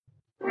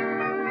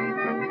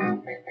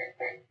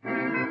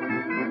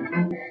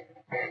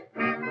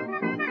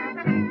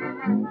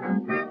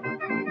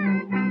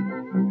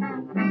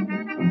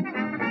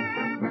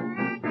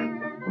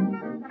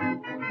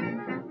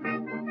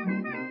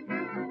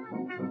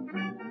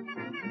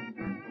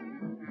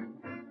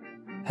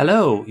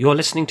Hello, you're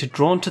listening to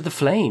Drawn to the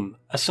Flame,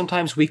 a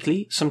sometimes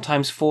weekly,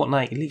 sometimes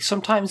fortnightly,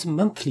 sometimes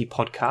monthly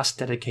podcast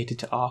dedicated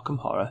to Arkham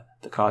Horror,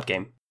 the card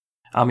game.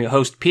 I'm your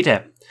host,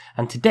 Peter,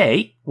 and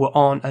today we're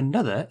on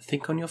another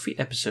Think on Your Feet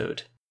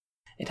episode.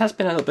 It has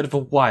been a little bit of a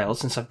while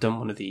since I've done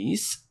one of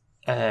these,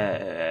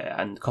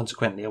 and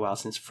consequently a while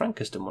since Frank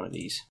has done one of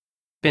these.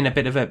 Been a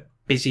bit of a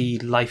busy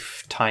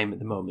lifetime at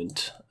the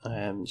moment,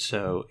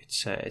 so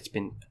it's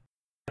been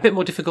a bit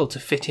more difficult to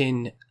fit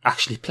in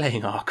actually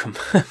playing Arkham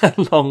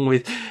along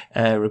with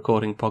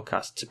recording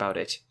podcasts about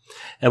it.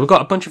 We've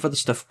got a bunch of other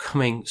stuff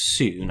coming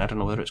soon. I don't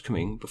know whether it's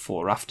coming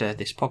before or after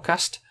this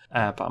podcast,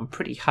 but I'm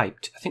pretty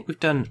hyped. I think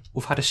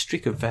we've had a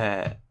streak of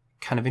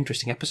kind of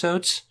interesting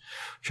episodes,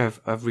 which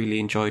I've really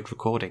enjoyed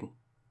recording.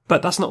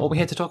 But that's not what we're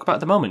here to talk about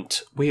at the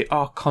moment. We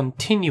are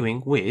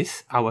continuing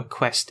with our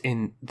quest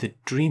in the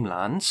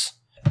Dreamlands,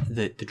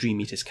 the Dream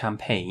Eaters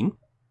campaign.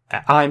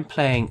 I'm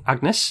playing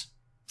Agnes.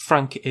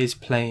 Frank is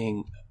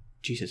playing,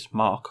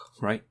 Mark,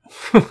 right?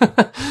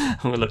 I'm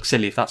going to look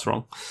silly if that's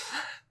wrong.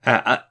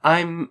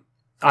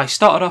 I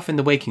started off in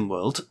the waking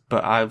world,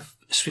 but I've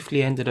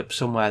swiftly ended up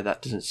somewhere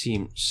that doesn't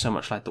seem so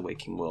much like the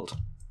waking world.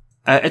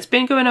 It's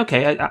been going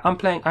okay. I'm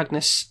playing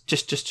Agnes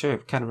just to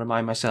kind of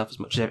remind myself as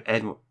much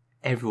as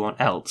everyone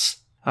else.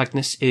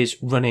 Agnes is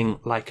running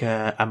like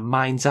a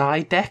Mind's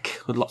Eye deck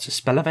with lots of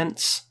spell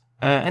events,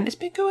 and it's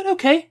been going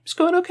okay. It's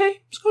going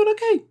okay.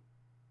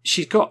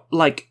 She's got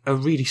like a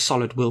really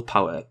solid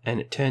willpower,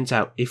 and it turns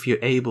out if you're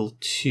able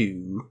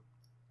to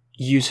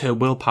use her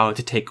willpower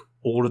to take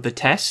all of the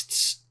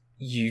tests,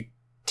 you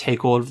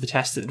take all of the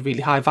tests at a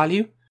really high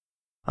value,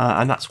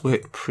 and that's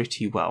worked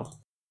pretty well.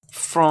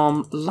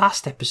 From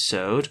last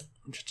episode,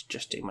 I'm just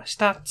adjusting my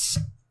stats.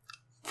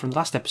 From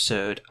last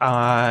episode,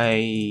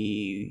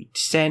 I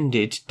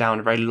descended down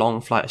a very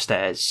long flight of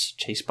stairs,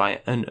 chased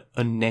by an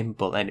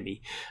unnameable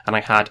enemy, and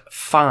I had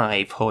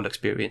 5 whole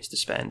experience to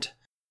spend.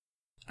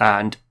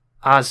 And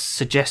as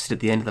suggested at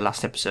the end of the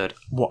last episode,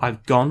 what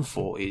I've gone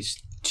for is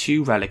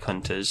 2 Relic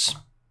Hunters.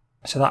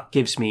 So that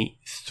gives me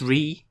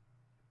 3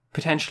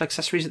 potential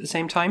accessories at the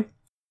same time,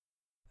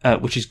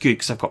 which is good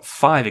because I've got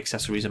 5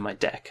 accessories in my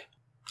deck.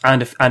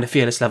 And a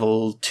Fearless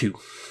level 2.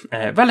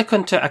 Relic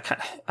Hunter,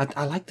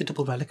 I like the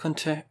double Relic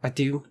Hunter, I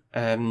do.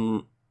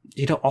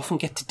 You don't often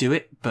get to do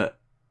it, but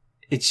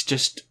it's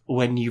just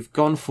when you've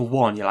gone for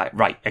one, you're like,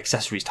 right,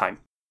 accessories time.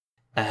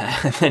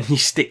 And then you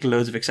stick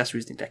loads of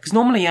accessories in the deck. Because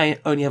normally I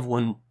only have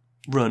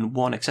run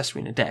one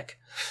accessory in a deck.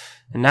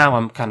 And now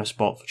I'm kind of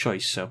spoilt for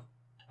choice. So,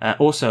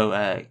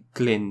 also,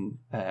 Glyn,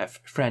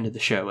 friend of the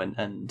show,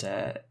 and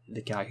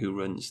the guy who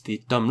runs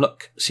the Dumb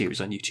Luck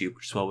series on YouTube,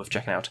 which is well worth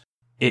checking out.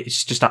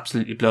 It's just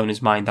absolutely blown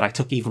his mind that I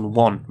took even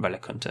 1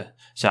 Relic Hunter.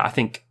 So I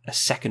think a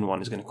second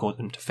one is going to cause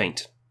him to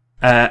faint.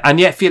 And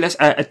yeah, Fearless,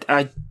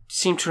 I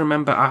seem to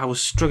remember I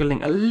was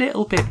struggling a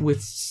little bit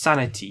with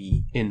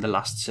sanity in the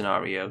last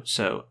scenario.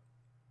 So,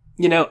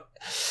 you know,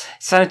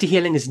 sanity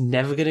healing is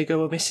never going to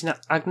go amiss in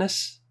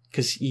Agnes,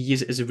 because you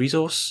use it as a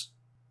resource.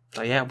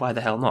 So yeah, why the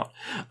hell not?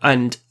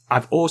 And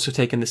I've also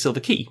taken the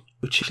Silver Key,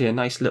 which is a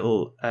nice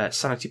little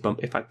sanity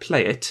bump if I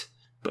play it.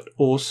 But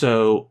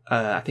also,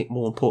 I think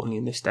more importantly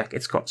in this deck,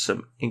 it's got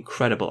some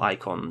incredible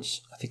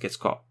icons. I think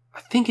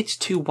it's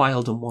 2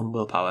 wild and 1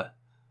 willpower,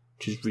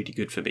 which is really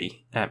good for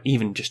me.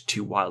 Even just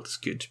 2 wild is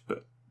good,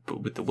 but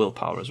with the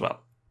willpower as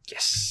well.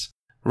 Yes.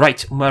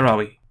 Right, where are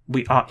we?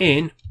 We are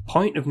in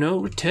Point of No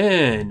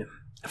Return.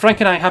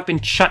 Frank and I have been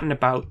chatting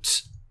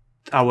about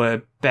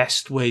our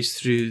best ways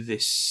through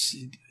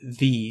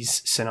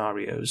these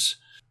scenarios.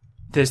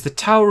 There's the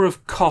Tower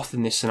of Koth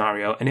in this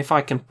scenario, and if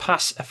I can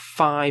pass a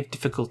 5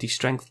 difficulty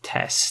strength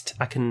test,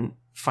 I can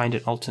find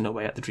an alternate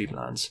way at the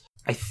Dreamlands.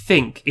 I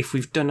think if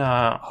we've done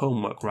our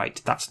homework right,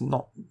 that's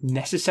not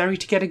necessary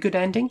to get a good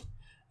ending.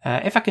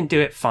 If I can do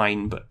it,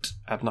 fine, but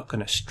I'm not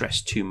going to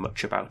stress too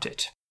much about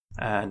it.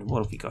 And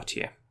what have we got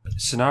here?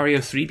 Scenario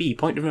 3B,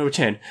 Point of No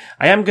Return.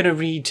 I am going to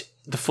read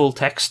the full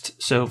text,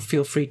 so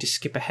feel free to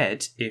skip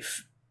ahead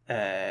if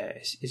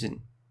this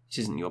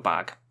isn't your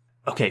bag.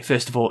 Okay,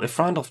 first of all, if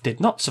Randolph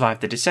did not survive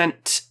the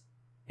descent,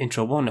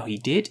 intro 1, no he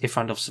did. If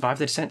Randolph survived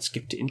the descent,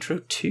 skip to intro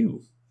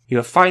 2. You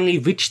have finally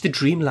reached the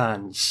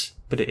Dreamlands,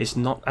 but it is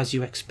not as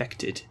you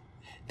expected.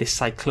 This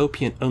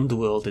cyclopean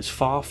underworld is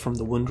far from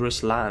the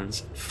wondrous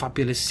lands,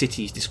 fabulous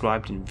cities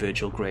described in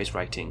Virgil Gray's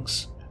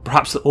writings.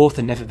 Perhaps the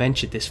author never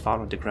ventured this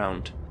far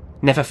underground,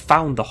 never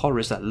found the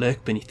horrors that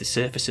lurk beneath the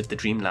surface of the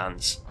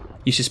Dreamlands.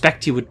 You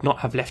suspect he would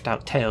not have left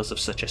out tales of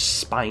such a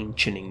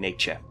spine-chilling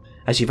nature.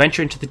 As you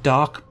venture into the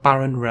dark,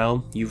 barren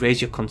realm, you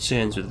raise your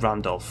concerns with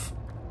Randolph.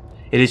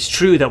 It is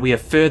true that we are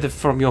further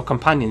from your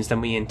companions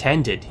than we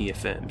intended, he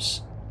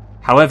affirms.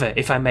 However,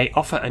 if I may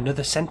offer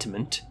another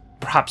sentiment,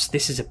 perhaps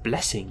this is a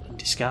blessing in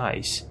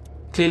disguise.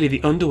 Clearly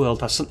the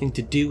underworld has something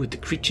to do with the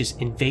creatures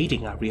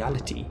invading our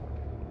reality.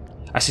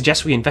 I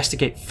suggest we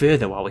investigate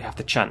further while we have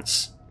the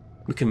chance.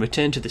 We can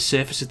return to the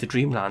surface of the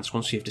Dreamlands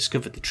once we have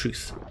discovered the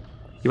truth.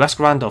 You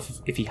ask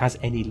Randolph if he has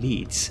any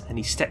leads, and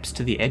he steps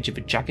to the edge of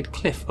a jagged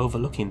cliff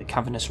overlooking the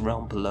cavernous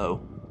realm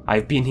below.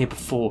 I've been here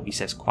before, he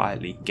says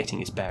quietly, getting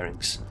his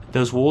bearings.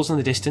 Those walls in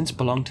the distance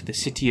belong to the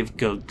city of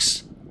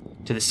Gugs.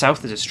 To the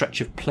south is a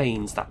stretch of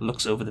plains that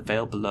looks over the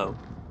vale below.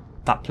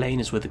 That plain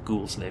is where the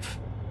ghouls live.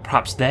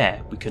 Perhaps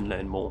there we can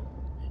learn more.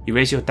 You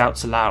raise your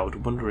doubts aloud,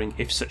 wondering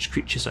if such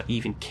creatures are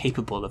even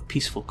capable of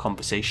peaceful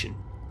conversation.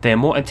 They are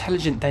more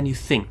intelligent than you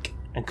think,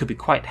 and could be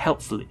quite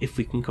helpful if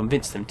we can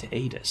convince them to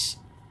aid us.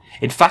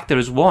 In fact, there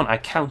is one I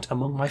count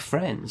among my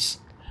friends,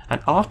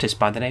 an artist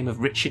by the name of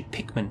Richard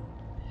Pickman.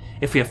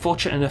 If we are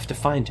fortunate enough to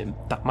find him,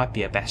 that might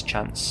be our best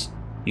chance.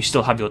 You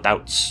still have your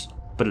doubts,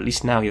 but at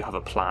least now you have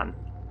a plan.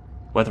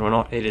 Whether or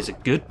not it is a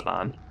good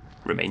plan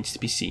remains to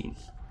be seen.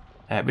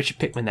 Richard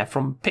Pickman there,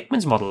 from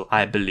Pickman's Model,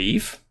 I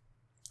believe.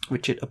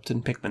 Richard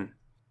Upton Pickman.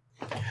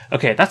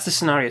 Okay, that's the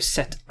scenario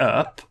set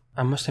up.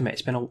 I must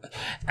admit,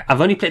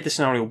 I've only played the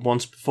scenario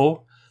once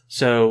before,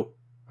 so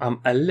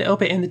I'm a little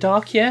bit in the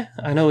dark here.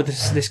 I know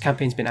this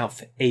campaign's been out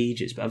for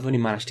ages, but I've only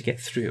managed to get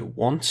through it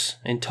once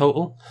in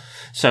total.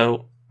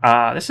 So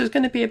this is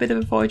going to be a bit of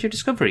a voyage of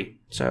discovery.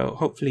 So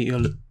hopefully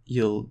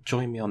you'll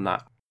join me on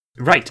that.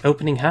 Right,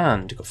 opening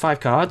hand. We've got 5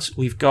 cards.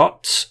 We've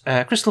got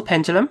Crystal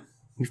Pendulum.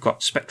 We've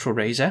got Spectral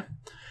Razor.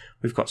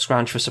 We've got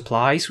Scrounge for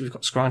Supplies. We've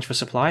got Scrounge for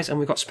Supplies, and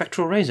we've got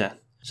Spectral Razor.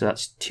 So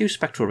that's 2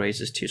 Spectral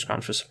Razors, 2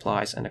 Scrounge for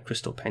Supplies, and a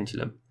Crystal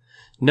Pendulum.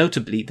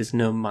 Notably, there's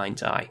no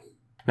Mind's Eye.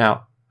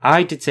 Now,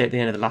 I did say at the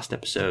end of the last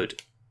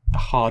episode, a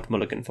hard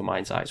mulligan for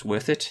Mind's Eye is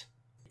worth it.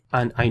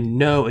 And I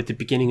know at the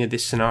beginning of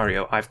this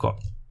scenario, I think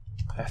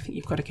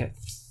you've got to get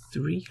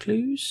 3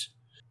 clues?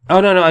 Oh,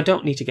 no, I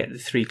don't need to get the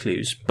 3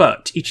 clues.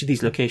 But each of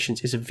these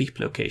locations is a Veep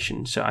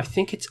location, so I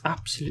think it's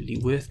absolutely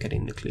worth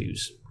getting the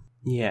clues.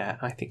 Yeah,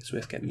 I think it's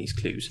worth getting these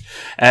clues.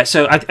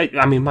 So,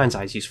 I mean, Mind's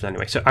Eye is useful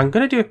anyway. So I'm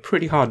going to do a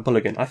pretty hard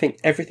mulligan. I think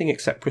everything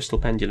except Crystal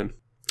Pendulum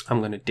I'm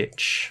going to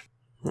ditch.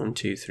 1,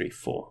 2, 3,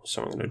 4.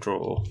 So I'm going to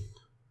draw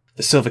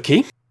the Silver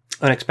Key.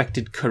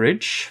 Unexpected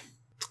Courage.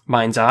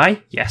 Mind's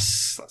Eye.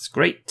 Yes, that's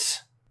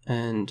great.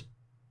 And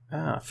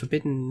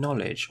Forbidden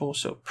Knowledge.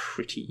 Also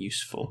pretty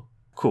useful.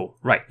 Cool.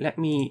 Right, let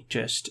me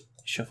just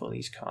shuffle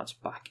these cards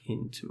back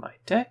into my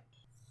deck.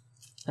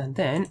 And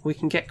then we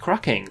can get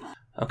cracking.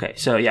 Okay,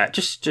 so yeah,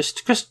 just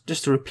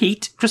to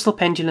repeat, Crystal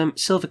Pendulum,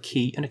 Silver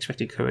Key,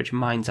 Unexpected Courage,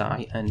 Mind's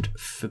Eye, and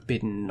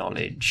Forbidden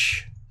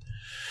Knowledge.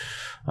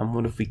 And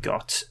what have we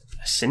got?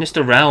 A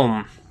Sinister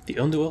Realm. The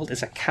Underworld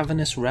is a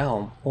cavernous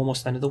realm,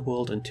 almost another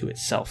world unto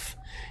itself.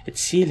 Its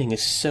ceiling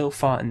is so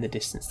far in the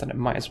distance that it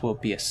might as well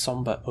be a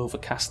sombre,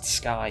 overcast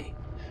sky.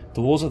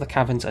 The walls of the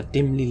caverns are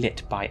dimly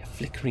lit by a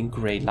flickering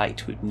grey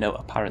light with no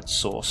apparent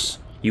source.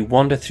 You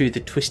wander through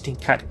the twisting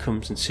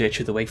catacombs in search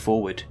of the way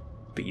forward,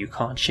 but you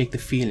can't shake the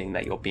feeling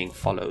that you're being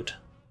followed.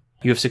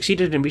 You have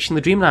succeeded in reaching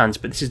the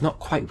Dreamlands, but this is not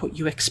quite what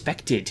you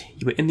expected.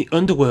 You are in the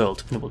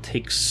Underworld, and it will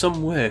take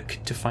some work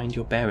to find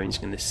your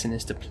bearings in this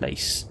sinister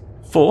place.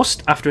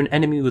 Forced, after an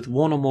enemy with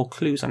 1 or more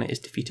clues on it is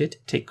defeated,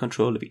 take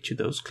control of each of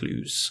those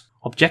clues.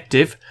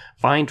 Objective,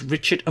 find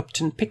Richard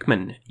Upton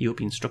Pickman. You'll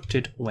be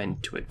instructed when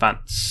to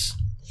advance.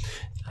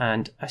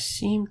 And I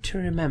seem to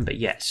remember,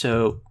 yeah,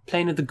 so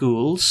Plane of the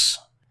Ghouls.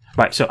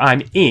 Right, so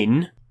I'm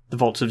in the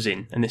Vaults of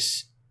Zin, and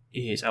this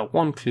is a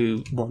 1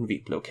 clue, 1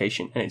 Veep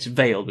location, and it's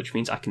veiled, which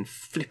means I can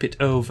flip it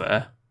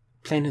over.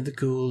 Plane of the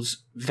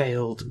Ghouls,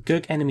 veiled.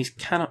 Gug enemies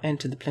cannot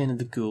enter the Plane of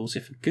the Ghouls.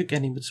 If a Gug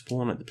enemy would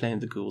spawn at the Plane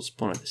of the Ghouls,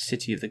 spawn at the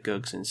City of the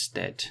Gugs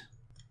instead.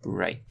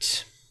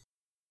 Right.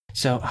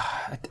 So,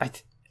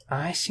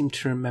 I seem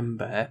to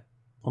remember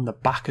on the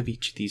back of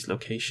each of these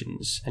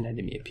locations an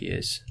enemy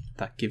appears.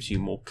 That gives you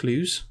more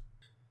clues.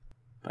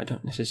 But I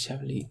don't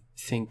necessarily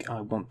think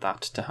I want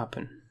that to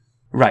happen.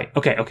 Right,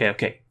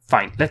 okay.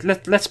 Fine,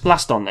 let's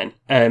blast on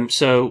then.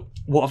 So,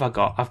 what have I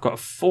got? I've got a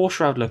 4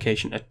 Shroud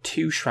location, a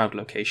 2 Shroud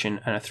location,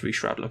 and a 3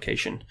 Shroud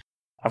location.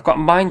 I've got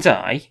Mind's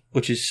Eye,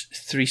 which is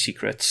 3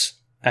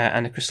 secrets,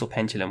 and a Crystal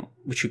Pendulum,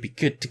 which would be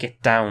good to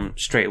get down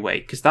straight away,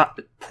 because that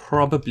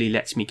probably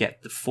lets me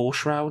get the 4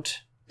 Shroud,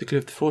 the clue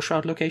of the 4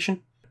 Shroud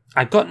location.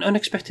 I got an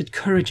Unexpected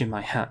Courage in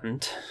my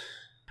hand,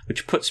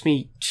 which puts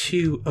me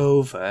 2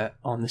 over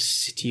on the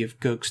City of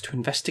Gugs to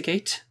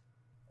investigate.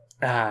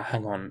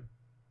 Hang on.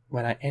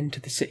 When I enter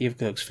the City of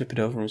Gugs, flip it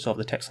over and resolve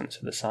the text on the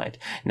other side.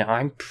 Now,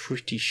 I'm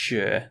pretty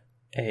sure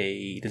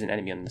there's an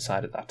enemy on the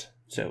side of that.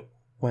 So,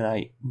 when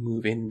I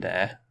move in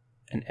there,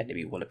 an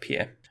enemy will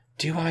appear.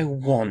 Do I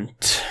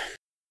want...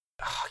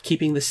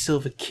 keeping the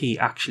Silver Key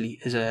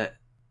actually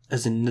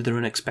as another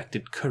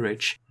Unexpected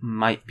Courage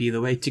might be the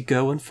way to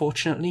go,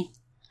 unfortunately.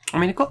 I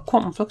mean, I've got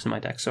Quantum Flux in my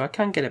deck, so I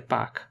can get it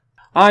back.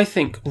 I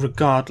think,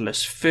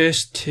 regardless,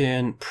 first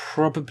turn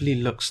probably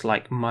looks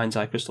like Mind's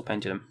Eye, Crystal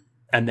Pendulum.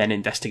 And then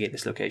investigate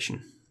this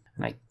location.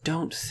 And I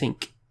don't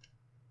think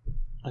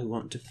I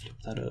want to flip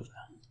that over.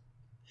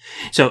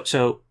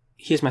 So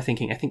here's my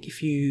thinking. I think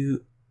if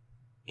you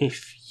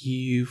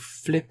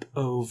flip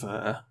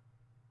over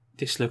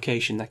this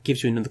location, that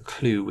gives you another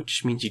clue,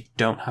 which means you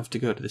don't have to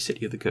go to the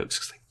City of the Gugs,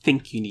 because I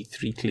think you need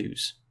 3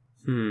 clues.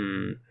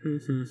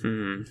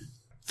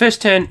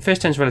 First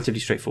turn's relatively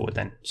straightforward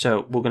then.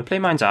 So we're going to play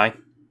Mind's Eye,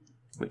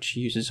 which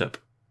uses up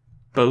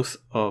both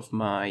of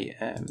my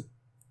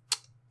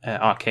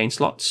arcane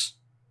slots,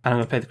 and I'm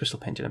going to play the Crystal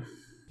Pendulum.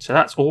 So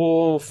that's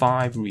all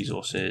 5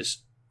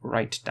 resources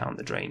right down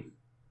the drain.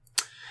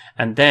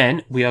 And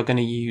then we are going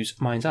to use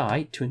Mind's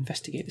Eye to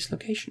investigate this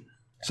location.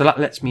 So that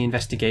lets me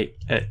investigate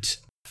at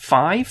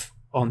 5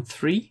 on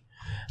 3.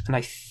 And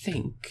I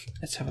think,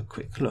 let's have a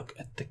quick look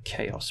at the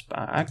Chaos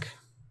bag.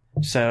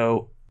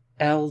 So,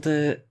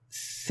 Elder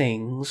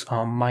things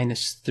are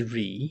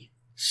 -3.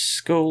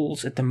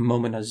 Skulls at the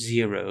moment are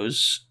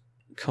 0s.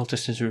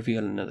 Cultist has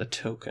revealed another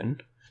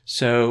token.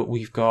 So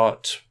we've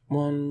got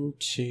 1,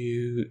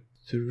 2,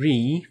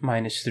 3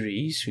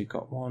 -3s. We've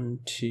got 1,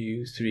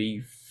 2,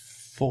 3,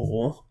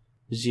 4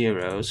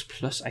 zeros.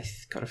 Plus,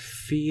 I've got a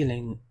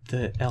feeling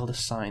the Elder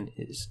sign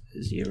is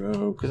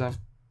 0 because I've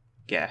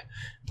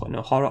got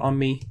no horror on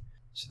me.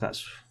 So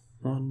that's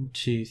 1,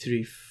 2,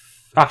 3.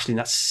 Actually,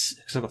 that's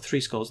because I've got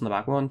 3 skulls in the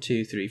bag. 1,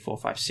 2, 3, 4,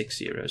 5, 6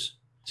 zeros.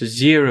 So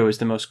 0 is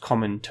the most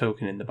common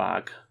token in the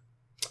bag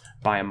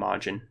by a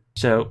margin.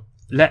 So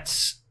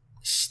let's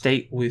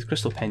state with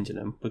Crystal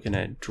Pendulum, we're going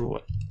to draw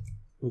it.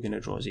 We're going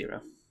to draw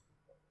 0.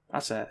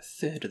 That's a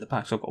third of the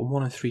pack. So I've got a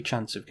 1 in 3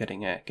 chance of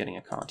getting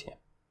a card here.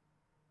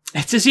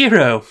 It's a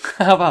 0.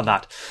 How about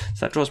that?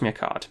 So that draws me a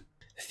card.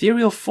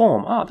 Ethereal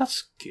Form. Oh,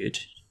 that's good.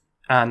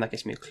 And that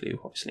gives me a clue,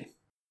 obviously.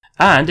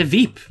 And a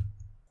Veep.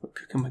 We're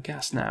cooking with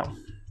gas now.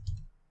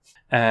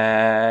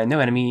 No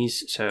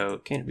enemies,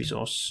 so gain a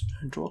resource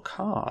and draw a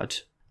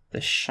card.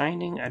 The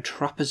Shining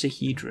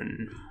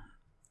Trapezohedron.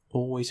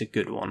 Always a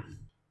good one.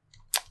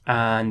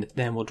 And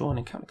then we'll draw an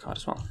encounter card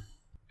as well.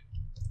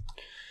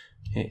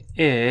 It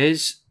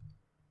is...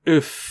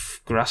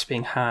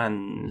 Grasping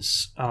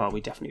Hands. Oh, we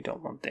definitely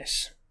don't want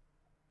this.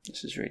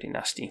 This is really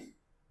nasty.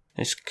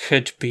 This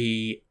could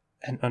be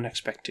an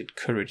unexpected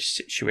courage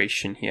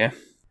situation here.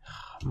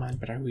 Oh, man,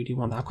 but I really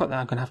want that.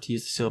 I'm going to have to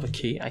use the silver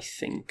key, I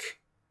think.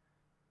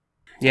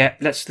 Yeah,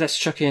 let's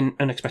chuck in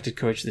unexpected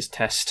courage to this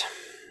test.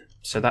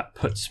 So that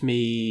puts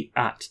me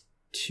at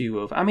 2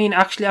 over. I mean,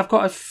 actually, I've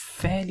got a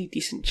fairly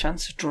decent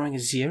chance of drawing a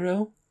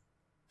 0.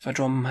 If I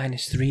draw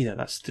 -3, though,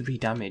 that's 3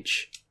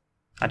 damage.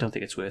 I don't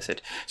think it's worth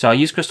it. So I'll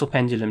use Crystal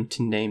Pendulum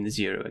to name the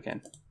 0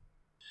 again.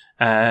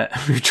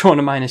 We've drawn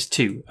a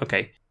 -2.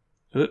 Okay.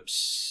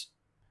 Oops.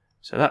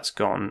 So that's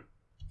gone.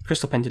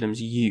 Crystal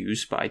Pendulum's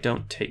used, but I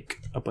don't take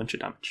a bunch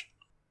of damage.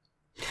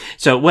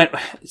 So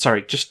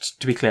just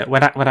to be clear,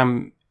 when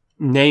I'm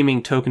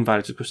naming token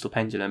values of Crystal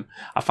Pendulum,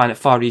 I find it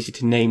far easier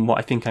to name what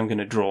I think I'm going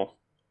to draw,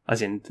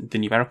 as in the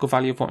numerical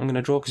value of what I'm going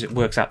to draw, because it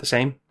works out the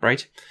same,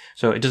 right?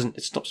 So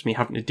it stops me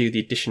having to do the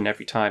addition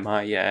every time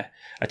I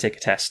take a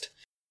test.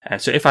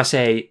 So if I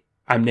say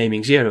I'm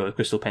naming 0 with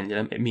Crystal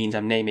Pendulum, it means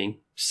I'm naming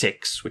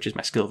 6, which is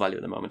my skill value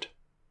at the moment.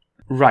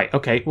 Right,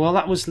 okay, well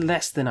that was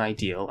less than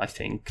ideal, I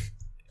think,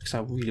 because I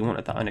really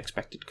wanted that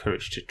unexpected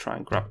courage to try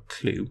and grab a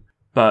clue.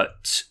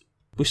 But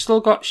we've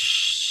still got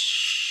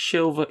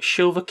Silver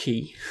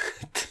Key.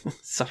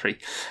 Sorry.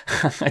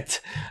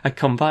 I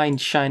combined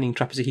Shining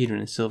Trapezohedron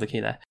and Silver Key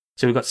there.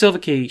 So we've got Silver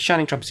Key,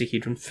 Shining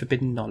Trapezohedron,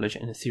 Forbidden Knowledge,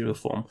 and Ethereal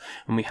Form.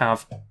 And we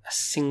have a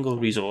single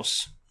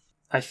resource.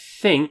 I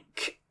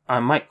think I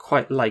might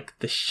quite like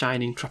the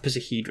Shining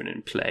Trapezohedron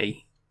in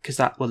play, because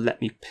that will let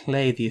me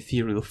play the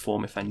Ethereal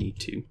Form if I need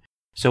to.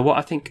 So what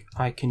I think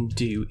I can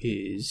do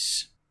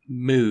is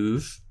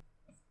move...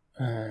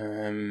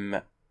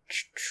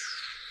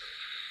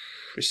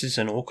 This is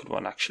an awkward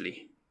one,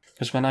 actually.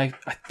 Because when I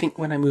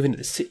move into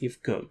the City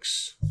of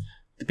Gugs,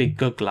 the big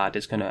Gug lad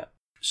is going to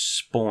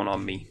spawn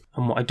on me.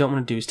 And what I don't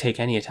want to do is take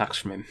any attacks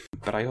from him.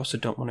 But I also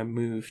don't want to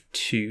move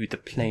to the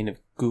Plane of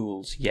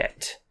Ghouls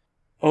yet.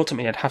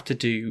 Ultimately, I'd have to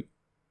do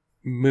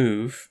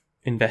move,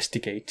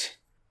 investigate.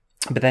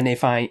 But then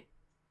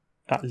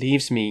that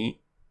leaves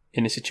me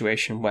in a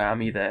situation where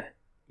I'm either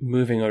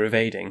moving or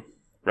evading,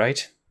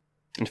 right?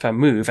 And if I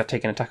move, I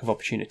take an attack of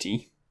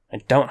opportunity. I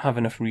don't have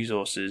enough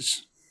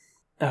resources.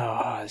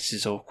 Oh, this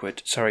is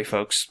awkward. Sorry,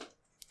 folks.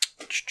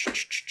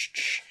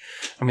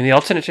 I mean, the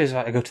alternative is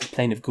I go to the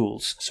Plane of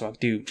Ghouls. So I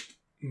do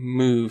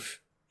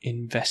move,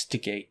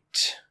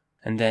 investigate,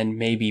 and then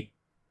maybe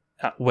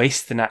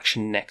waste an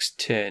action next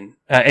turn.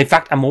 In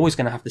fact, I'm always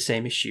going to have the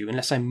same issue.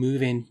 Unless I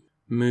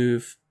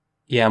move.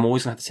 Yeah, I'm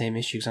always going to have the same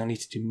issue because I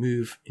need to do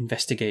move,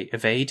 investigate,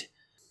 evade.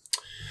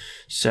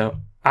 So,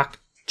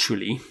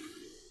 actually,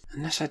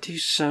 unless I do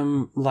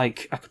some, I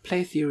could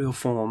play Ethereal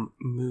Form,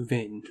 move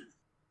in.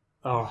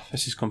 Oh,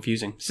 this is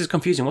confusing.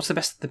 What's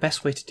the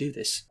best way to do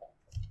this?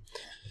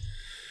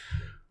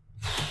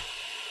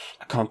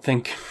 I can't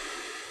think.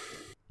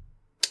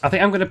 I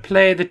think I'm going to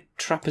play the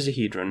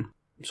Trapezohedron.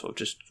 I'm sort of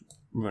just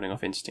running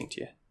off instinct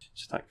here.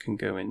 So that can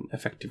go in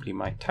effectively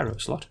my tarot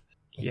slot.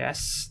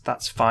 Yes,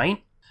 that's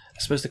fine. I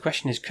suppose the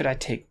question is, could I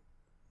take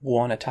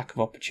 1 attack of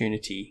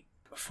opportunity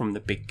from the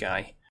big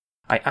guy?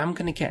 I am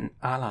going to get an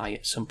ally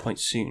at some point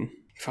soon.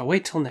 If I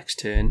wait till next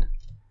turn,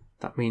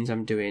 that means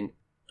I'm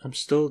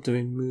still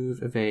doing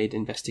move, evade,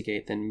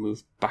 investigate, then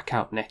move back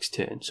out next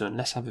turn. So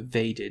unless I've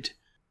evaded,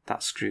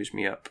 that screws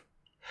me up.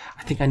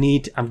 I think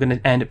I'm going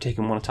to end up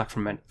taking 1 attack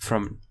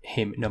from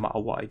him no matter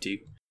what I do.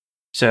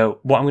 So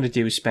what I'm going to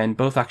do is spend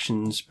both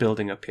actions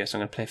building up here. So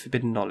I'm going to play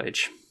Forbidden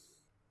Knowledge.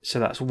 So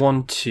that's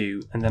 1,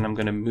 2, and then I'm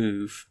going to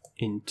move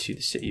into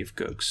the city of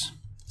Gugs.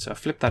 So I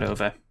flip that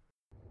over.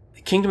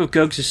 The Kingdom of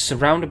Gugs is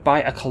surrounded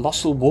by a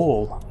colossal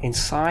wall.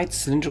 Inside,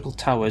 cylindrical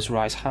towers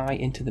rise high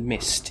into the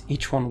mist,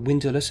 each one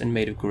windowless and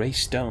made of grey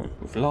stone,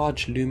 with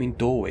large looming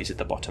doorways at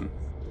the bottom.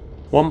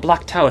 One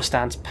black tower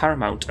stands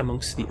paramount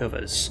amongst the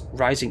others,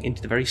 rising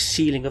into the very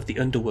ceiling of the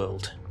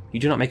underworld. You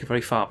do not make it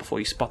very far before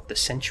you spot the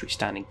sentry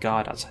standing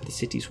guard outside the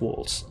city's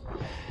walls.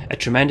 A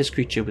tremendous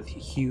creature with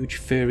huge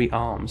furry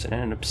arms and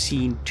an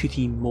obscene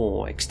toothy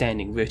maw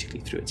extending vertically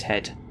through its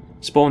head.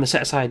 Spawn the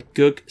set-aside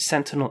Gug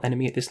Sentinel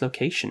enemy at this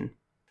location,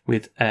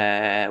 with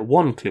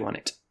 1 clue on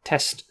it.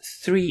 Test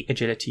 3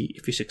 agility.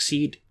 If you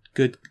succeed,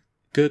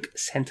 Gug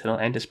Sentinel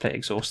enters play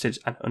exhausted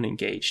and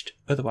unengaged.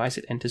 Otherwise,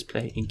 it enters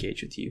play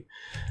engaged with you.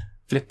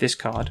 Flip this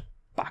card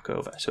back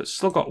over. So it's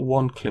still got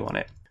 1 clue on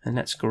it. And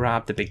let's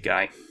grab the big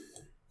guy.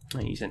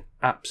 He's an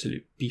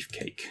absolute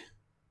beefcake.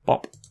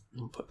 Bop.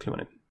 I'll put a clue on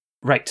him.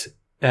 Right.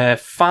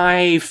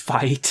 5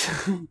 fight,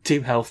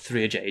 2 health,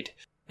 3 jade.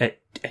 A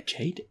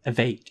jade?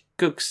 Evade.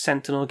 Gug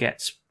Sentinel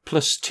gets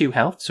plus 2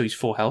 health, so he's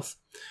 4 health.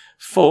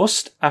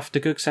 Forced, after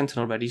Gug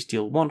Sentinel readies,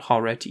 deal 1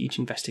 horror to each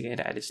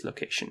investigator at its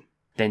location.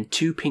 Then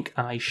 2 pink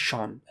eyes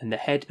shone, and the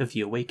head of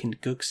the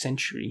awakened Gug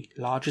Sentry,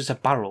 large as a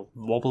barrel,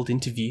 wobbled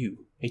into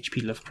view.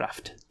 H.P.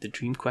 Lovecraft, The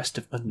Dream Quest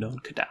of Unknown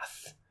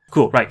Kadath.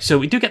 Cool, right, so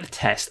we do get the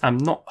test. I'm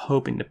not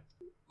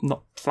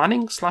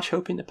planning /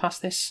 hoping to pass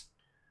this.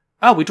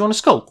 Oh, we've drawn a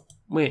skull,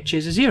 which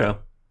is a 0.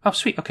 Oh,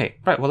 sweet, okay.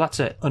 Right, well,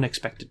 that's an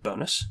unexpected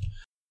bonus.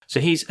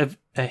 So he's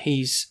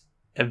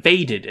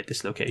evaded at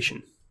this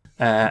location.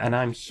 And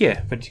I'm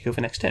here, ready to go for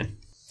next turn.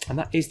 And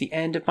that is the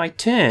end of my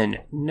turn.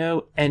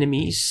 No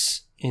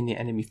enemies in the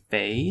enemy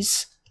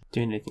phase.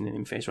 Doing anything in the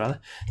enemy phase,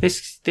 rather.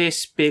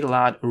 This big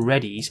lad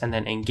readies and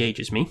then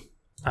engages me.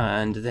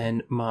 And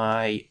then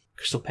my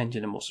Crystal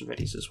Pendulum also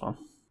readies as well.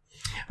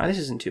 This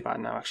isn't too bad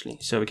now, actually.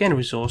 So again,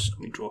 resource, and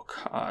we draw a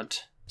card.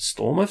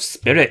 Storm of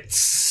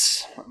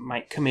Spirits. That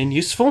might come in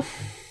useful.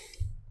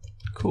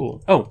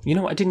 Cool. Oh, you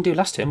know what I didn't do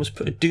last time was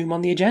put a Doom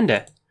on the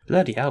agenda.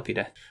 Bloody hell,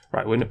 Peter.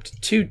 Right, we're up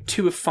to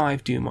 2 of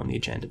 5 Doom on the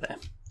agenda there.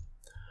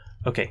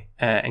 Okay,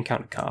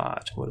 encounter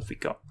card. What have we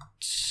got?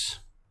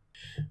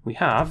 We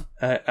have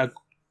a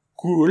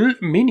Ghoul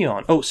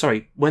Minion. Oh,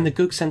 sorry. When the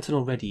Gug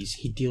Sentinel readies,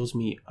 he deals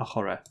me a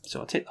horror. So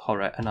I'll take the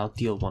horror and I'll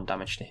deal 1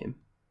 damage to him.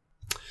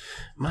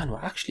 Man, we're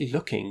actually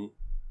looking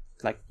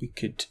like we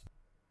could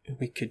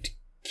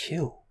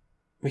kill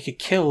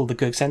the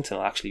Gug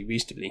Sentinel actually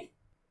reasonably.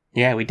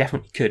 Yeah, we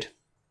definitely could.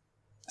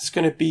 It's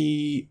going to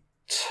be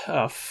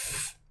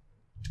tough.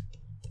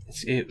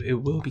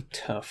 It will be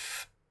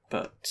tough,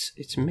 but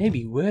it's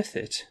maybe worth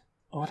it.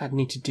 All I'd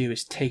need to do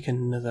is take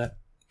another...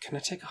 Can I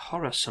take a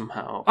horror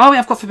somehow? Oh,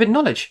 I've got Forbidden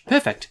Knowledge.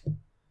 Perfect.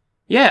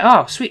 Yeah,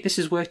 oh, sweet. This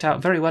has worked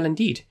out very well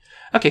indeed.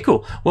 Okay,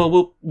 cool.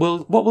 Well,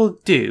 what we'll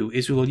do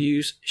is we'll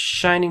use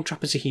Shining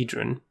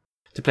Trapezohedron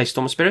to play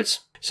Storm of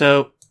Spirits.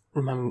 So,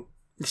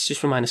 let's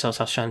just remind ourselves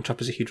how Shining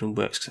Trapezohedron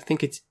works, because I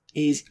think it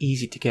is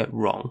easy to get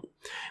wrong.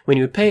 When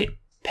you pay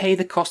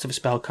the cost of a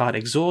spell card,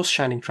 exhaust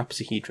Shining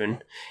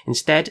Trapezohedron.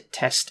 Instead,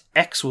 test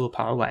X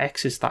willpower, where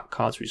X is that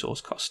card's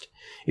resource cost.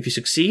 If you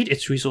succeed,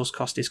 its resource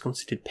cost is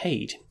considered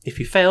paid. If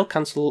you fail,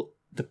 cancel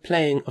the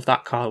playing of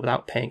that card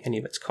without paying any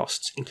of its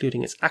costs,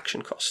 including its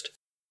action cost.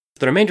 For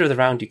the remainder of the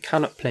round, you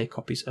cannot play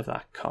copies of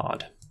that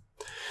card.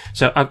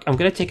 So I'm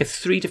going to take a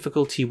 3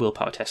 difficulty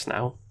willpower test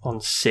now on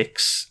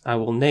 6. I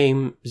will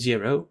name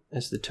 0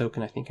 as the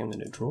token I think I'm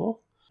going to draw.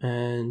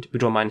 And we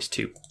draw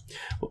 -2.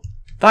 Well,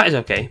 that is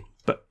okay,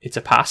 but it's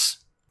a pass.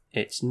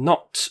 It's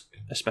not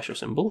a special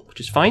symbol,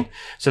 which is fine.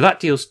 So that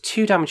deals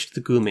 2 damage to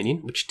the Ghoul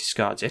Minion, which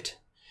discards it.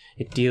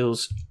 It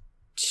deals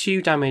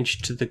 2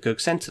 damage to the Gug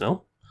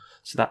Sentinel,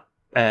 so that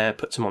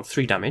puts him on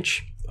 3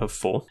 damage of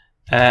 4.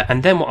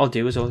 And then what I'll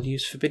do is I'll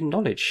use Forbidden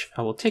Knowledge.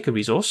 I will take a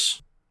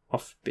resource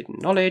of Forbidden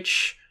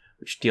Knowledge,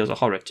 which deals a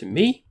horror to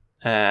me.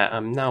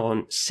 I'm now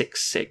on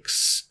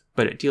 6/6,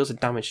 but it deals a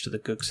damage to the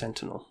Gug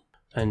Sentinel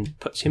and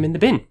puts him in the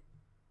bin.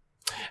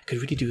 I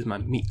could really do with my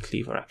meat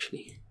cleaver,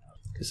 actually,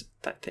 because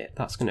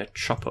that's going to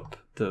chop up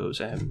those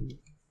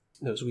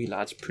wee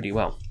lads pretty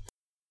well.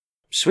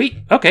 Sweet.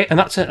 Okay, and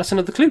that's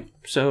another clue.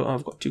 So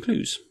I've got 2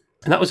 clues,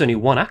 and that was only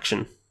 1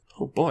 action.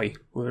 Oh boy,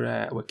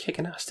 we're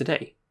kicking ass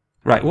today.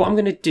 Right, what I'm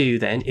going to do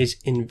then is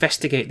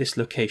investigate this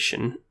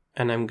location,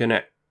 and I'm going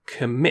to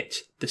commit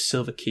the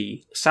silver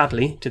key,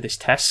 sadly, to this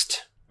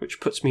test, which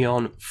puts me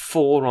on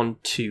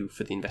 4/2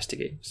 for the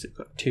investigate. So we've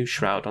got 2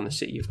 shroud on the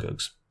City of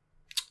Gugs.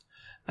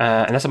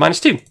 And that's a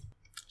 -2.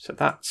 So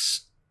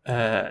that's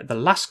the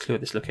last clue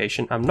at this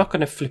location. I'm not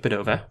going to flip it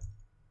over.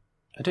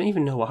 I don't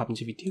even know what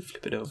happens if you do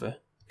flip it over,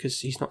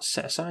 because he's not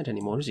set aside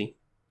anymore, is he?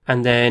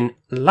 And then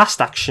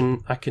last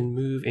action, I can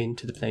move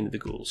into the plane of the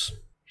ghouls.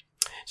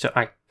 So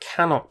I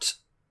cannot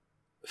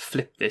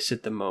flip this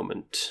at the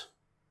moment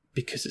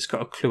because it's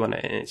got a clue on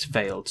it and it's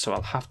veiled, so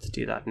I'll have to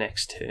do that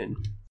next turn.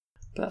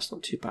 But that's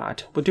not too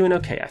bad. We're doing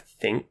okay, I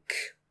think.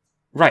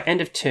 Right,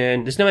 end of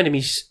turn. There's no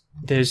enemies.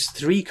 There's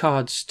 3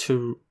 cards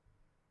to...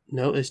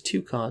 No, there's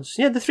 2 cards.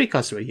 Yeah, the 3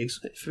 cards already.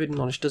 Forbidden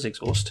Knowledge does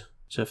exhaust.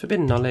 So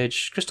Forbidden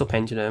Knowledge, Crystal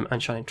Pendulum,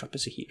 and Shining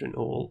Trapezohedron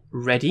all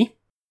ready.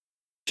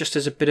 Just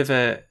as a bit of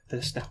a...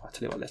 I'll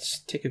tell you what, let's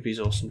take a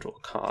resource and draw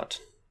a card.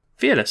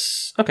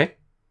 Fearless. Okay.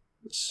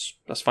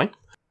 That's fine.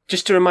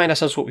 Just to remind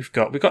ourselves what we've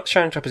got. We've got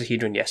Shining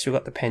Trapezohedron, yes. We've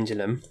got the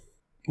Pendulum.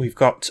 We've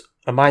got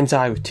a Mind's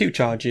Eye with 2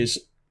 charges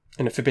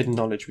and a Forbidden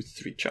Knowledge with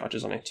 3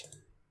 charges on it.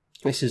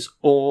 This is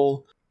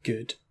all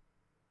good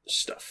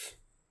stuff.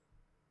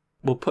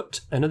 We'll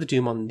put another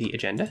Doom on the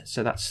agenda,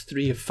 so that's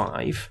 3 of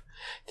 5.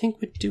 I think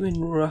we're doing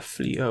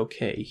roughly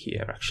okay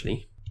here,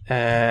 actually.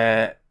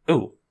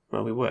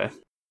 We were.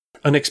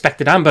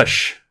 Unexpected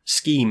Ambush.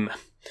 Scheme.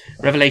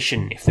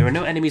 Revelation. If there are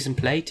no enemies in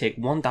play, take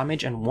 1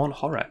 damage and 1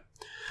 horror.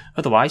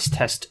 Otherwise,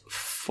 test...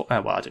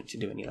 I don't need to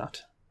do any of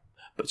that.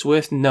 But it's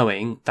worth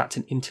knowing that's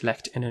an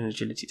intellect and an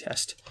agility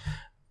test,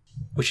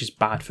 which is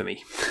bad for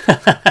me.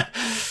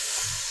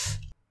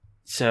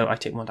 So I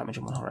take 1 damage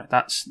and 1 horror.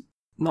 That's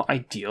not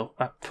ideal.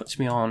 That puts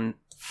me on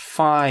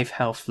 5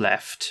 health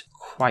left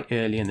quite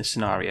early in the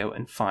scenario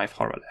and 5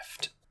 horror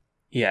left.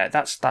 Yeah,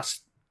 that's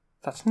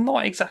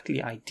not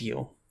exactly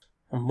ideal.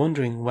 I'm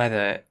wondering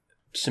whether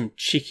some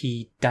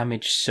cheeky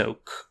damage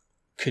soak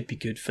could be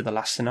good for the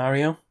last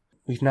scenario.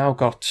 We've now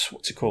got,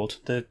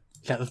 the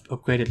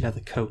upgraded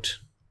leather coat.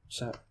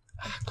 So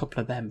a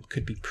couple of them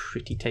could be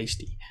pretty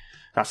tasty.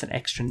 That's an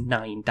extra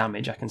 9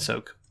 damage I can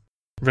soak.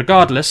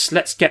 Regardless,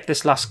 let's get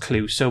this last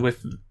clue. So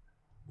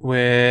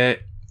we're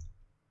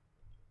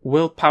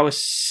willpower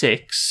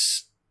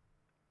 6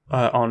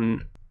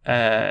 on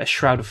a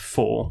shroud of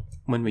 4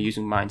 when we're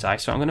using Mind's Eye.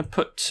 So I'm going to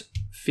put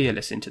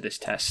Fearless into this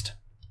test,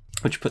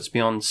 which puts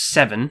me on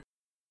 7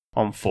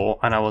 on 4,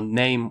 and I will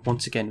name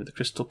once again with the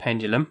Crystal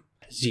Pendulum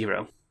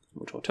 0.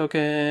 We'll draw a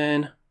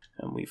token,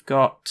 and we've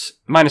got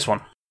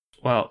 -1.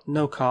 Well,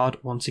 no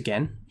card once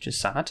again, which is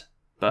sad,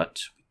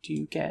 but we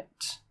do get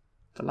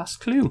the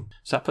last clue.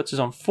 So that puts us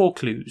on 4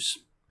 clues,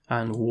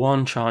 and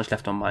 1 charge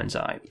left on Mind's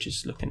Eye, which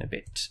is looking a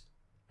bit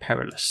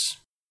perilous.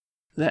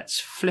 Let's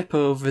flip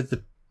over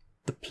the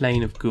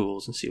plane of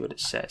ghouls and see what it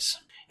says.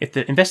 If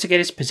the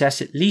investigators possess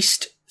at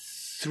least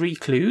 3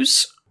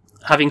 clues,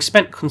 having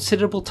spent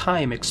considerable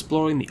time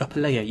exploring the upper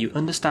layer, you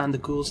understand the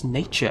ghouls'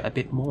 nature a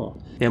bit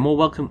more. They are more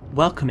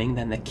welcoming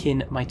than their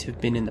kin might have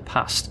been in the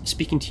past,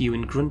 speaking to you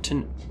in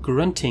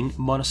grunting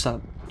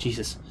monosyllable.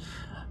 Jesus.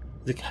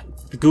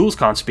 The ghouls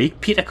can't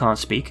speak. Peter can't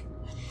speak.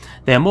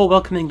 They are more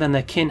welcoming than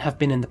their kin have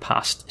been in the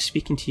past,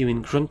 speaking to you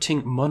in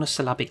grunting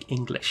monosyllabic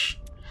English.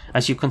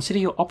 As you consider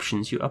your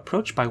options, you are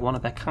approached by one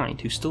of their kind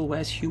who still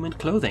wears human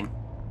clothing.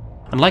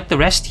 Unlike the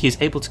rest, he is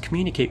able to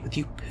communicate with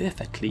you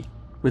perfectly.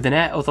 With an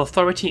air of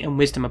authority and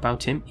wisdom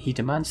about him, he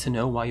demands to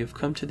know why you have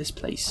come to this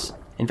place.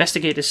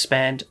 Investigators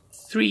spend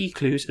 3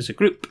 clues as a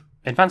group.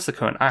 Advance the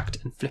current act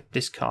and flip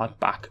this card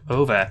back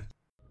over.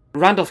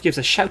 Randolph gives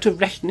a shout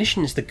of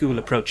recognition as the ghoul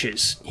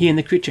approaches. He and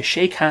the creature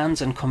shake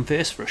hands and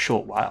converse for a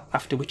short while,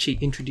 after which he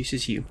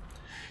introduces you.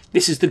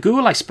 This is the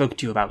ghoul I spoke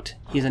to you about.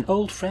 He is an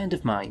old friend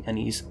of mine, and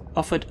he's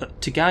offered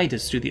to guide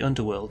us through the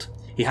underworld.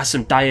 He has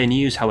some dire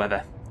news,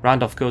 however.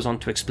 Randolph goes on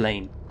to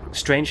explain.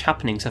 Strange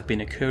happenings have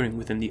been occurring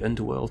within the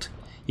underworld.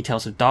 He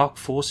tells of dark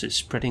forces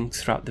spreading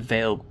throughout the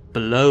veil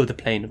below the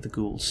plane of the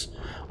ghouls,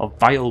 of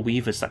vile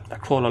weavers that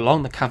crawl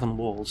along the cavern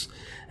walls,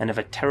 and of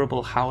a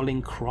terrible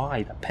howling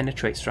cry that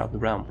penetrates throughout the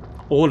realm.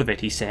 All of it,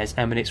 he says,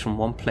 emanates from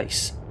one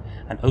place,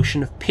 an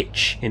ocean of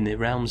pitch in the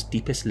realm's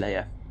deepest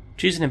layer.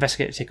 Choose an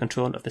investigator to take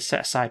control of the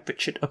set-aside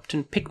Richard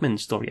Upton Pickman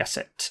story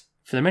asset.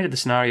 For the remainder of the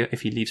scenario,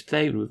 if he leaves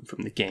play, remove him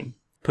from the game.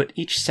 Put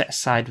each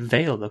set-aside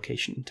veil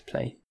location into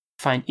play.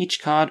 Find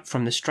each card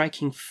from the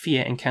Striking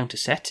Fear encounter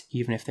set,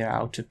 even if they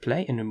are out of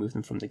play, and remove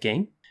them from the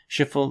game.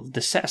 Shuffle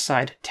the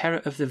set-aside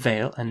Terror of the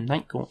Veil and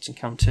Night Gaunts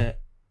encounter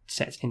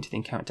set into the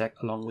encounter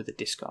deck along with the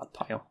discard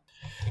pile.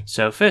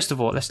 So first of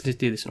all, let's do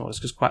this in order,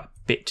 because there's quite a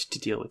bit to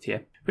deal with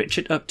here.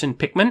 Richard Upton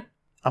Pickman.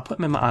 I'll put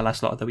him in my ally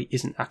slot, though he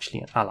isn't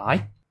actually an ally.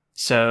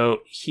 So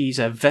he's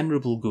a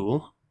venerable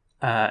ghoul.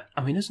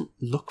 He doesn't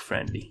look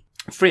friendly.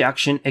 Free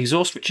action,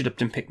 exhaust Richard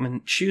Upton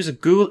Pickman, choose a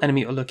ghoul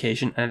enemy or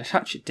location and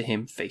attach it to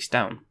him face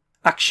down.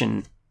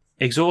 Action,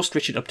 exhaust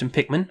Richard Upton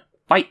Pickman.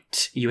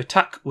 Fight, you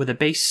attack with a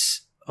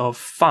base of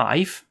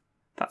 5.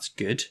 That's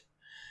good.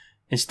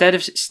 Instead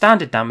of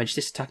standard damage,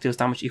 this attack deals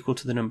damage equal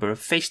to the number of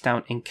face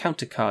down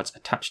encounter cards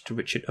attached to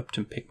Richard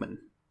Upton Pickman.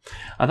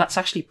 That's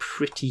actually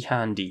pretty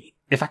handy.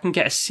 If I can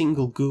get a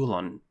single ghoul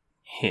on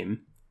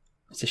him,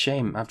 it's a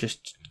shame I've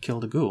just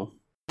killed a ghoul.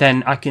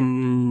 Then I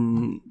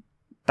can...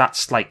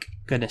 That's like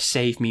going to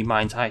save me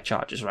Mind's Eye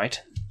charges,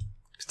 right?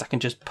 Because I can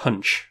just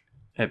punch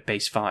at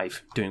base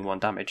 5, doing 1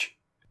 damage.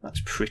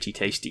 That's pretty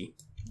tasty.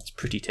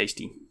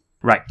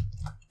 Right,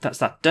 that's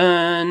that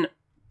done.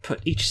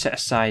 Put each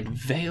set-aside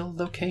veil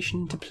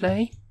location into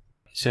play.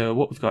 So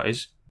what we've got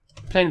is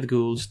plane of the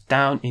ghouls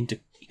down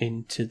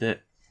into the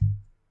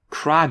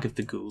crag of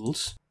the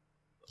ghouls.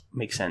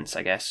 Makes sense,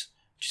 I guess.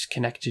 Which is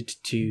connected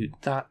to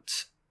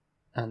that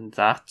and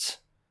that.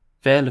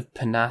 Vale of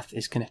Panath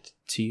is connected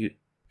to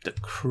the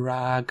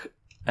crag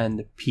and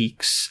the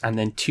peaks, and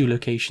then 2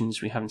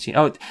 locations we haven't seen.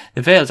 Oh,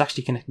 the Vale is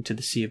actually connected to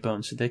the Sea of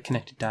Bones, so they're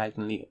connected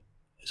diagonally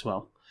as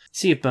well.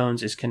 Sea of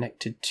Bones is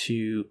connected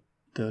to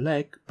the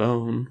leg,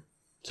 bone,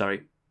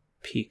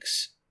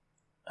 peaks,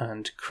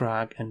 and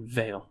crag and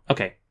vale.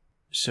 Okay,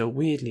 so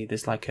weirdly,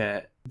 there's like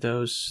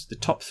the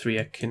top three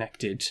are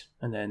connected,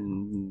 and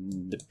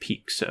then the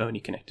peaks are only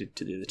connected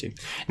to the other two.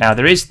 Now,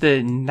 there is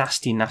the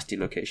nasty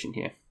location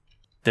here.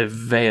 The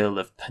Vale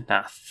of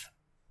Panath.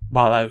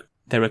 While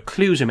there are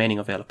clues remaining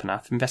of Vale of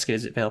Panath,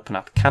 investigators at Vale of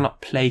Panath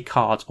cannot play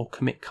cards or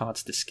commit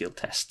cards to skill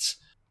tests.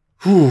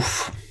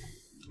 Oof.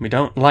 We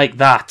don't like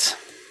that.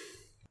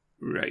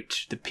 Right.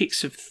 The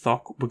Peaks of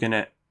Thok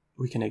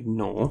we can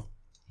ignore.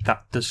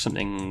 That does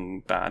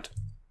something bad.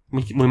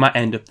 We might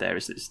end up there,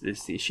 is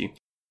the issue.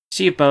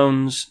 Sea of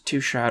Bones, 2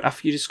 Shroud.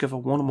 After you discover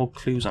one or more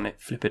clues on it,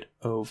 flip it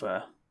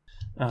over.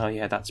 Oh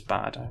yeah, that's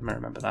bad. I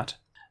remember that.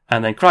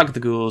 And then Crag of the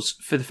Ghouls.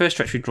 For the first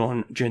treachery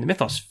drawn during the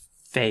Mythos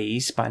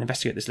phase by an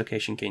investigator at this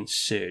location gains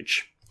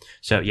Surge.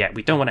 So yeah,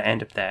 we don't want to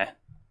end up there.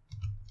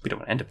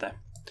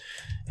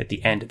 At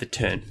the end of the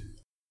turn.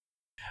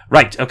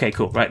 Right, okay,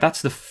 cool. Right,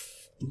 that's the...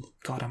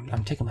 God,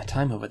 I'm taking my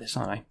time over this,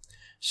 aren't I?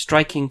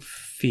 Striking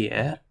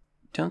Fear.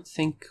 Don't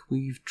think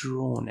we've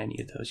drawn any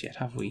of those yet,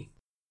 have we?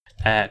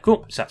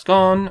 Cool, so that's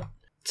gone.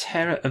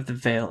 Terror of the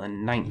Vale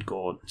and Night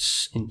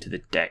Gaunts into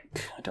the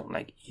deck. I don't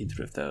like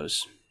either of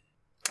those.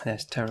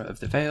 There's Terror of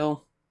the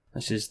Vale.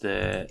 This is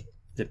the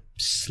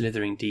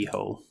Slithering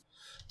D-hole.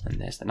 And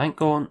there's the Night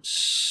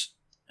Gaunts.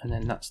 And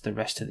then that's the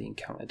rest of the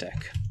encounter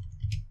deck.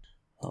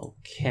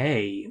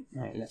 Okay,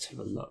 right, let's have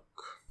a look.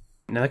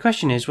 Now the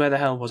question is, where the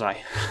hell was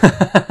I?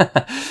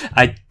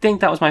 I think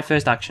that was my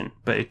first action,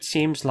 but it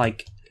seems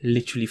like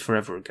literally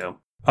forever ago.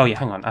 Oh yeah,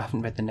 hang on, I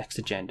haven't read the next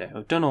agenda.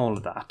 I've done all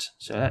of that,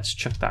 so let's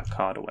chuck that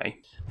card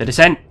away. The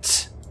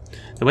Descent.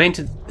 The way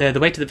to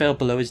the Vale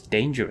below is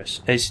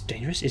dangerous. Is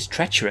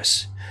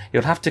treacherous.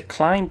 You'll have to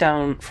climb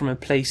down from a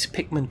place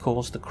Pickman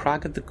calls the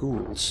Crag of the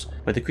Ghouls,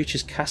 where the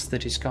creatures cast the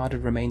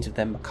discarded remains of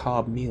their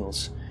macabre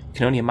meals. You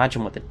can only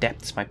imagine what the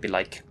depths might be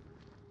like.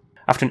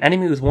 After an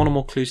enemy with one or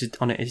more clues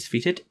on it is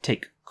defeated,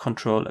 take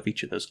control of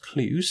each of those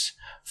clues.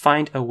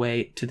 Find a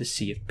way to the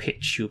Sea of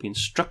Pitch. You'll be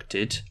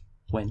instructed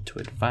when to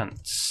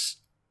advance.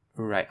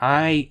 Right,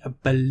 I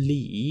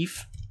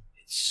believe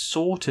it's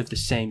sort of the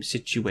same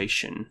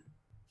situation.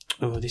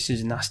 Oh, this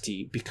is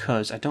nasty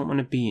because I don't want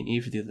to be in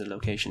either of the other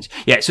locations.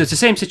 Yeah, so it's the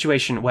same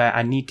situation where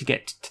I need to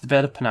get to the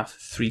Vale of Panath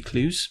 3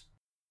 clues.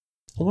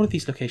 All of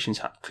these locations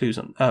have clues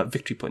on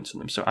victory points on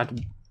them, so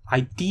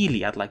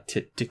ideally I'd like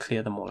to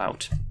clear them all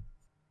out.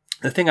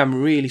 The thing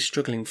I'm really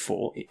struggling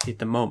for at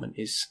the moment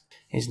is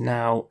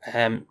now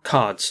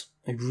cards.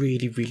 I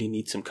really, really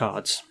need some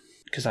cards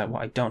because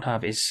what I don't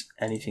have is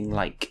anything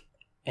like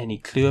any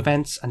clue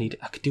events. I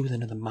could do with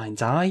another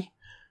Mind's Eye.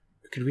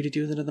 I could really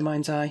do with another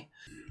Mind's Eye.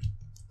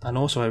 And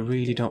also I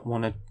really don't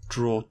want to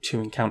draw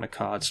 2 encounter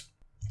cards.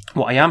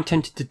 What I am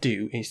tempted to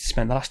do is to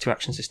spend the last 2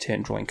 actions this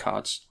turn drawing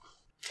cards.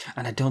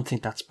 And I don't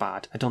think that's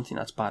bad. I don't think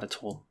that's bad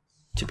at all,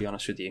 to be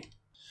honest with you.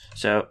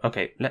 So,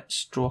 okay,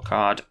 let's draw a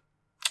card.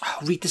 Oh,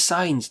 read the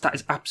signs. That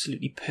is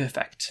absolutely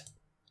perfect.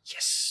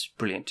 Yes,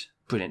 brilliant.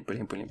 Brilliant.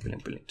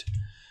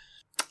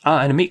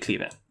 And a Meat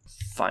Cleaver.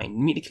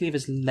 Fine. Meat Cleaver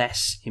is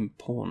less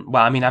important.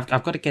 Well, I mean, I've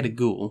got to get a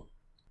ghoul.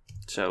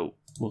 So,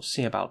 we'll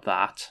see about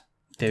that.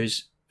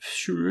 There's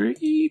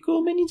 3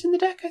 ghoul minions in the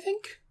deck, I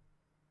think.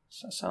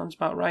 So that sounds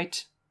about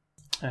right.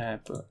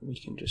 But we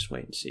can just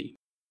wait and see.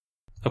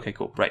 Okay,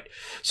 cool. Right.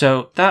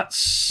 So,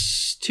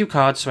 that's 2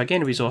 cards. So I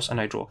gain a resource and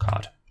I draw a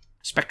card.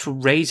 Spectral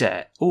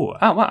Razor. Oh,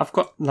 wow. I've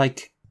got,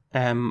 like,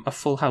 a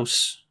full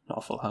house. Not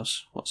a full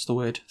house. What's the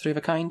word? 3 of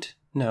a kind?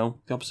 No,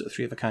 the opposite of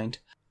 3 of a kind.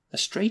 A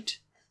straight?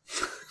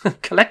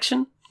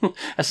 Collection?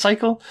 A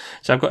cycle?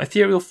 So I've got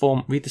Ethereal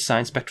Form, Read the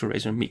Sign, Spectral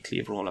Razor, and Meat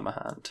Cleaver all in my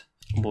hand.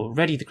 We'll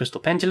ready the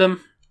Crystal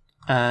Pendulum,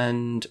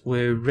 and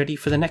we're ready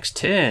for the next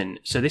turn.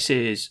 So this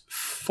is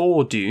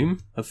 4 Doom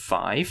of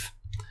 5,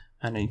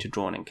 and I need to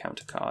draw an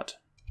encounter card.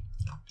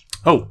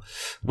 Oh,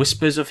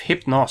 Whispers of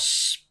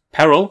Hypnos.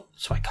 Peril,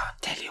 so I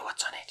can't tell you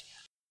what's on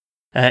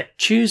it.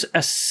 Choose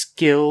a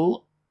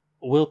skill,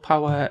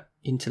 willpower,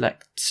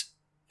 intellect,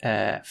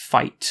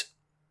 fight,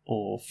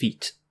 or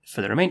feat.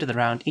 For the remainder of the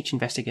round, each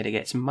investigator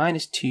gets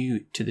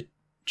 -2 to the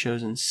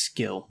chosen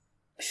skill.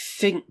 I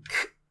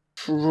think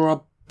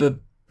probably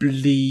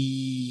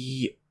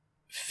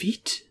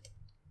feat?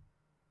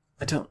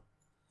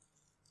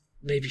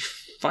 Maybe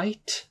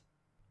fight?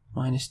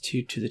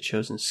 -2 to the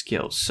chosen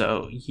skill.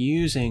 So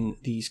using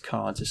these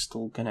cards is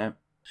still gonna...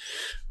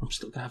 I'm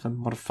still going to have a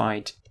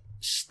modified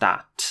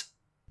stat.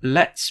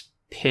 Let's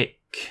pick...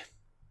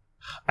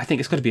 I think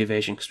it's got to be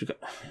evasion because I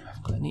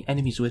haven't got any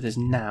enemies with us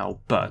now,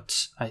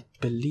 but I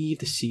believe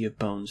the Sea of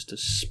Bones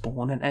does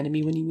spawn an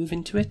enemy when you move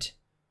into it.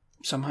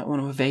 So I might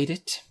want to evade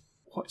it.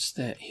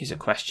 Here's a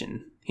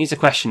question. Here's a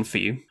question for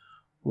you.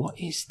 What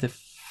is the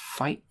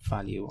fight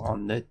value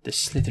on the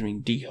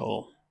Slithering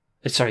D-hole?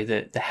 Sorry,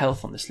 the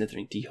health on the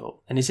Slithering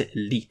D-hole. And is it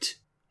elite?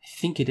 I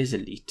think it is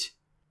elite.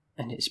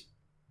 And he's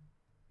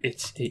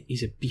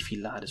a beefy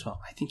lad as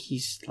well. I think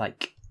he's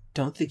like...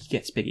 Don't think he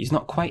gets big. He's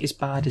not quite as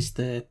bad as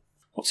the...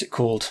 What's it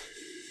called?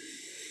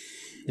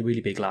 The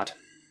really big lad.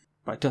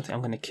 But I don't think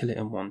I'm going to kill it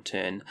in one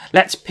turn.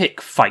 Let's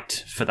pick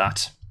Fight for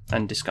that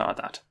and discard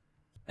that.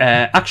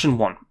 Action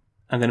 1.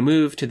 I'm going to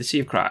move to the Sea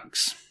of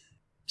Crags.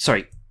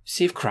 Sorry,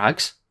 Sea of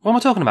Crags? What am I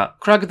talking about?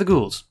 Crag of the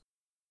Ghouls.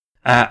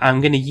 I'm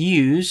going to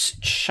use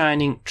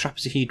Shining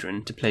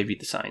Trapezohedron to play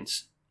Read the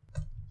Signs.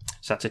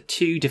 So that's a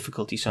 2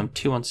 difficulty, so I'm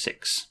 2 on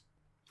 6.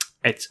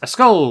 It's a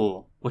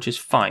skull, which is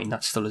fine.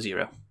 That's still a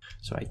 0.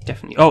 So I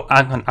definitely... Oh,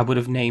 I would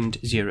have named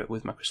 0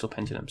 with my Crystal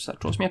Pendulum, so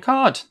that draws me a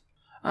card.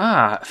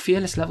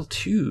 Fearless level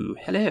 2.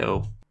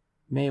 Hello.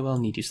 May well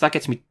need you. So that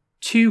gets me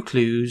 2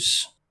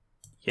 clues.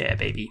 Yeah,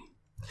 baby.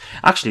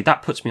 Actually,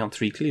 that puts me on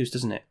 3 clues,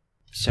 doesn't it?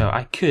 So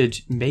I could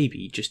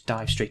maybe just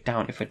dive straight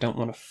down if I don't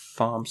want to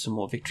farm some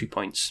more victory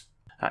points.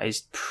 That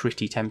is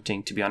pretty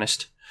tempting, to be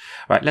honest.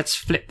 Right, let's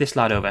flip this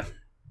lad over.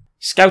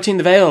 Scouting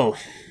the Vale.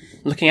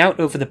 Looking out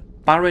over the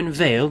barren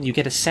vale, you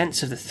get a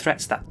sense of the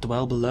threats that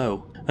dwell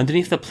below.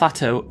 Underneath the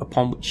plateau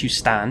upon which you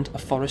stand, a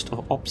forest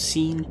of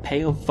obscene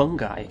pale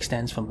fungi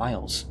extends for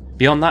miles.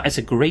 Beyond that is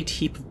a great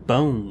heap of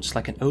bones,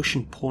 like an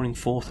ocean pouring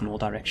forth in all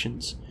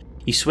directions.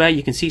 You swear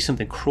you can see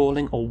something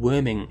crawling or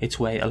worming its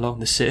way along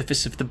the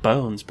surface of the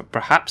bones, but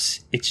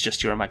perhaps it's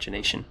just your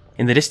imagination.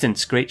 In the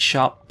distance, great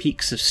sharp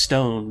peaks of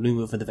stone loom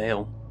over the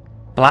vale.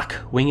 Black,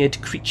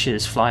 winged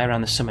creatures fly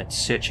around the summit,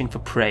 searching for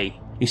prey.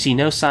 You see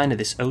no sign of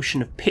this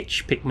ocean of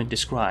pitch Pikmin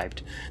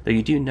described, though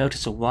you do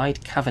notice a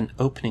wide cavern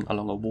opening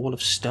along a wall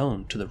of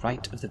stone to the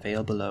right of the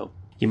vale below.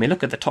 You may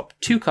look at the top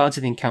 2 cards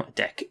of the encounter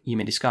deck. You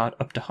may discard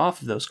up to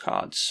half of those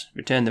cards.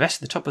 Return the rest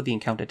to the top of the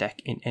encounter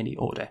deck in any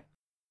order.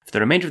 For the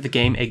remainder of the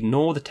game,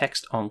 ignore the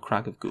text on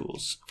Crag of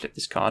Ghouls. Flip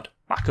this card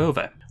back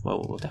over.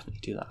 Well, we'll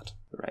definitely do that.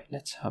 Right,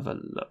 let's have a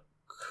look.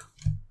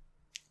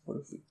 What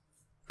have we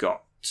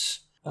got?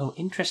 Oh,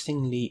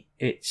 interestingly,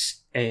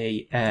 it's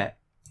a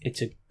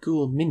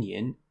ghoul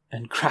minion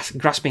and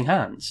grasping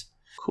hands.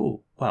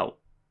 Cool. Well,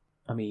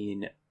 I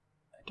mean,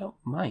 I don't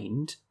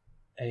mind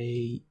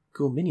a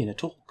ghoul minion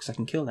at all because I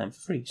can kill them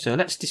for free. So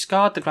let's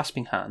discard the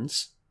grasping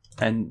hands,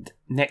 and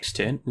next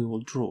turn we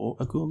will draw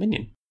a ghoul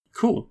minion.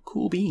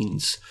 Cool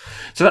beans.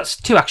 So that's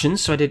 2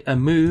 actions. So I did a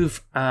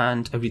move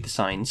and a Read the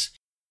Signs.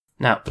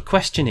 Now the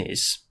question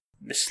is,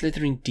 the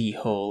Slithering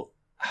D-Hole,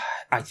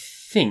 I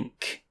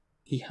think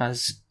he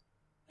has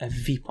a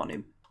Veep on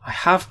him.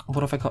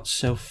 What have I got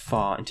so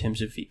far in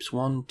terms of Veeps?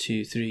 1,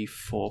 2, 3,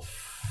 4,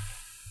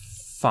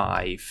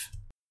 5.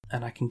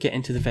 And I can get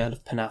into the Vale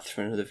of Panath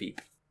for another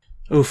Veep.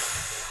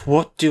 Oof,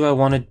 what do I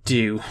want to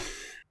do?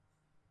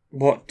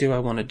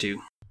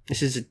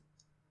 This is a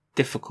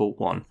difficult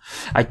one.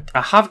 I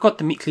have got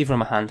the Meat Cleaver in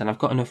my hand and I've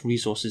got enough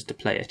resources to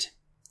play it.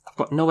 I've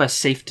got nowhere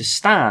safe to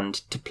stand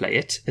to play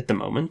it at the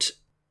moment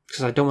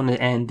because I don't want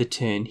to end the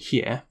turn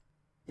here.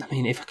 I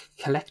mean, if I could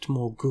collect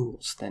more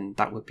ghouls, then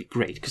that would be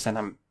great because then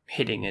I'm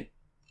hitting at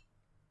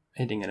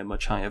a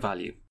much higher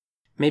value.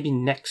 Maybe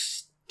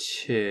next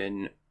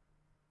turn...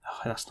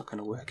 Oh, that's not going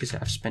to work, is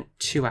it? I've spent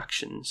 2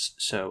 actions,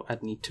 so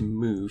I'd need to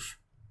move.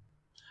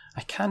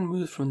 I can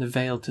move from the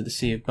Vale to the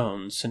Sea of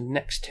Bones, so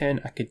next turn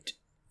I could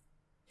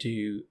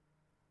do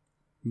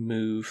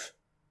move.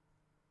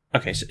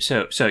 Okay,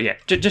 so yeah,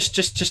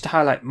 just to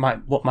highlight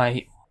I'm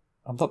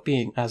not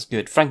being as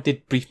good. Frank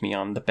did brief me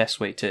on the best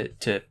way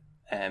to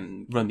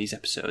run these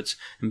episodes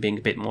and being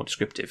a bit more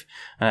descriptive.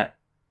 I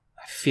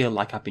feel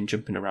like I've been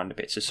jumping around a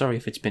bit, so sorry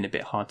if it's been a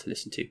bit hard to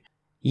listen to.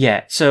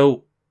 Yeah,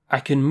 so I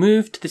can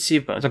move to the Sea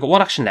of Bones. I've got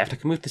 1 action left. I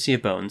can move to the Sea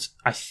of Bones.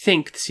 I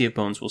think the Sea of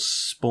Bones will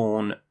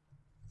spawn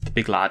the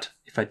big lad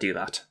if I do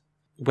that.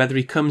 Whether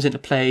he comes into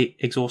play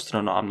exhausted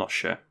or not, I'm not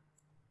sure.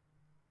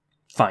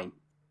 Fine.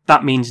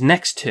 That means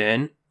next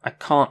turn, I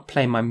can't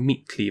play my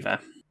Meat Cleaver.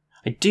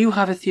 I do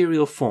have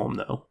Ethereal Form,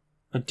 though.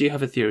 I do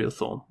have Ethereal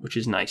Form, which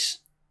is nice.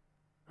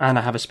 And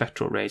I have a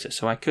Spectral Razor,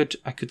 so I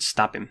could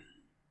stab him.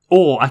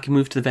 Or I can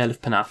move to the Vale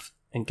of Panath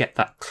and get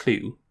that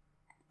clue.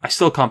 I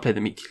still can't play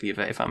the Meat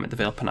Cleaver if I'm at the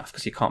Vale of Panath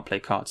because you can't play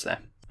cards there.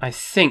 I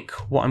think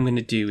what I'm going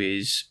to do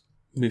is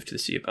move to the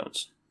Sea of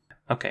Bones.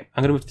 Okay,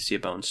 I'm going to move to the Sea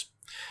of Bones.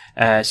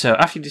 So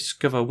after you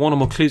discover 1 or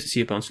more clues at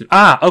Sea of Bones...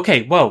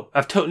 okay, whoa,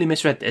 I've totally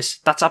misread this.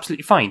 That's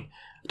absolutely fine.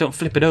 Don't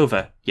flip it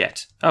over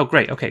yet. Oh,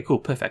 great, okay, cool,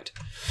 perfect.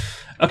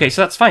 Okay,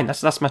 so that's fine,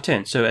 that's my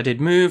turn. So I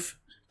did move,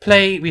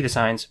 play, Read the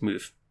Signs,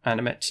 move. And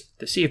I'm at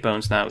the Sea of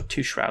Bones now,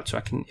 2 Shrouds, so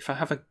I can, if I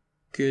have a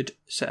good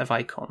set of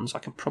icons, I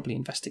can probably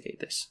investigate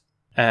this.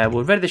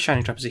 We'll ready the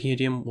Shining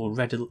Trapezohedron, we'll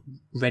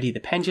ready the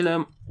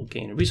Pendulum, we'll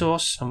gain a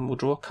resource, and we'll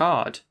draw a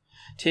card.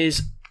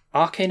 Tis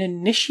Arcane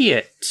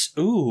Initiate.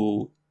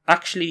 Ooh,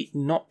 actually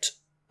not...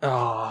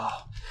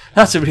 Oh,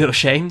 that's a real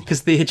shame,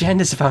 because the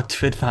agenda's about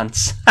to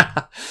advance.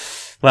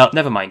 Well,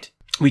 never mind.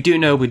 We do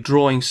know we're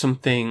drawing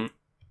something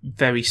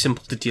very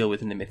simple to deal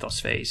with in the Mythos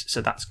phase,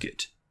 so that's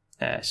good.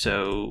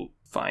 So,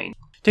 fine.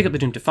 Take up the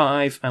Doom to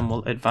 5, and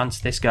we'll advance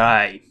this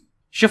guy.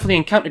 Shuffle the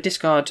encounter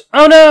discard.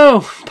 Oh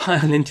no!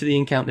 Pile into the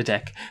encounter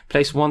deck.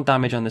 Place 1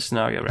 damage on the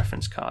scenario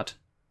reference card.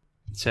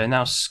 So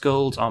now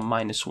skulls are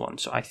 -1.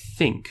 So I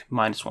think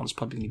 -1 is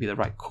probably going to be the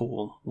right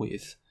call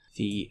with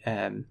the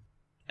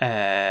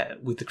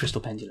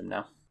Crystal Pendulum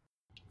now.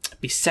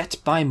 Beset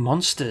by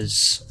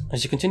monsters.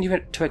 As you continue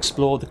to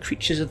explore, the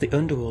creatures of the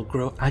underworld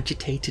grow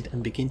agitated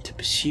and begin to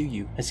pursue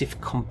you, as if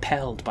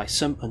compelled by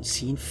some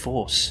unseen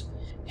force.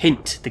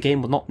 Hint, the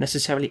game will not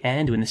necessarily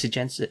end when this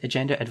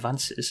agenda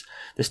advances.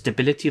 The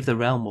stability of the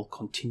realm will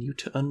continue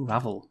to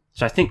unravel.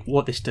 So I think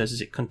what this does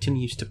is it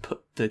continues to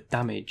put the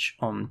damage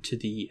onto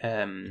the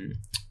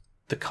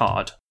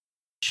card,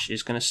 which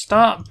is going to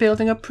start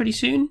building up pretty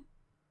soon.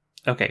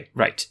 Okay,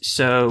 right.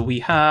 So we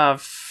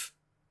have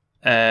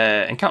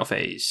encounter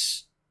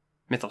phase,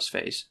 mythos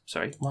phase.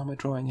 Sorry, why am I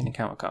drawing an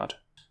encounter card?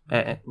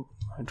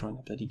 I'm drawing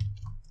a bloody...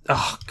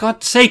 Oh,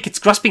 God's sake, it's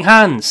grasping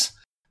hands!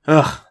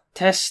 Ugh.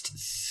 Test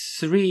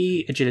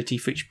 3 agility.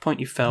 For each point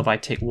you fell by,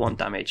 take 1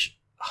 damage.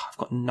 Oh, I've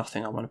got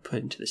nothing I want to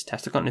put into this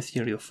test. I've got an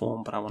ethereal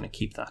form, but I want to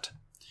keep that.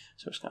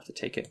 So I'm just going to have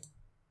to take it.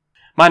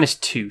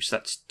 -2, so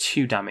that's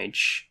 2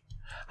 damage.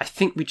 I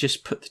think we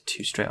just put the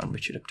 2 straight on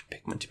Richard Upton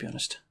Pickman, to be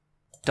honest.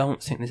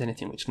 Don't think there's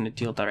anything which is going to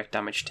deal direct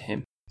damage to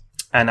him.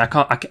 And I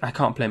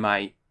can't play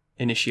my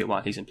initiate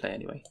while he's in play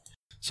anyway.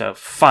 So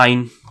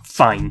fine,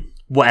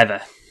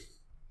 whatever.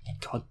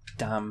 God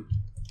damn.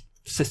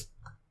 It's this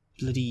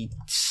bloody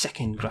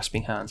second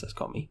grasping hands that's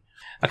got me.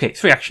 Okay,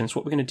 3 actions.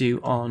 What we're going to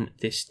do on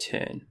this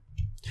turn.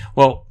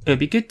 Well, it would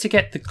be good to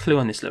get the clue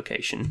on this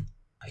location.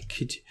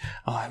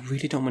 I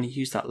really don't want to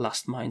use that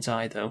last mind's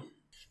eye though.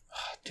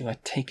 Do I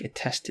take a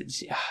test at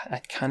 0? I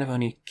kind of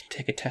only can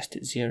take a test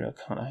at 0,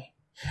 can't I?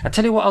 I'll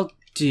tell you what I'll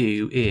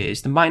do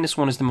is, the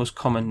 -1 is the most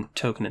common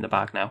token in the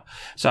bag now.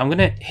 So I'm going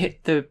to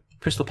hit the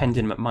Crystal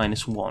Pendulum at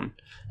 -1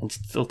 and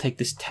still take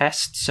this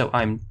test, so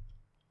I'm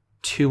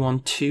 2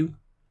 on 2.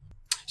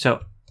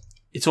 So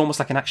it's almost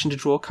like an action to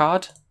draw a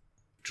card.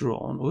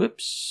 Drawn,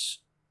 whoops.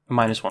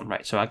 -1,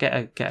 right, so I get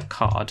a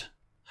card.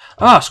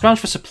 Scrounge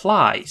for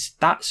supplies.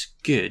 That's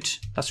good.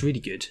 That's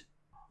really good.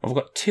 Well,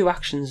 we've got 2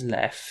 actions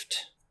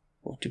left.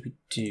 What do we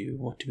do?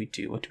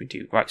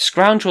 Right,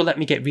 Scrounge will let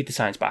me get Read the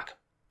Signs back.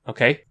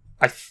 Okay,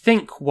 I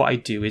think what I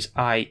do is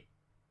I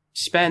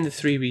spend the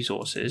 3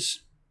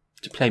 resources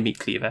to play Meat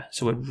Cleaver,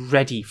 so we're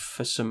ready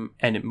for some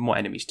more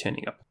enemies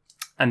turning up.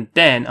 And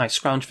then I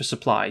scrounge for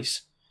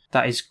supplies.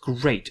 That is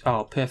great.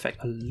 Oh, perfect.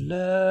 I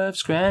love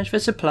scrounge for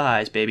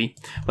supplies, baby.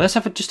 Well, let's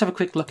just have a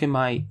quick look in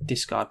my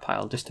discard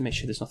pile, just to make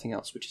sure there's nothing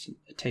else which is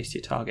a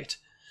tastier target.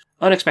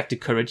 Unexpected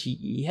Courage,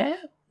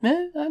 yeah,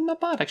 not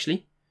bad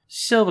actually.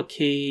 Silver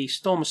Key,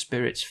 Storm of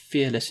Spirits,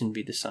 Fearless, and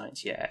Read the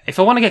Signs. Yeah, if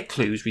I want to get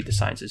clues, Read the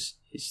Signs is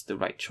the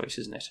right choice,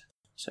 isn't it?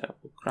 So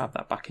we'll grab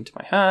that back into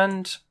my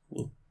hand.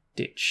 We'll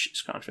ditch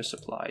Scrounge for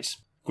Supplies.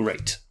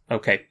 Great.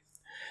 Okay.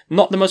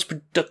 Not the most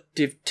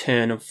productive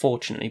turn,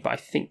 unfortunately, but I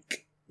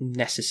think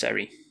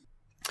necessary.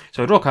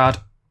 So I draw a card.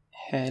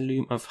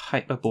 Heirloom of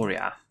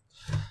Hyperborea.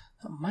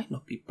 That might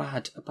not be a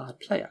bad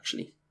play,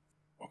 actually.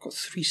 I've got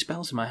 3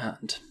 spells in my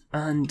hand.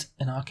 And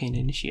an Arcane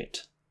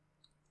Initiate.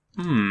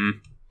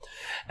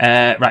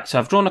 Right, so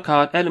I've drawn a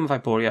card, Heirloom of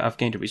Hyperborea, I've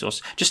gained a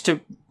resource. Just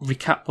to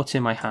recap what's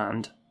in my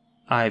hand,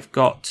 I've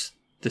got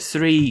the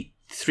three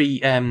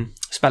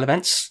spell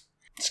events.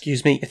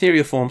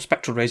 Ethereal Form,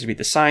 Spectral Razor, Read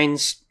the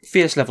Signs,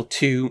 Fierce level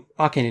 2,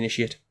 Arcane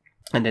Initiate,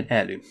 and an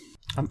Heirloom.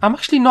 I'm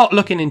actually not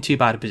looking in too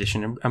bad a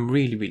position. I'm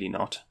really, really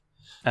not.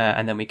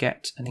 And then we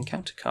get an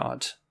encounter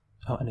card.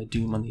 Oh, and a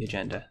Doom on the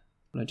agenda.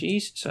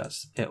 Apologies. So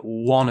that's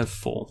 1 of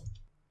 4.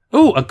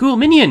 Oh, a Ghoul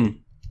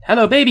Minion!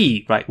 Hello,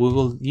 baby! Right, we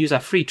will use our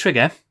free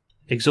trigger.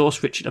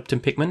 Exhaust Richard Upton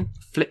Pickman.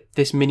 Flip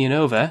this minion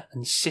over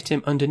and sit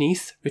him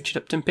underneath Richard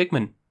Upton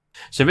Pickman.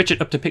 So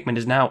Richard Upton Pickman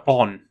is now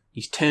on.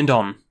 He's turned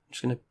on. I'm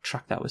just going to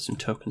track that with some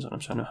tokens on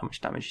him so I know how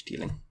much damage he's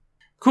dealing.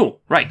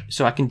 Cool. Right,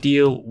 so I can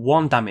deal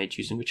 1 damage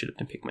using Richard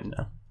Upton Pickman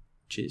now.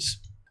 Which is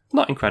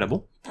not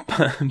incredible,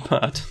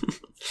 but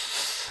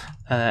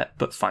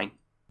fine.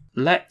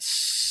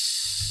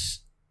 Let's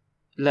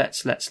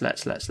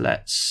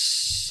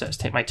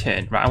take my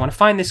turn. Right, I want to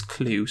find this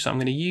clue, so I'm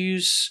going to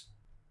use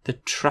the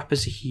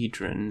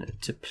Trapezohedron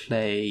to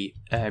play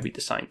Read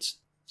the Signs.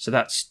 So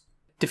that's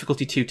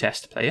difficulty 2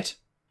 test to play it.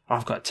 Oh,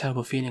 I've got a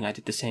terrible feeling I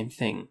did the same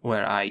thing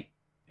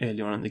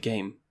earlier on in the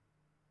game,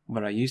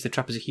 where I used the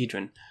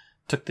Trapezohedron,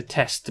 took the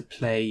test to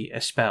play a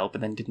spell,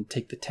 but then didn't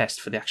take the test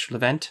for the actual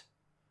event.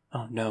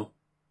 Oh no.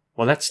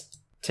 Well, let's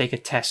take a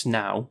test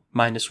now.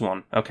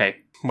 -1. Okay.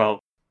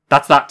 Well,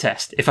 that's that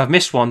test. If I've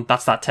missed one,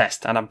 that's that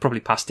test. And I'm probably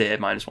past it at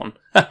 -1.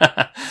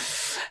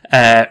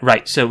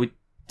 Right. So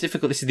this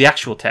is the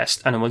actual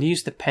test. And we'll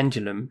use the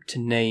pendulum to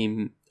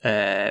name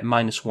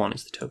 -1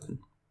 as the token.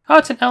 Oh,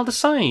 it's an Elder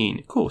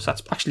Sign. Cool. So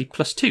that's actually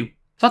 +2.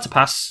 So that's a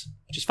pass,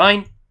 which is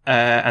fine.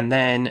 And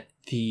then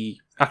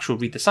the actual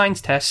Read the Signs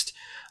test,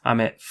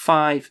 I'm at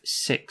 5,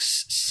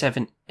 6,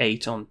 7,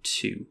 8 on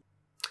 2.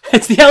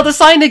 It's the Elder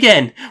Sign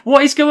again!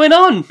 What is going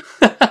on?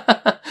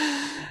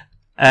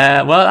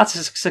 Well, that's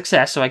a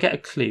success, so I get a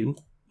clue,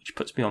 which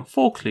puts me on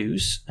 4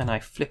 clues, and I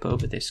flip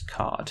over this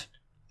card.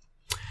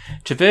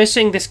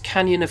 Traversing this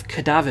canyon of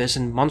cadavers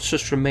and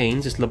monstrous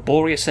remains is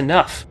laborious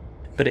enough,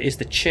 but it is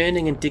the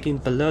churning and digging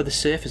below the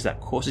surface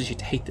that causes you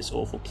to hate this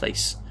awful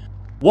place.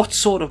 What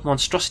sort of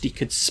monstrosity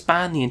could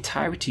span the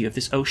entirety of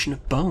this ocean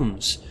of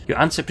bones? Your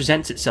answer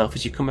presents itself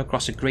as you come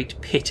across a great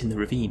pit in the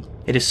ravine.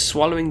 It is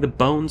swallowing the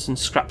bones and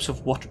scraps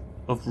of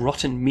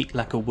rotten meat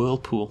like a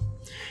whirlpool.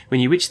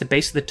 When you reach the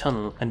base of the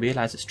tunnel and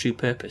realise its true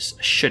purpose,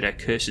 a shudder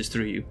courses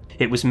through you.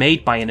 It was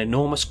made by an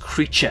enormous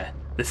creature,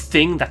 the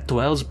thing that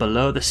dwells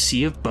below the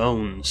sea of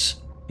bones.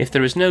 If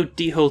there is no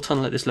D-hole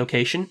tunnel at this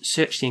location,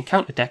 search the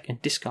encounter deck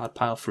and discard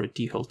pile for a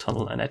D-hole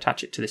tunnel and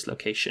attach it to this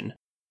location.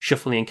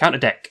 Shuffle the encounter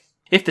deck.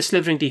 If the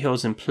slithering D-hole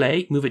is in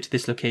play, move it to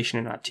this location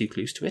and add 2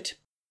 clues to it.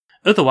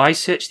 Otherwise,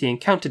 search the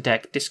encounter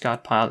deck,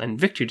 discard pile and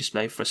victory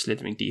display for a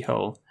slithering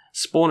D-hole.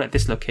 Spawn at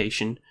this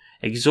location,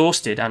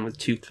 exhausted and with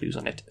 2 clues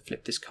on it.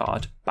 Flip this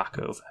card back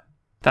over.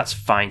 That's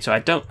fine, so I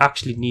don't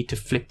actually need to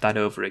flip that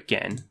over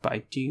again, but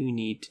I do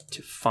need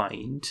to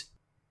find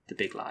the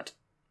big lad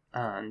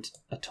and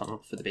a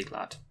tunnel for the big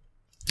lad.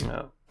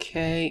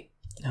 Okay.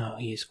 Oh,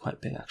 he is quite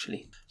big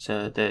actually.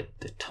 So the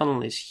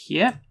tunnel is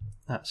here.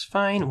 That's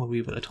fine. We'll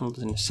read what the tunnel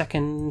does in a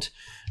second.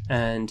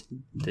 And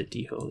the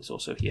D-hole is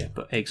also here,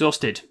 but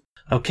exhausted.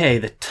 Okay,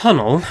 the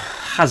tunnel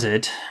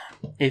hazard.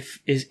 If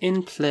is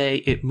in play,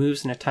 it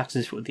moves and attacks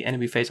with the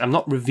enemy phase. I'm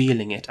not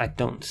revealing it, I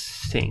don't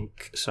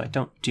think. So I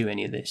don't do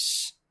any of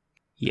this.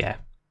 Yeah.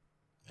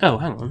 Oh,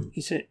 hang on.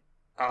 Is it?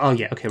 Oh,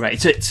 yeah. Okay, right.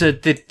 So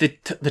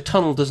the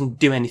tunnel doesn't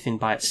do anything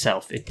by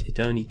itself. It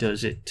only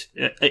does it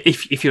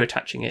if you're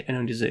attaching it. It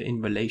only does it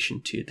in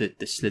relation to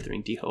the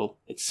slithering D-hole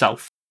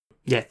itself.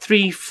 Yeah,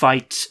 3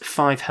 fight,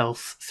 5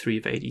 health, 3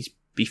 evade. He's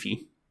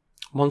beefy.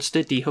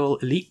 Monster D-hole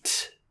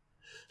elite.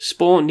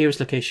 Spawn nearest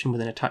location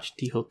with an attached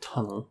D-hole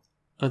tunnel.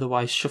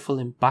 Otherwise, shuffle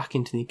him back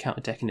into the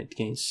encounter deck and it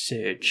gains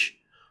surge.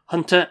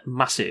 Hunter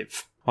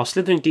massive. While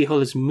slithering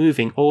D-hole is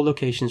moving, all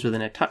locations with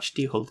an attached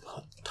D-hole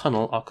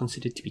tunnel are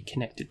considered to be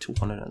connected to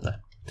one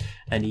another.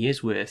 And he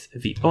is worth a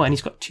V. Oh, and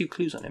he's got 2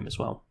 clues on him as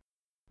well.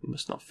 We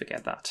must not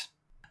forget that.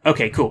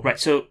 Okay, cool. Right,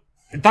 so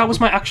that was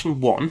my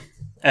action 1.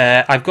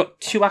 I've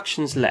got 2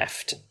 actions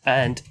left,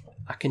 and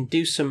I can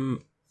do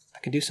some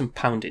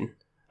pounding,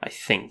 I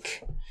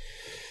think.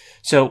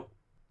 So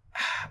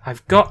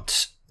I've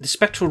got the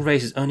Spectral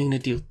Razor is only going to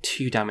deal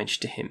 2 damage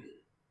to him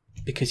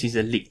because he's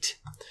elite.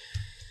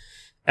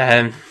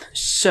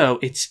 So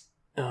it's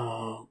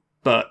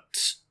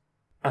but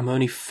I'm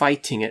only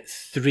fighting at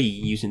 3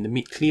 using the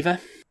Meat Cleaver,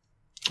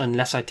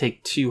 unless I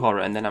take 2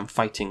 horror and then I'm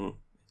fighting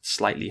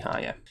slightly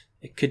higher.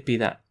 It could be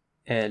that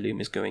Heirloom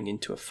is going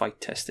into a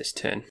fight test this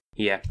turn.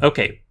 Yeah.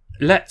 Okay.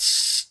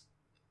 Let's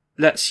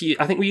use.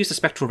 I think we use the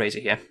Spectral Razor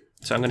here.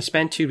 So I'm going to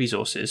spend 2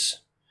 resources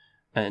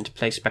and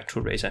play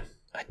Spectral Razor.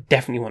 I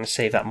definitely want to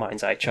save that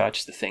Mind's Eye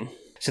charge the thing.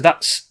 So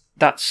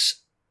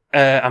that's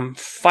I'm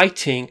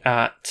fighting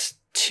at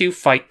 2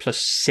 fight plus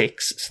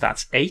 6, so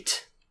that's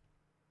 8.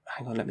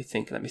 Hang on, let me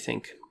think.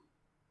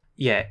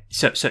 Yeah.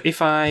 So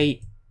if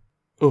I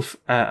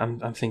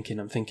I'm thinking.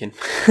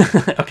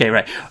 Okay,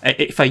 right.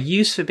 If I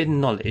use Forbidden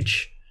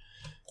Knowledge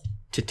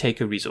to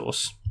take a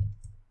resource,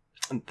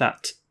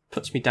 that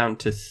puts me down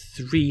to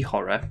 3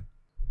 horror,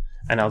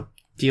 and I'll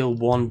deal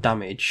 1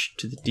 damage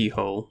to the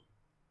D-hole.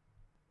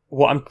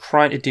 What I'm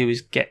trying to do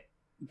is get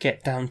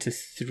down to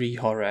 3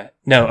 horror.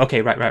 No,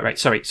 okay, right.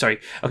 Sorry.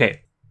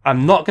 Okay,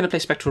 I'm not going to play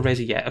Spectral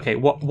Razor yet. Okay,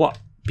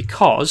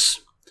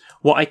 because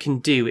what I can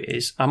do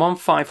is, I'm on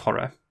 5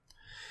 horror.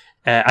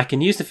 I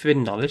can use the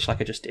Forbidden Knowledge, like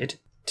I just did,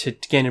 to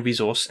gain a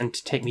resource and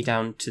to take me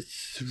down to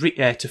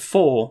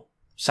 4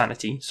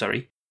 sanity,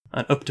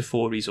 and up to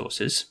 4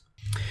 resources.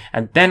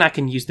 And then I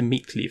can use the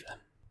Meat Cleaver.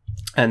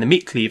 And the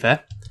Meat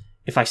Cleaver,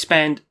 if I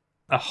spend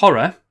a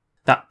horror,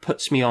 that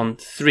puts me on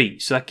 3.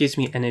 So that gives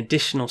me an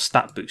additional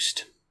stat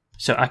boost.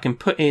 So I can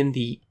put in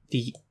the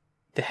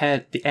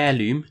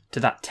Heirloom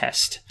to that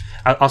test.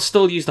 I'll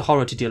still use the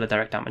horror to deal a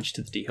direct damage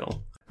to the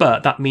D-hole.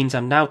 But that means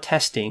I'm now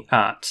testing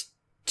at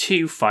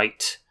 2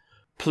 fight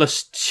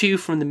plus 2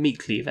 from the Meat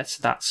Cleaver. So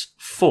that's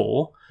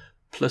 4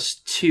 plus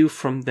 2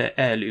 from the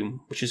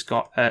Heirloom, which has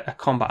got a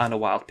combat and a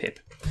wild pip.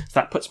 So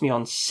that puts me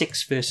on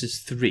 6 versus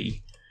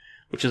 3,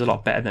 which is a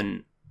lot better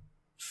than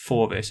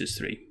 4 versus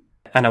 3.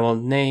 And I will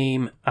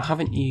name... I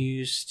haven't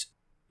used...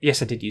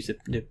 Yes, I did use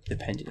the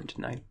pendulum,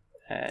 didn't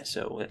I?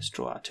 So let's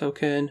draw our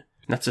token.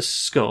 That's a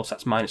skull, so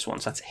that's -1, so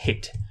that's a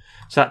hit.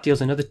 So that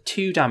deals another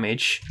 2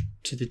 damage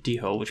to the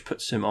D-hole, which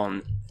puts him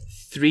on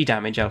 3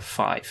 damage out of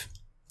 5.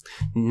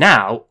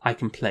 Now I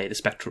can play the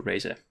Spectral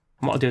Razor.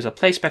 And what I'll do is I'll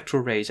play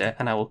Spectral Razor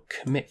and I will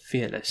commit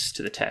Fearless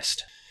to the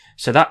test.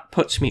 So that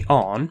puts me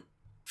on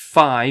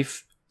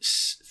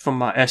 6 from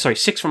my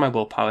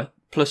willpower,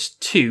 plus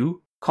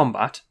 2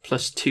 combat,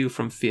 plus 2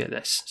 from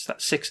Fearless. So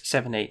that's 6,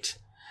 7, 8,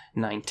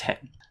 9,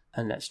 10.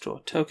 And let's draw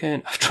a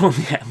token. I've drawn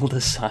the Elder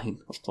Sign,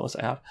 of course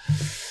I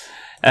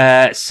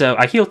have. So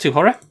I heal 2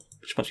 horror,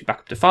 which puts me back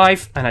up to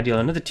 5, and I deal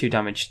another 2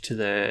 damage to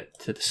the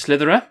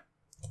Slitherer.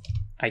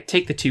 I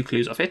take the 2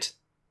 clues off it.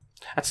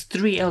 That's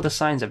 3 Elder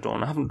Signs I've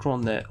drawn. I haven't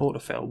drawn the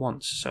autofail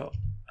once, so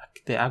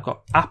I've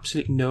got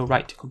absolutely no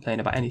right to complain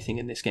about anything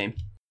in this game.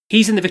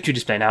 He's in the victory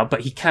display now,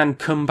 but he can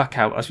come back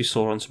out, as we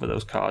saw on some of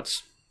those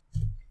cards.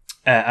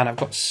 And I've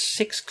got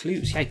 6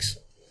 clues, yikes.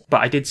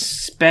 But I did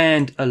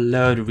spend a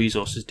load of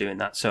resources doing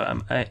that, so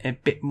I'm a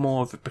bit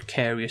more of a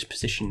precarious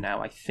position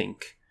now, I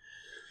think.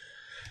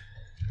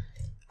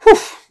 Whew,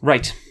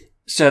 right,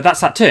 so that's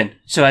that turn.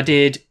 So I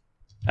did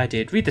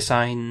Read the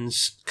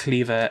Signs,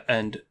 Cleaver,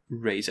 and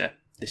Razor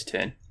this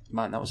turn.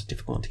 Man, that was a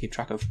difficult one to keep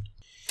track of.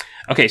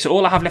 Okay, so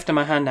all I have left in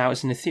my hand now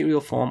is an Ethereal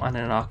Form and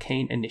an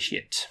Arcane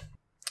Initiate.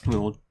 We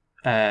will...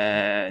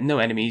 no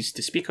enemies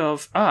to speak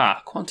of.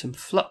 Quantum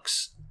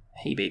Flux.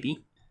 Hey,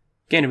 baby.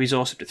 Gain a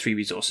resource up to 3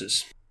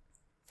 resources.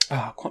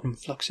 Quantum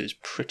Flux is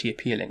pretty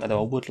appealing,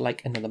 although I would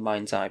like another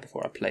Mind's Eye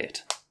before I play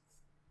it.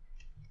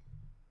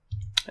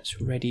 Let's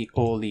ready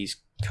all these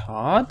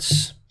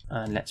cards,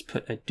 and let's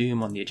put a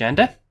Doom on the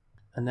agenda,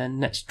 and then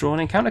let's draw an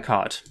encounter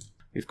card.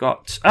 We've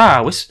got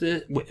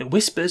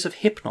Whispers of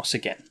Hypnos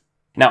again.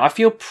 Now I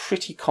feel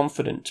pretty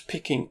confident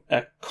picking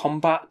a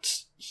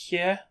combat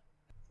here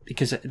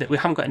because we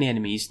haven't got any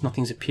enemies.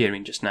 Nothing's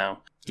appearing just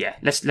now. Yeah,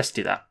 let's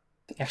do that.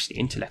 Actually,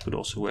 Intellect would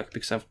also work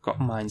because I've got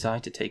Mind's Eye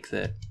to take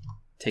the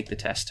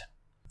test.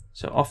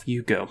 So off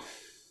you go.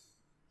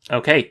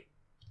 Okay.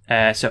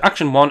 So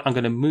action 1, I'm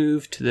going to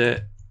move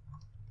to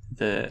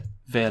the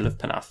Vale of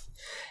Panath.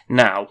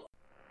 Now.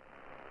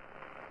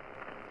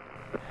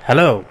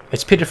 Hello,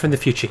 it's Peter from the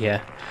future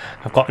here.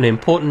 I've got an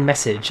important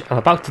message. I'm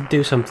about to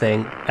do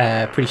something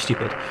pretty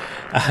stupid.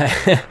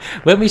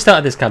 When we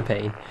started this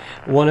campaign,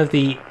 one of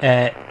the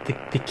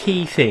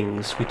key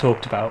things we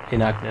talked about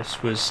in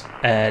Agnes was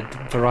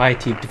the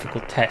variety of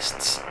difficult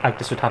tests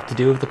Agnes would have to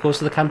do over the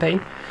course of the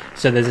campaign.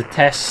 So there's a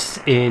test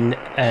in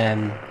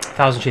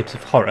Thousand Shapes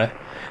of Horror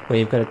where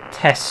you've got to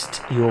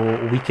test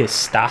your weakest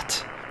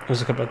stat.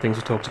 There's a couple of things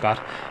we talked about.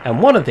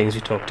 And one of the things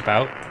we talked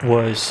about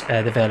was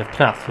the Vale of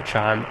Panath, which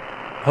I'm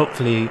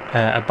hopefully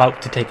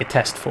about to take a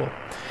test for.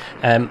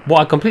 What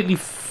I completely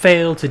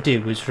failed to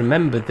do was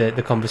remember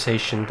the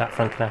conversation that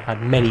Frank and I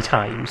had many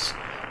times,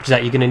 which is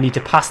that you're going to need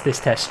to pass this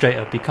test straight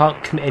up. You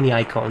can't commit any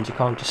icons, you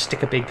can't just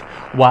stick a big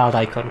wild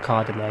icon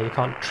card in there, you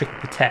can't trick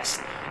the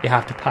test, you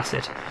have to pass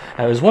it.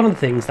 It was one of the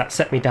things that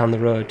set me down the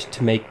road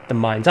to make the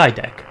Mind's Eye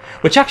deck,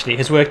 which actually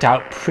has worked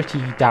out pretty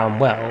damn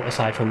well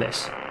aside from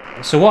this.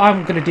 So what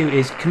I'm going to do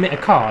is commit a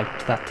card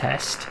to that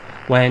test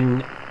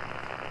when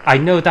I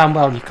know damn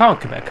well you can't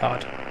commit a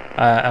card.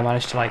 I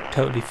managed to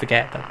totally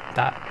forget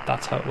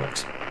that's how it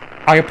works.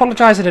 I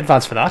apologise in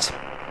advance for that.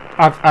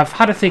 I've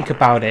had to think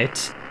about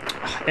it.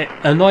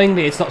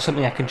 Annoyingly, it's not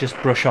something I can just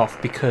brush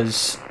off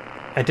because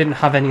I didn't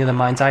have any of the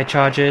Mind's Eye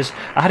charges.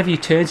 I had a few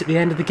turns at the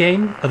end of the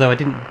game, although I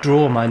didn't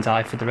draw Mind's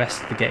Eye for the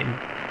rest of the game.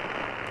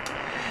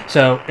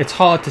 So it's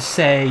hard to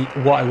say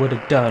what I would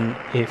have done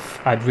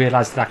if I'd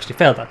realised I'd actually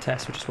failed that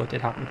test, which is what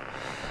did happen.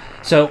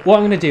 So what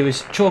I'm going to do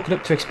is chalk it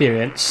up to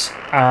experience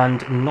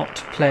and not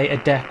play a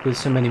deck with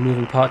so many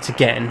moving parts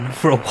again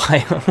for a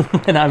while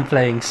when I'm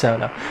playing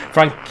solo.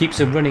 Frank keeps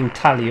a running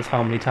tally of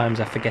how many times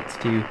I forget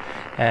to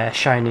do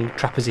Shining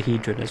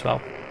Trapezohedron as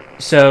well.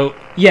 So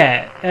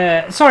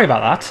yeah, sorry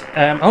about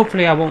that.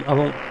 Hopefully I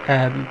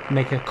won't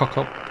make a cock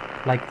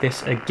up like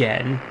this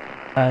again.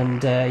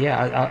 And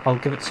I'll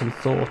give it some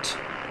thought.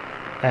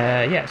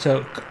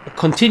 So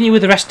continue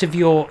with the rest of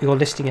your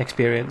listing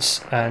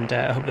experience, and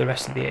I hope the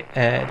rest of the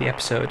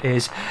episode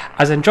is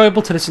as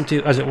enjoyable to listen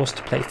to as it was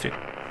to play through.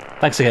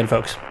 Thanks again,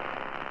 folks.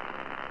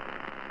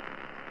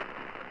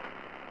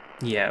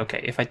 Yeah,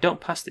 okay, if I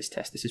don't pass this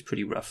test, this is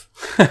pretty rough.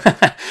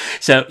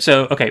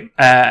 So okay,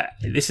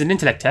 this is an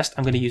intellect test.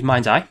 I'm going to use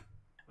Mind's Eye,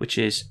 which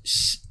is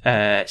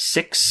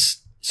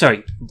 6.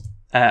 Sorry,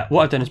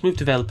 what I've done is move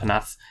to Vale of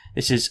Panath.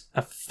 This is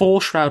a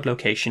 4-shroud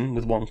location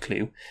with 1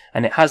 clue,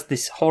 and it has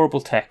this horrible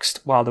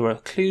text: while there are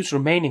clues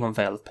remaining on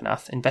Vale of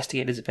Panath,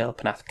 investigators of Vale of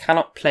Panath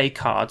cannot play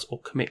cards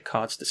or commit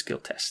cards to skill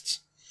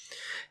tests.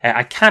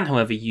 I can,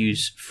 however,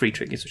 use free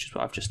triggers, which is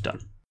what I've just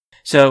done.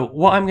 So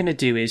what I'm going to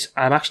do is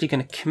I'm actually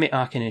going to commit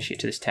Arcane Initiate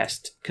to this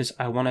test, because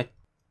I want to...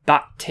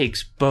 That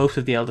takes both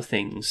of the Elder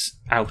Things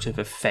out of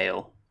a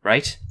fail,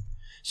 right?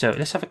 So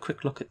let's have a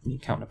quick look at the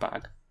encounter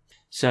bag.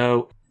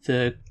 So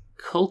the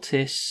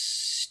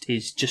Cultist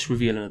is just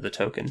reveal another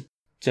token.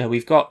 So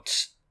we've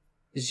got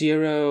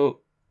 0,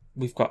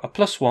 we've got a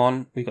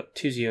 +1, we've got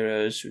 2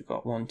 zeros, we've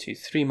got 1, 2,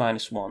 3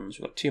 -1s,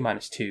 we've got 2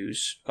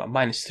 -2s, we've got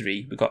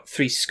 -3, we've got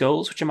 3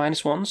 skulls, which are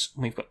 -1s,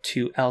 and we've got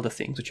 2 elder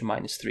things, which are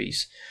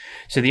 -3s.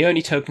 So the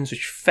only tokens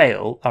which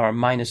fail are a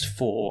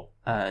 -4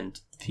 and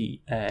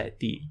the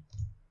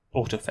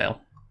auto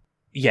fail.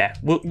 Yeah,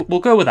 we'll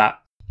go with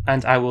that.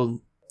 And I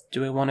will...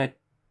 Do I want to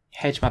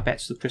hedge my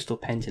bets with the Crystal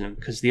Pendulum?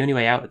 Because the only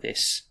way out of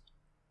this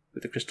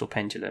with the Crystal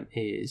Pendulum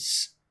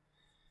is...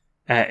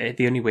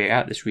 the only way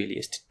out of this really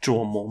is to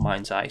draw more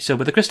Mind's Eye. So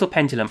with the Crystal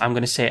Pendulum, I'm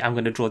going to say I'm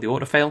going to draw the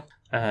autofail,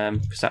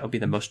 because that would be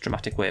the most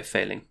dramatic way of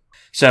failing.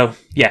 So,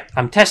 yeah,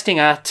 I'm testing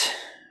at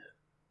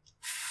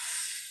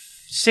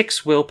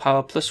 6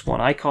 willpower plus 1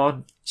 eye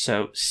card,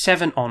 so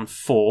 7 on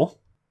 4.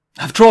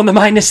 I've drawn the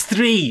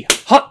 -3!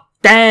 Hot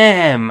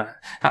damn!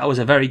 That was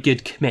a very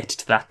good commit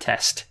to that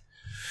test.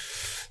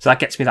 So that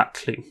gets me that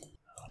clue.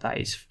 Oh, that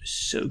is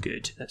so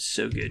good. That's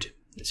so good.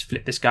 Let's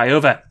flip this guy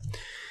over.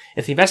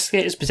 If the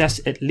investigators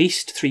possess at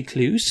least 3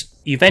 clues,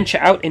 you venture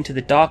out into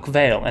the dark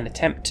vale and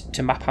attempt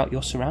to map out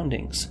your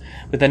surroundings.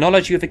 With the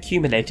knowledge you have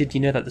accumulated, you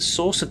know that the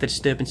source of the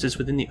disturbances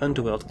within the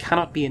underworld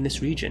cannot be in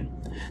this region.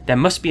 There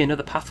must be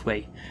another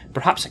pathway,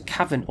 perhaps a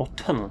cavern or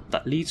tunnel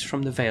that leads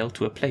from the vale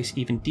to a place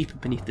even deeper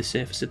beneath the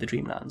surface of the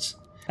Dreamlands.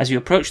 As you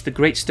approach the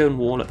great stone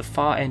wall at the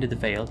far end of the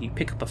vale, you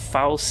pick up a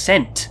foul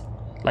scent,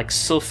 like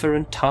sulphur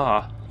and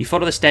tar. You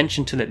follow the stench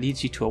until it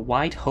leads you to a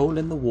wide hole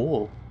in the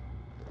wall.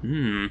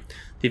 The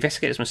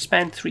investigators must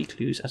spend 3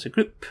 clues as a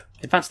group.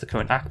 Advance the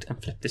current act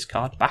and flip this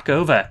card back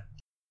over.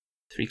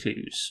 3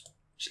 clues.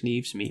 Which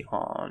leaves me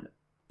on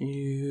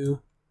 2,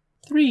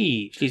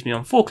 3. Which leaves me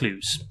on 4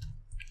 clues.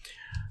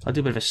 I'll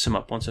do a bit of a sum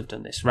up once I've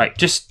done this. Right,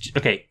 just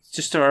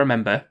so I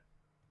remember,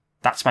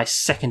 that's my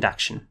second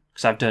action.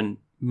 Because I've done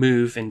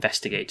move,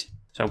 investigate.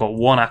 So I've got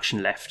 1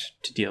 action left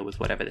to deal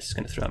with whatever this is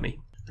going to throw me.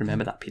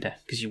 Remember that, Peter,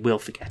 because you will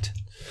forget.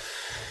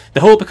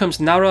 The hole becomes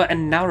narrower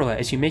and narrower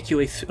as you make your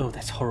way through. Oh,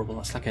 that's horrible.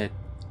 That's like a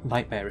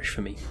nightmarish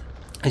for me.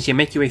 As you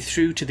make your way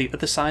through to the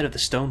other side of the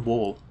stone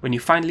wall. When you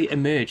finally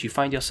emerge, you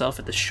find yourself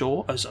at the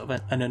shore of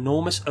an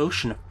enormous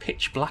ocean of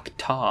pitch black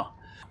tar.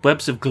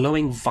 Webs of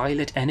glowing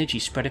violet energy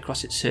spread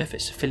across its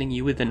surface, filling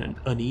you with an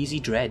uneasy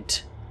dread.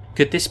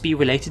 Could this be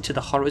related to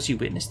the horrors you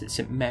witnessed at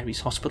St.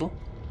 Mary's Hospital?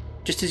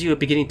 Just as you are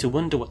beginning to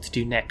wonder what to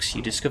do next,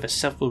 you discover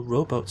several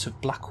rowboats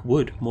of black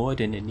wood moored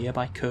in a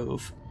nearby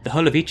cove. The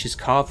hull of each is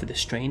carved with a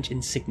strange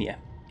insignia.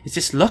 Is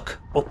this luck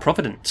or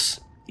providence?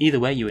 Either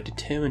way, you are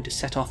determined to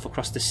set off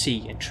across the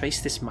sea and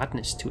trace this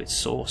madness to its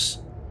source.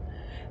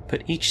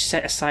 Put each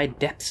set-aside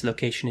depths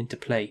location into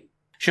play.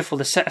 Shuffle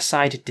the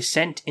set-aside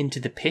Descent into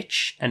the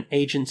pitch and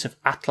Agents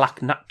of Atlak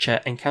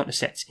Natcha encounter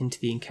sets into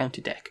the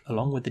encounter deck,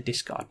 along with the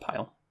discard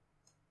pile.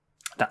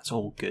 That's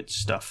all good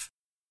stuff.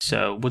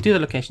 So we'll do the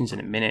locations in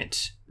a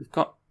minute. We've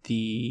got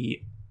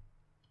the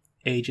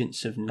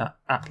Agents of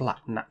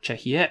Atlak Natcha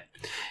here.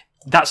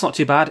 That's not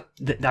too bad.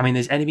 I mean,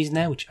 there's enemies in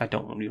there, which I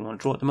don't really want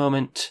to draw at the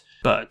moment.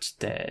 But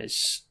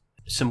there's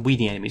some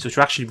weedy enemies, which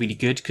are actually really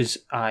good because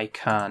I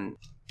can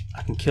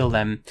kill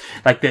them.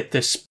 Like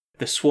the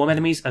swarm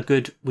enemies are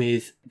good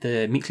with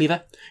the meat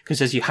cleaver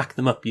because as you hack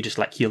them up, you just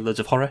like heal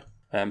loads of horror.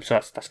 So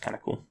that's kind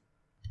of cool.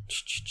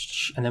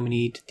 And then we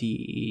need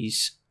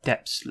these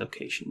depths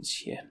locations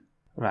here.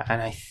 Right,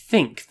 and I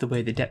think the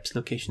way the depths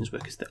locations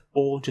work is they're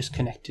all just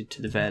connected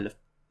to the Vale of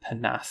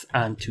Panath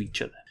and to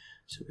each other.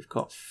 So we've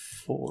got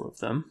 4 of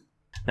them.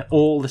 They're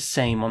all the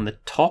same on the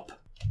top,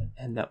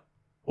 and they're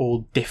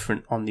all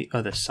different on the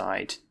other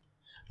side.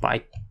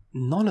 But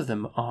none of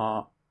them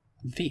are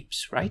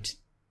Veeps, right?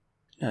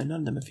 No, none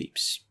of them are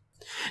Veeps.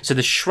 So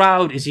the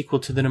Shroud is equal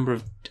to the number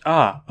of...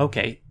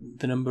 the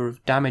number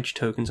of damage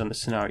tokens on the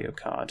scenario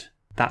card.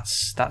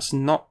 That's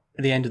not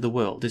the end of the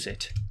world, is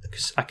it?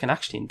 Because I can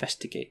actually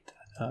investigate that.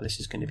 Oh,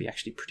 this is going to be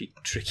actually pretty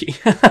tricky.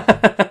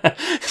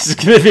 This is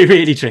going to be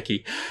really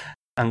tricky.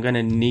 I'm going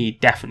to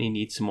definitely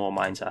need some more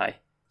Mind's Eye.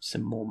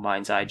 Some more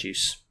Mind's Eye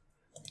juice.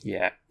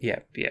 Yeah.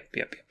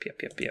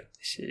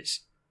 This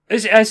is...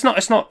 It's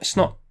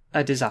not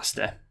a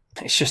disaster.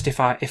 It's just if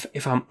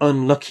I'm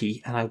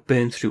unlucky and I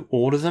burn through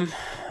all of them,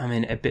 I'm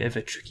in a bit of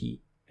a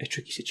tricky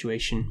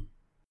situation.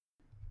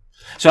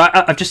 So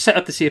I've just set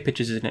up the Sea of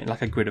Pictures in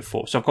like a grid of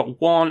 4. So I've got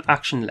 1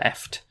 action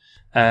left.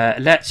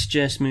 Let's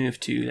just move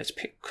to, let's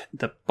pick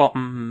the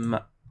bottom,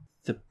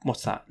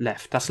 what's that?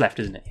 Left. That's left,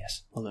 isn't it?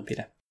 Yes. Well done,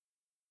 Peter.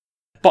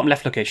 Bottom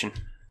left location.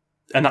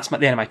 And that's the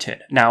end of my turn.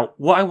 Now,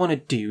 what I want to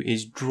do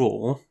is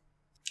draw,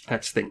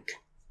 let's think.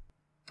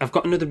 I've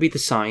got another Read the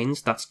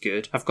Signs, that's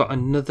good. I've got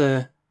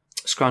another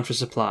Scrounge for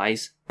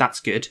Supplies, that's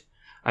good.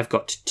 I've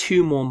got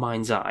 2 more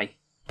Mind's Eye,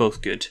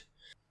 both good.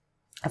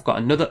 I've got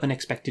another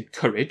Unexpected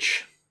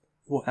Courage.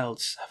 What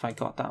else have I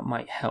got that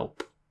might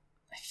help?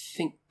 I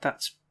think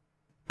that's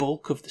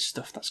bulk of the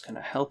stuff that's going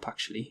to help,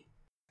 actually.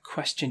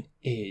 Question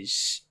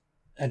is...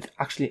 And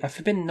actually, a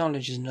Forbidden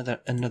Knowledge is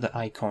another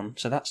icon,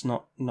 so that's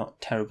not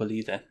terrible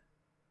either.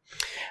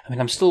 I mean,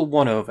 I'm still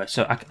 1 over,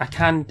 so I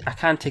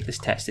can take this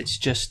test. It's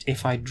just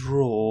if I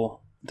draw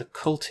the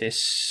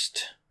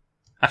Cultist...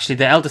 Actually,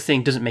 the Elder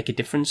Thing doesn't make a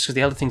difference, because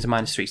the Elder Thing's a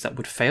 -3, so that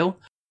would fail.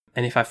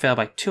 And if I fail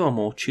by 2 or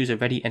more, choose a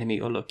ready enemy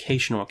or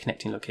location or a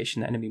connecting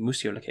location. The enemy moves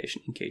to your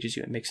location, engages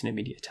you, and makes an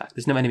immediate attack.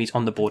 There's no enemies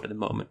on the board at the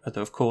moment,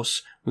 although of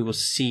course we will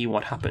see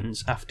what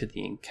happens after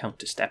the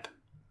encounter step.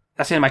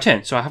 That's the end of my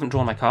turn, so I haven't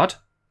drawn my card.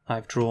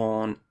 I've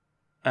drawn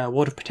a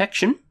Ward of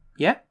Protection,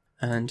 yeah,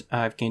 and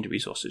I've gained a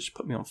resources,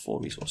 put me on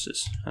 4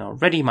 resources. And I'll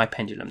ready my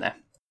pendulum there.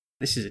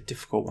 This is a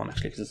difficult one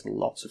actually, because there's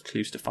lots of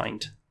clues to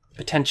find.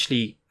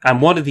 Potentially,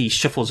 and one of these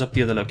shuffles up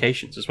the other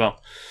locations as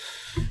well,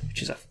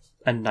 which is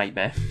a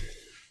nightmare.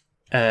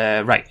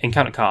 Right,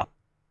 encounter card.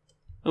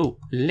 Oh,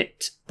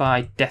 Lit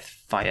by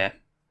Deathfire.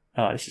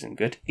 Oh, this isn't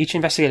good. Each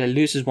investigator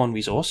loses 1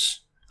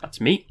 resource.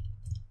 That's me.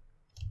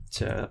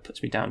 So that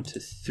puts me down to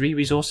 3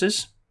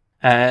 resources.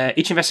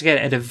 Each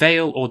investigator at a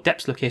Vale or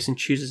Depths location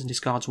chooses and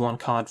discards 1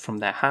 card from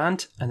their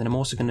hand. And then I'm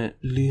also going to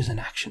lose an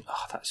action.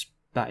 Oh,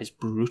 that is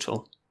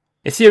brutal.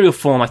 Ethereal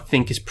Form, I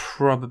think, is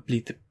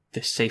probably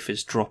the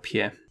safest drop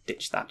here.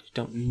 Ditch that.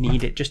 Don't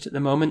need it just at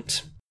the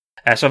moment.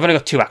 So I've only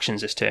got 2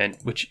 actions this turn,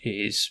 which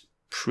is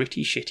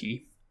pretty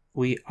shitty.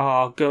 We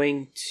are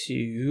going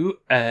to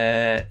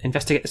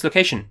investigate this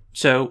location.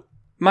 So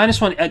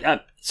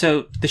 -1.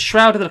 So the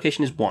shroud of the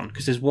location is 1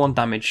 because there's 1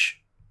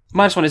 damage.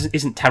 -1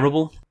 isn't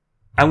terrible.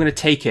 I'm going to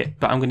take it,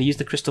 but I'm going to use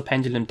the crystal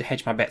pendulum to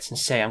hedge my bets and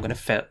say I'm going to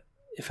fail.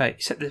 If I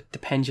set the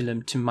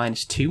pendulum to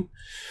 -2,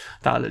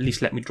 that'll at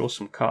least let me draw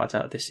some cards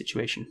out of this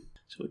situation.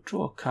 So we'll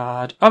draw a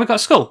card. Oh, we got a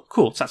skull.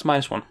 Cool. So that's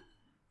 -1.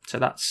 So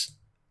that's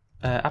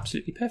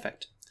absolutely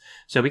perfect.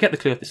 So we get the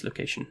clue of this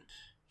location,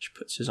 which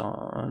puts us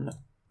on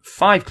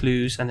 5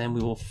 clues, and then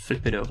we will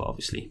flip it over,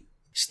 obviously.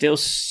 Still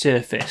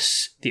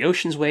surface. The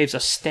ocean's waves are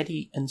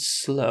steady and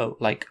slow,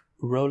 like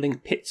rolling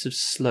pits of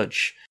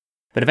sludge.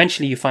 But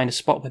eventually you find a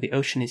spot where the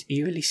ocean is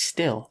eerily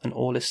still and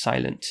all is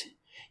silent.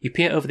 You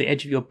peer over the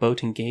edge of your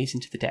boat and gaze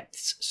into the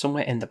depths.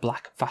 Somewhere in the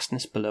black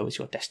vastness below is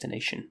your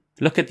destination.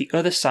 Look at the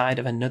other side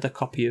of another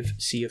copy of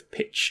Sea of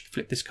Pitch.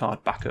 Flip this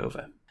card back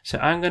over. So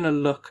I'm going to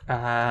look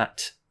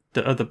at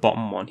the other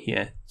bottom one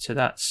here. So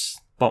that's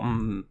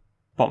bottom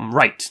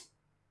right.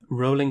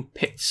 Rolling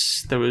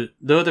pits.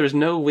 Though there is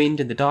no wind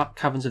in the dark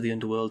caverns of the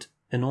underworld,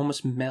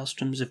 enormous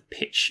maelstroms of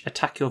pitch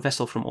attack your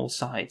vessel from all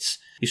sides.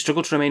 You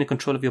struggle to remain in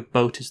control of your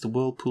boat as the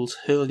whirlpools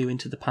hurl you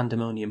into the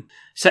pandemonium.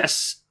 Set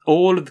us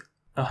all of the...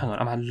 Oh, hang on.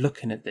 Am I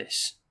looking at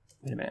this?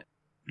 Wait a minute.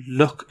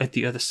 Look at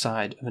the other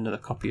side of another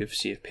copy of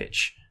Sea of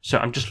Pitch. So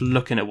I'm just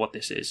looking at what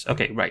this is.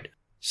 Okay, right.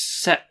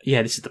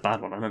 Yeah, this is the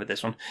bad one. I remember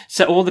this one.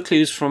 Set all the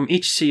clues from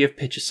each Sea of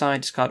Pitch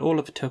aside. Discard all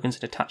of the tokens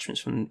and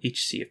attachments from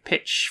each Sea of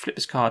Pitch. Flip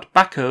this card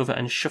back over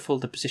and shuffle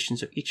the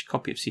positions of each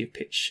copy of Sea of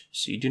Pitch,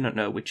 so you do not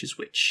know which is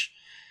which.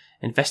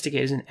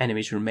 Investigators and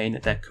enemies remain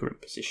at their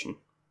current position.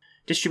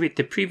 Distribute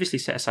the previously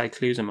set aside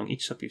clues among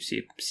each copy of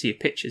Sea of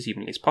Pitch as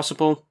evenly as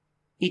possible.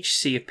 Each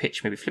Sea of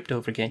Pitch may be flipped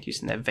over again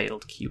using their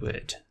veiled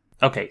keyword.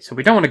 Okay, so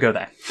we don't want to go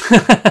there.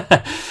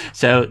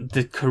 So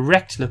the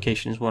correct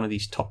location is one of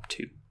these top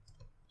 2.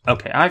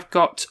 Okay, I've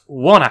got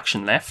 1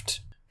 action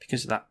left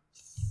because of that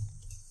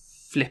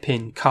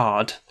flipping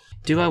card.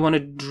 Do I want to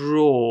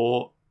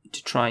draw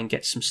to try and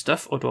get some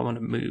stuff, or do I want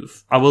to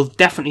move? I will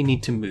definitely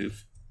need to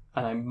move,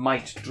 and I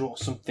might draw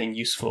something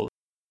useful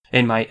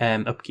in my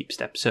upkeep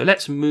step. So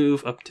let's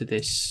move up to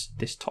this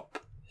top.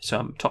 So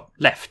I'm top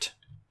left.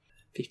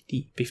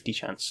 50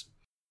 chance.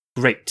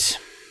 Great.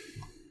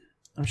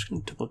 I'm just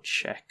going to double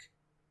check.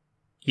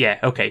 Yeah,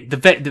 okay. The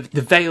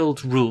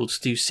veiled rules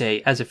do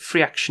say, as a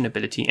free action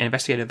ability,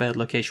 investigate a veiled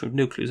location with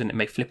no clues and it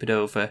may flip it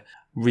over,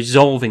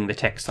 resolving the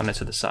text on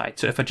its other side.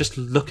 So if I just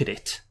look at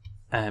it,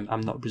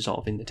 I'm not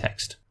resolving the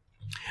text.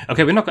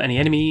 Okay, we've not got any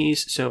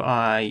enemies, so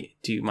I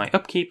do my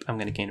upkeep. I'm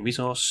going to gain a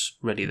resource,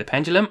 ready the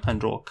pendulum, and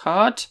draw a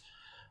card.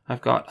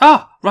 I've got...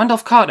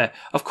 Randolph Carter!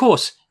 Of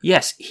course,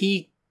 yes,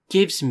 he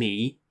gives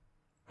me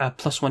a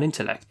 +1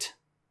 intellect.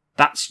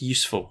 That's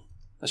useful.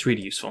 That's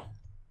really useful.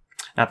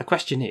 Now, the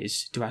question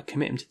is, do I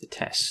commit him to the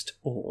test,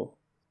 or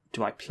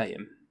do I play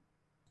him?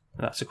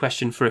 That's a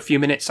question for a few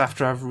minutes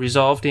after I've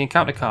resolved the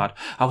encounter card.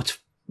 Oh, it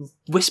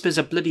whispers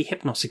a bloody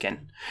Hypnos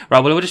again. Right,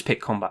 well, we'll just pick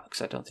combat,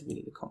 because I don't think we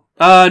need the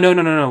combat.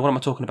 No. What am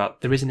I talking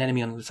about? There is an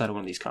enemy on the other side of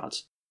one of these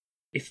cards.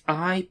 If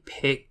I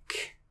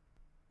pick...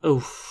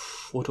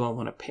 what do I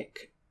want to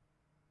pick?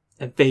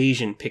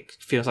 Evasion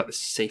feels like the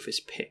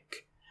safest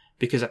pick.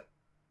 Because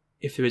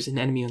if there is an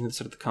enemy on the other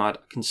side of the card,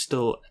 I can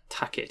still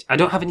attack it. I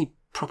don't have any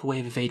proper way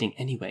of evading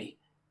anyway.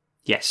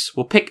 Yes,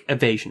 we'll pick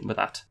evasion with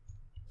that.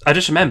 I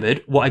just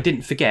remembered, what I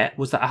didn't forget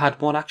was that I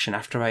had 1 action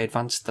after I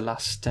advanced the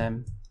last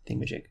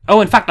thingamajig.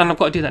 Oh, in fact, and I've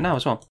got to do that now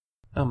as well.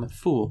 Oh, I'm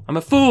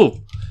a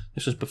fool!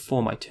 This was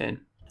before my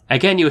turn.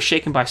 Again, you are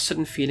shaken by a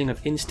sudden feeling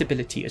of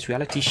instability as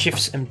reality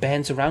shifts and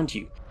bends around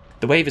you.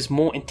 The wave is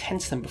more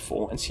intense than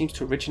before and seems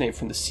to originate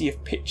from the Sea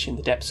of Pitch in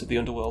the depths of the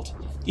underworld.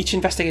 Each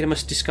investigator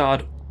must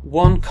discard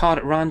 1 card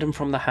at random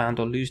from the hand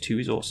or lose 2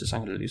 resources.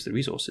 I'm going to lose the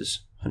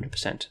resources,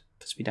 100%.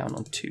 Puts me down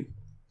on 2.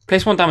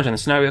 Place 1 damage on the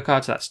scenario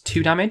card, so that's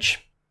 2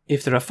 damage.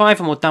 If there are 5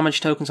 or more damage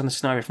tokens on the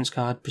scenario reference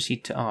card,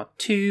 proceed to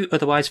R2.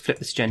 Otherwise, flip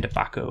this agenda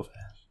back over.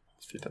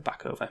 Flip it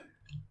back over.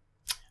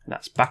 And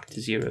that's back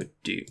to 0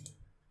 do.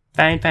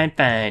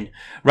 Fine.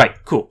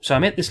 Right, cool. So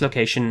I'm at this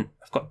location.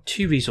 I've got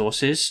 2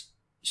 resources.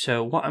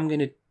 So what I'm going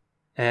to...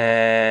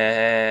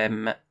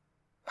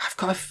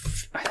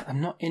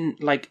 I'm not in,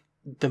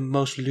 the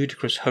most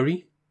ludicrous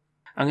hurry.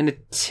 I'm going to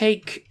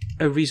take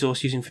a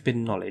resource using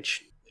Forbidden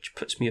Knowledge, which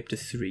puts me up to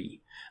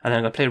 3. And then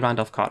I'm going to play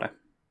Randolph Carter,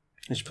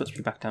 which puts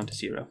me back down to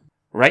 0.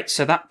 Right,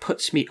 so that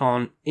puts me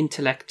on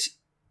Intellect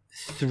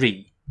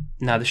 3.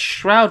 Now, the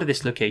shroud of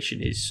this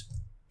location is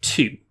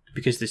 2,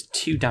 because there's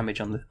 2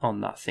 damage on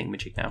that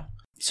thingamajig now.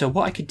 So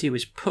what I could do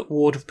is put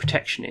Ward of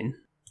Protection in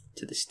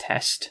to this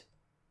test.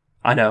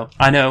 I know,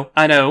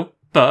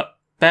 but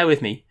bear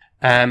with me.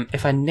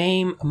 If I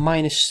name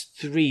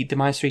 -3, the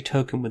 -3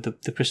 token with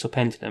the Crystal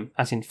Pendulum,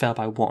 as in fail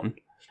by 1,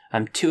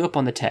 I'm 2 up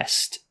on the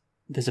test.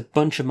 There's a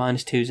bunch of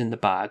 -2s in the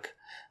bag.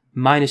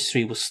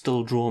 -3 will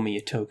still draw me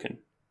a token.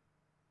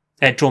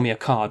 Draw me a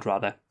card,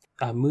 rather.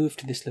 I moved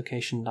to this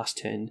location last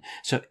turn.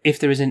 So if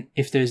there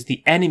is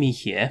the enemy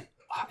here,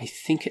 I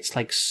think it's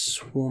like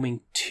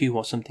Swarming 2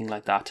 or something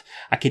like that.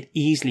 I could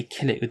easily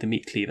kill it with the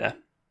meat cleaver.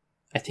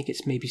 I think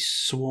it's maybe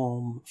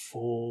Swarm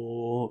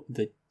for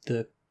the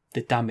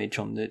damage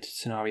on the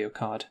scenario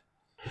card.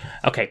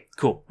 Okay,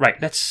 cool. Right,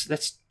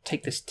 let's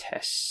take this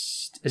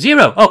test.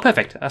 0! Oh,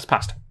 perfect. That's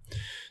passed.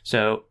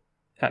 So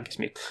that gives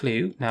me a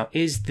clue. Now,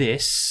 is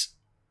this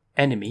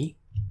enemy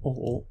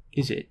or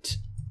is it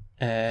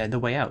the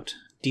way out?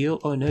 Deal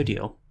or no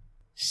deal?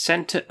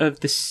 Center of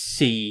the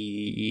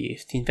sea.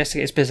 If the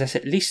investigators possess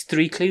at least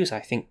 3 clues, I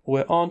think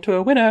we're on to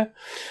a winner.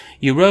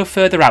 You row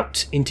further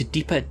out into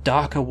deeper,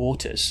 darker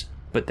waters,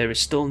 but there is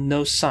still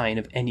no sign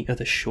of any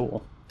other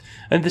shore.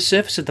 Under the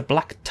surface of the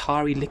black,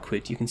 tarry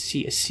liquid, you can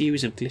see a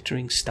series of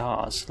glittering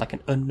stars, like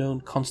an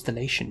unknown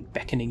constellation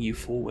beckoning you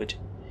forward.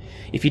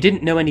 If you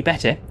didn't know any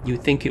better, you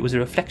would think it was a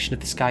reflection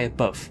of the sky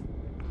above.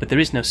 But there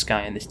is no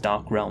sky in this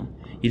dark realm.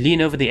 You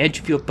lean over the edge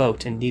of your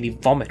boat and nearly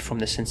vomit from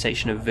the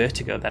sensation of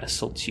vertigo that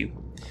assaults you.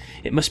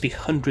 It must be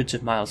hundreds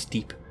of miles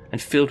deep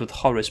and filled with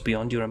horrors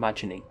beyond your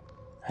imagining.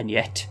 And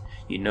yet,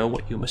 you know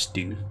what you must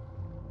do.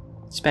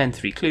 Spend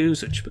 3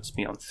 clues, which puts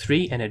me on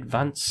 3, and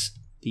advance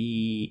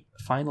the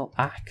final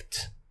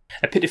act.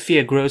 A pit of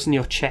fear grows in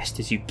your chest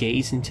as you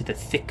gaze into the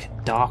thick,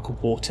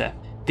 dark water.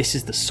 This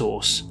is the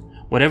source.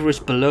 Whatever is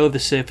below the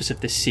surface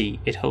of the sea,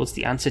 it holds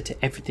the answer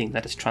to everything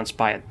that has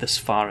transpired thus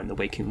far in the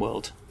waking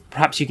world.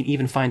 Perhaps you can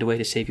even find a way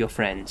to save your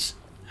friends.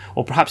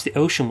 Or perhaps the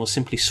ocean will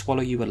simply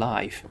swallow you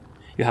alive.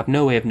 You have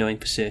no way of knowing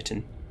for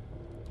certain.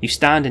 You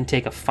stand and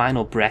take a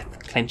final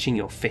breath, clenching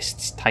your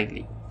fists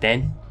tightly.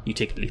 Then, you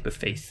take a leap of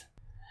faith.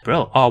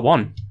 Bro,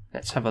 R1.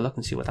 Let's have a look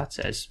and see what that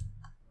says.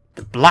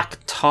 The black,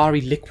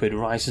 tarry liquid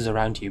rises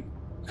around you,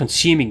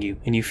 consuming you,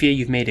 and you fear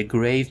you've made a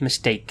grave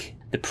mistake.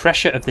 The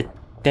pressure of the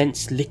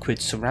dense liquid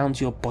surrounds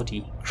your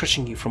body,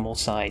 crushing you from all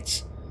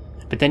sides.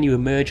 But then you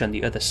emerge on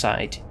the other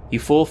side. You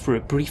fall for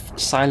a brief,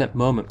 silent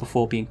moment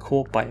before being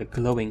caught by a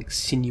glowing,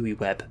 sinewy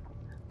web.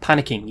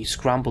 Panicking, you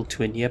scramble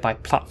to a nearby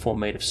platform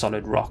made of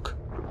solid rock.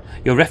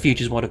 Your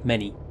refuge is one of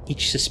many,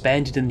 each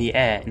suspended in the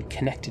air and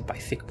connected by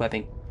thick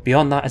webbing.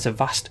 Beyond that is a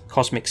vast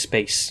cosmic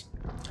space,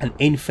 an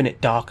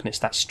infinite darkness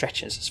that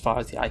stretches as far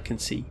as the eye can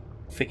see.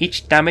 For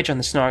each damage on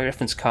the scenario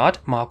reference card,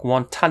 mark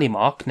 1 tally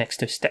mark next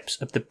to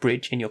steps of the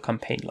bridge in your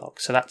campaign log.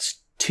 So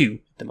that's 2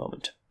 at the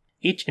moment.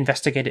 Each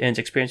investigator earns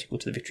experience equal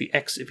to the victory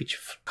X of each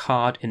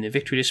card in the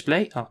victory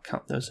display. I'll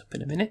count those up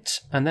in a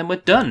minute. And then we're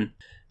done.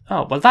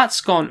 Oh, well,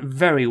 that's gone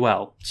very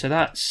well. So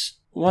that's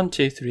 1,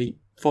 2, 3,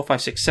 4,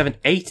 5, 6, 7,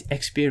 8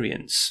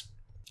 experience.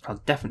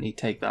 I'll definitely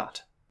take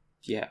that.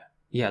 Yeah,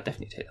 I'll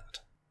definitely take that.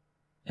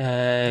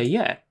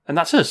 Yeah, and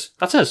that's us.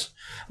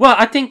 Well,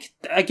 I think,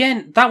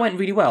 again, that went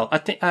really well.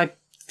 I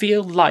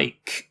feel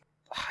like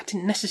I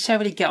didn't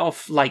necessarily get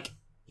off, like,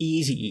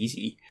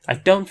 easy. I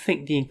don't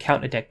think the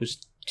encounter deck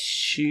was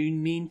too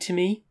mean to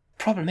me.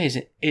 Problem is,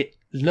 it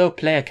low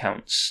player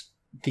counts,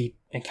 the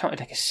encounter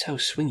deck is so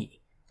swingy.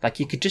 Like,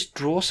 you could just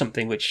draw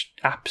something which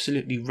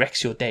absolutely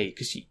wrecks your day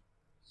because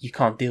you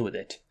can't deal with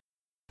it.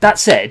 That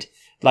said,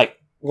 like,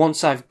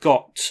 once I've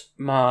got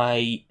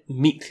my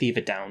meat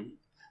cleaver down,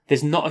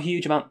 there's not a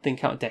huge amount the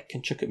encounter deck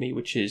can chuck at me,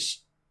 which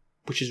is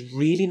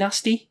really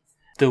nasty.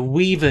 The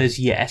weavers,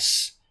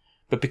 yes,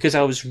 but because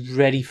I was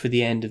ready for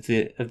the end of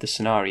the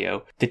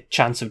scenario, the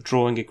chance of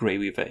drawing a grey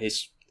weaver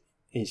is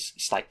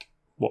it's like,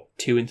 what,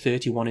 2 in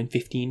 30, 1 in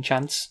 15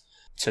 chance.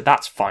 So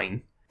that's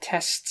fine.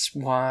 Tests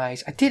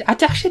wise, I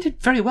actually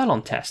did very well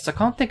on tests. I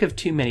can't think of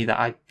too many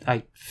that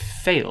I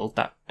failed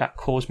that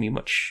caused me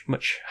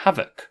much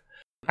havoc.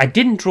 I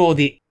didn't draw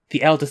the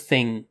elder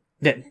thing,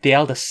 the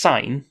elder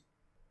sign.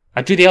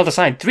 I drew the elder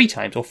sign 3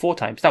 times or 4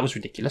 times. That was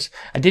ridiculous.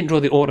 I didn't draw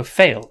the order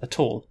fail at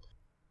all.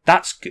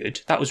 That's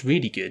good. That was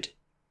really good.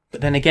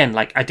 But then again,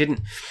 like,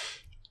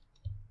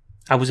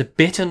 I was a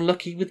bit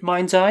unlucky with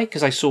Mind's Eye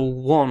because I saw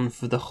 1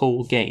 for the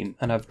whole game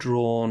and I've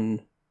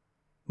drawn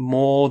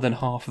more than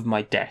half of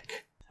my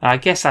deck. I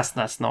guess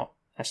that's not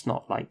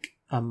like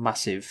a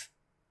massive.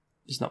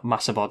 There's not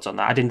massive odds on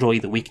that. I didn't draw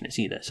either weakness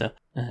either, so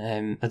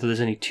although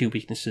there's only 2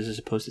 weaknesses as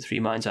opposed to 3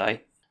 Mind's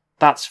Eye,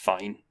 that's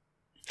fine.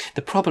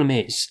 The problem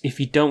is if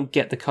you don't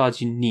get the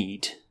cards you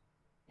need,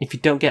 if you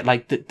don't get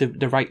like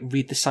the right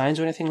read the signs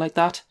or anything like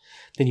that,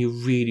 then you're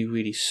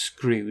really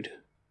screwed.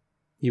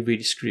 You're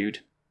really screwed.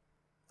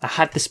 I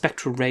had the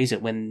Spectral Razor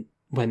when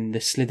the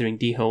Slithering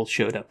D-Hole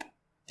showed up,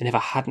 and if I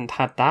hadn't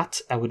had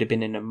that, I would have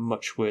been in a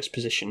much worse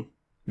position.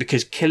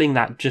 Because killing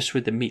that just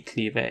with the meat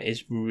cleaver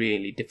is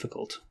really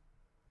difficult.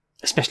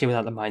 Especially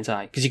without the Mind's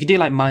Eye. Because you can do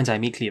like Mind's Eye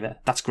meat cleaver,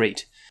 that's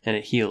great, and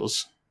it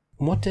heals.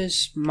 What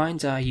does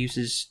Mind's Eye use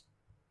as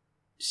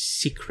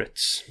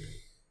secrets?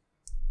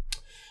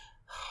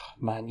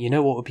 Man, you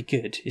know what would be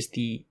good is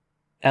the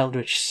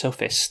Eldritch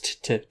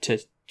Sophist to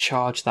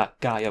charge that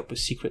guy up with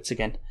secrets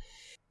again.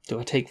 Do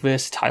I take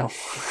Versatile?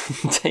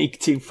 Take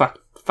 2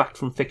 fact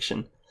from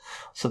fiction?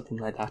 Something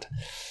like that.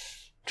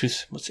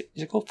 Truth, is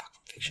it called fact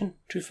from fiction?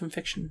 Truth from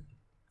fiction?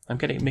 I'm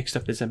getting it mixed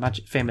up. There's a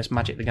famous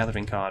Magic the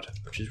Gathering card,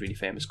 which is really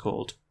famous,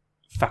 called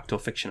Fact or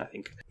Fiction, I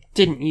think.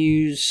 Didn't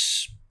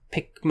use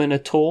Pikmin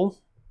at all.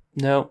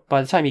 No,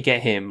 by the time you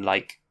get him,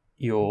 like,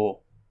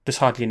 there's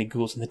hardly any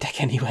ghouls in the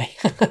deck anyway.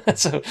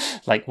 So,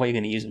 like, what are you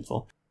going to use them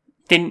for?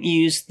 Didn't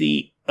use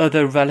the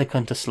other Relic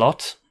Hunter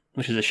slot,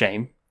 which is a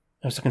shame.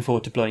 I was looking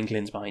forward to blowing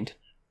Glyn's mind.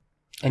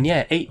 And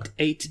yeah,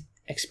 8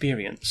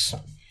 experience.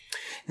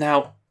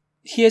 Now,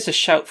 here's a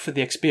shout for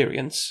the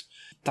experience.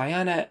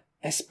 Diana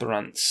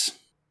Esperance.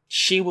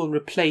 She will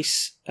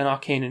replace an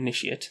Arcane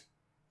Initiate,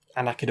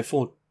 and I could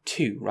afford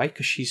 2, right?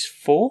 Because she's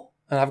 4,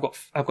 and I've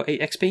got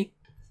 8 XP.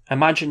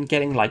 Imagine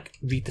getting, like,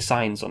 Read the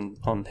Signs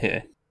on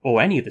her,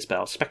 or any of the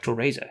spells. Spectral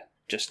Razor,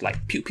 just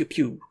like pew pew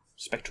pew.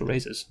 Spectral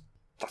Razors.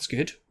 That's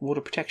good.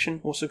 Water Protection,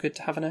 also good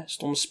to have on her.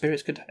 Storm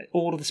Spirit's good.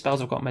 All of the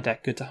spells I've got in my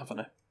deck, good to have on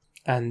her.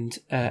 And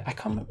I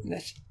can't remember.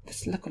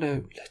 Let's look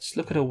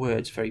at her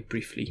words very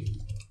briefly.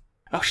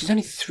 Oh, she's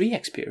only 3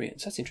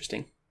 experience. That's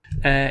interesting.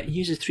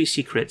 Uses 3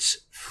 secrets.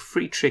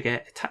 Free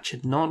trigger. Attach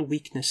a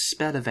non-weakness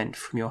spell event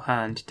from your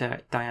hand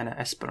to Diana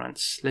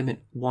Esperance.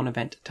 Limit 1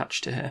 event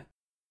attached to her.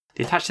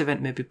 The attached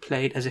event may be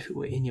played as if it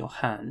were in your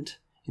hand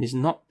and is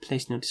not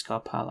placed in your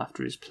discard pile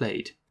after it is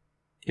played.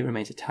 It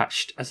remains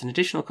attached. As an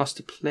additional cost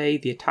to play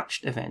the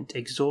attached event,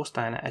 exhaust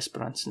Diana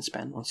Esperance and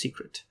spend 1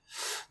 secret.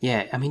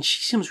 Yeah, I mean,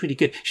 she seems really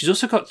good. She's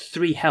also got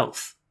 3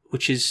 health,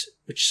 which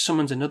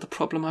summons another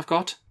problem I've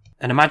got.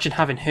 And imagine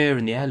having her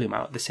and the heirloom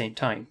out at the same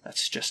time.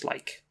 That's just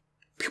like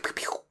pew pew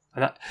pew.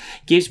 And that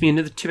gives me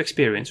another 2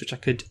 experience, which I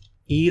could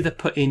either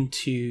put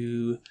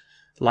into,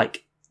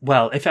 like,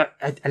 well, if a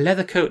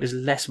leather coat is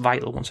less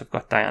vital once I've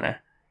got Diana,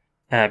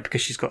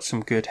 because she's got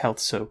some good health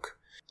soak.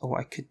 Or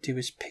what I could do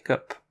is pick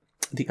up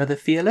the other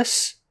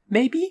Fearless,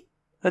 maybe?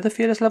 Other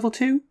Fearless level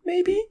 2,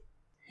 maybe?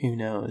 Who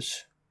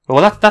knows?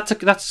 Well,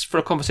 that's for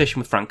a conversation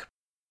with Frank.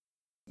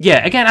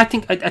 Yeah, again, I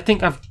think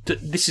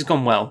this has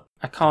gone well.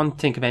 I can't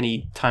think of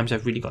any times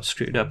I've really got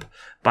screwed up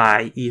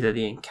by either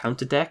the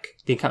encounter deck.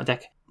 The encounter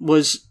deck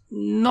was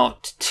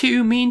not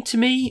too mean to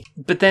me,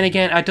 but then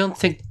again, I don't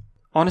think,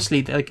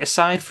 honestly, like,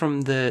 aside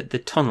from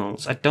the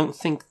tunnels, I don't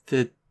think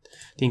the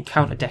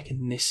encounter deck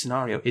in this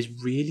scenario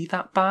is really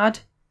that bad.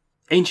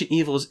 Ancient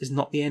Evils is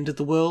not the end of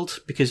the world,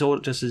 because all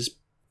it does is,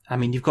 I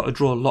mean, you've got to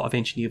draw a lot of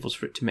Ancient Evils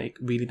for it to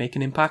really make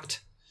an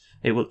impact.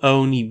 It will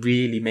only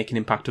really make an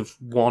impact of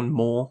 1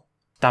 more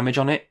damage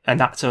on it, and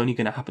that's only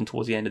going to happen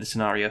towards the end of the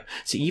scenario.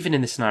 So even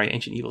in this scenario,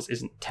 Ancient Evils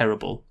isn't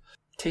terrible.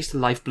 Taste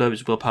of Life Blow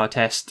is willpower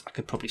test. I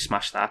could probably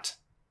smash that.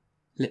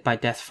 Lit by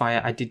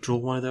Deathfire, I did draw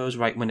one of those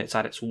right when it's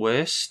at its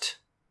worst.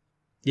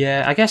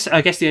 Yeah, I guess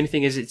the only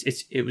thing is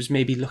it was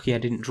maybe lucky I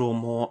didn't draw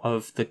more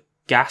of the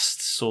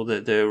Ghasts or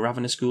the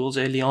Ravenous Ghouls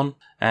early on.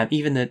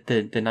 Even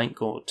the Night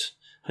Gaunt,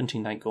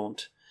 Hunting Night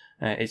Gaunt,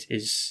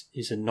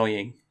 is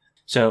annoying.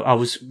 So I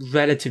was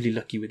relatively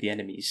lucky with the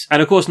enemies.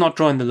 And of course not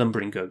drawing the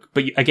Lumbering Gug.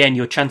 But again,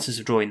 your chances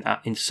of drawing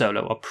that in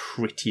solo are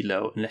pretty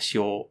low unless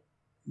you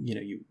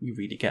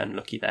really get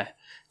unlucky there.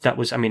 That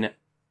was, I mean,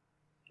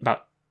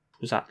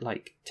 was that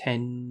like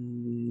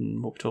 10,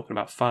 what we're talking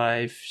about,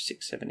 5,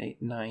 6, 7,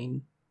 8,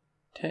 9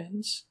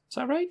 turns? Is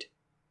that right?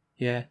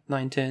 Yeah,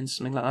 9 turns,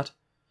 something like that.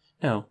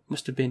 No,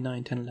 must have been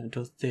 9, 10, 11,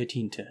 12,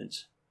 13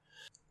 turns.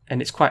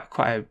 And it's quite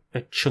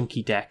a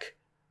chunky deck.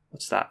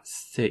 What's that?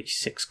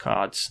 36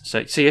 cards.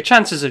 So your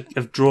chances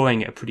of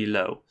drawing it are pretty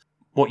low.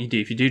 What you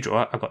do if you do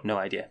draw it, I've got no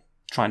idea.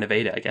 Try and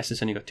evade it, I guess.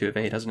 It's only got 2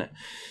 evade, hasn't it?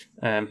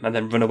 And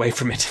then run away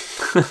from it.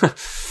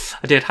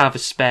 I did have a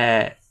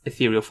spare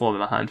ethereal form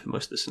in my hand for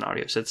most of the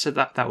scenario, so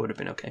that would have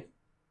been okay.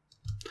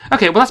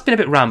 Okay, well, that's been a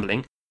bit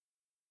rambling.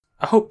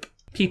 I hope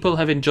people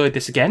have enjoyed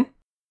this again.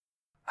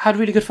 I had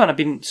really good fun. I've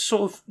been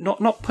sort of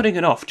not putting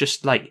it off,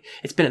 just like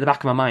it's been at the back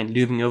of my mind,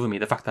 looming over me,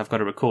 the fact that I've got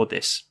to record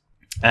this.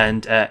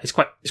 And it's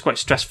quite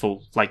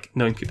stressful, like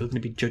knowing people are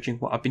going to be judging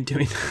what I've been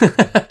doing.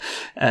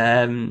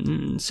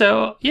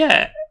 So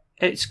yeah,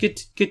 it's good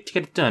to get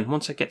it done.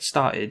 Once I get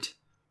started,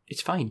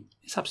 it's fine.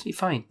 It's absolutely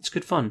fine. It's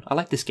good fun. I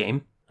like this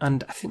game,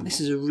 and I think this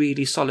is a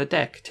really solid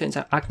deck. Turns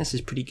out Agnes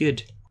is pretty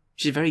good.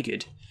 She's very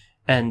good,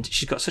 and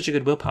she's got such a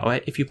good willpower.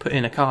 If you put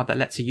in a card that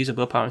lets her use a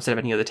willpower instead of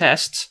any other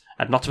tests,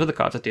 and lots of other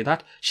cards that do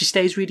that, she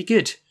stays really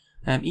good,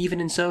 even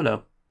in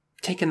solo.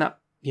 Taking that,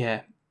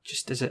 yeah.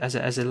 Just as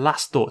a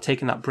last thought,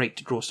 taking that break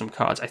to draw some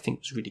cards, I think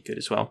was really good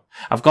as well.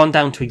 I've gone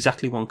down to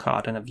exactly 1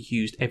 card, and I've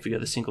used every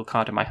other single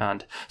card in my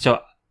hand.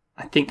 So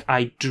I think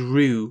I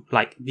drew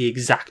like the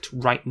exact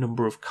right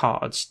number of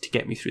cards to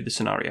get me through the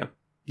scenario.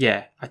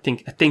 Yeah, I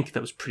think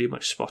that was pretty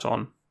much spot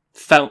on.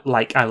 Felt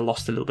like I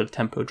lost a little bit of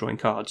tempo drawing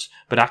cards,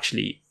 but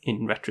actually,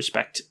 in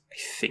retrospect, I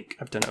think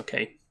I've done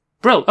okay.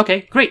 Brill,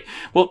 okay, great.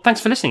 Well,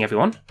 thanks for listening,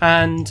 everyone.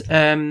 And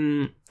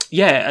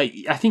yeah,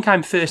 I think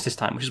I'm first this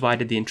time, which is why I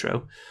did the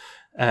intro.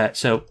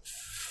 So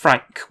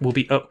Frank will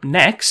be up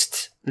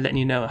next, letting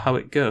you know how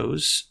it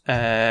goes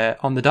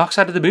on the Dark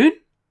Side of the Moon.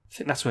 I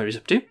think that's where he's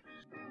up to.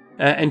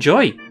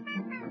 Enjoy.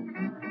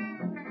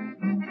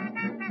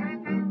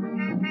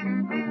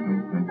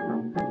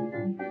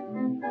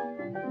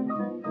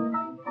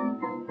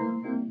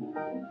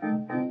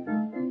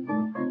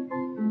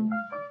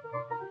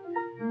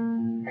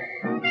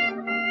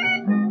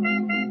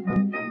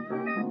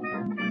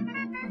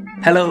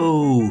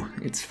 Hello,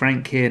 it's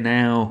Frank here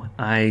now.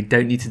 I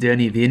don't need to do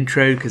any of the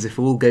intro because if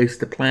all goes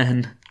to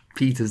plan,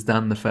 Peter's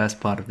done the first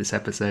part of this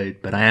episode,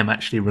 but I am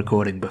actually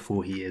recording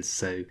before he is,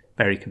 so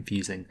very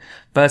confusing.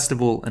 First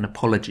of all, an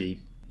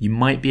apology. You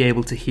might be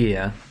able to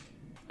hear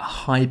a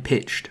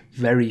high-pitched,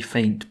 very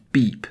faint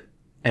beep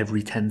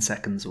every 10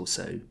 seconds or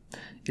so.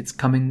 It's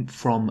coming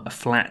from a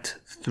flat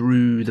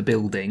through the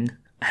building.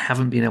 I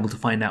haven't been able to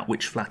find out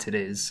which flat it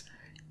is.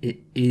 It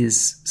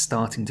is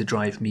starting to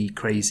drive me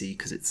crazy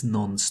because it's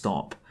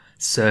non-stop.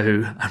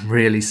 So I'm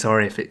really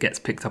sorry if it gets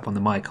picked up on the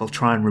mic. I'll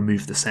try and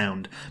remove the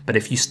sound. But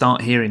if you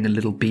start hearing a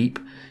little beep,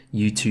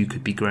 you too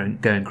could be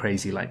going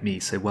crazy like me.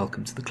 So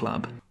welcome to the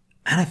club.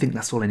 And I think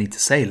that's all I need to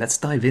say. Let's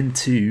dive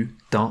into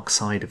Dark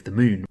Side of the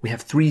Moon. We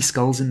have 3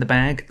 skulls in the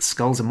bag.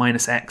 Skulls are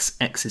 -X.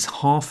 X is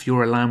half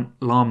your alarm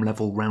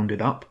level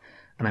rounded up.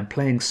 And I'm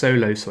playing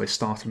solo, so I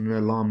start on an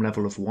alarm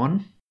level of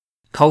 1.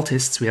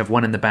 Cultists, we have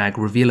 1 in the bag.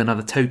 Reveal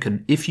another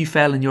token. If you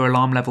fail and your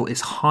alarm level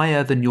is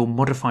higher than your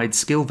modified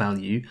skill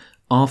value,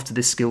 after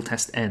this skill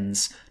test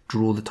ends,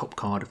 draw the top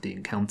card of the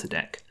encounter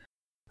deck.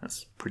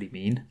 That's pretty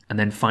mean. And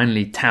then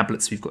finally,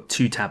 tablets. We've got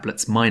 2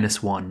 tablets,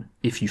 -1.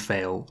 If you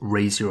fail,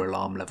 raise your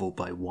alarm level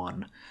by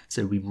 1.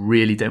 So we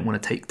really don't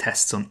want to take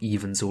tests on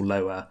evens or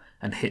lower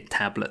and hit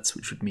tablets,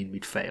 which would mean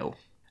we'd fail.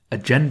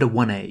 Agenda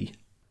 1A.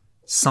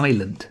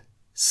 Silent,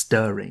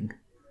 stirring.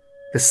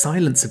 The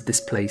silence of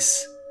this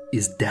place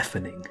is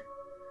deafening.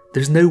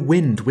 There's no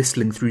wind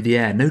whistling through the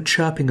air, no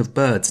chirping of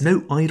birds,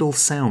 no idle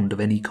sound of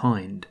any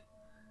kind.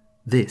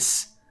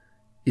 This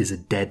is a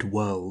dead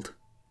world.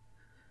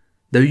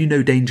 Though you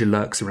know danger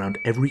lurks around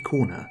every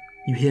corner,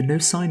 you hear no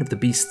sign of the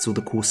beasts or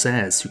the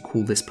corsairs who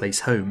call this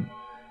place home.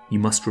 You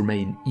must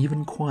remain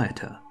even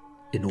quieter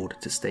in order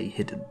to stay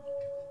hidden.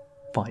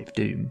 5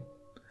 Doom.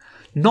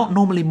 Not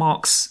normally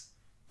Mark's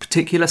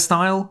particular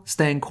style,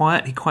 staying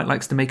quiet. He quite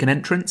likes to make an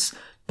entrance,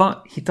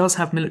 but he does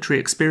have military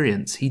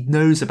experience. He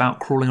knows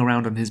about crawling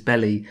around on his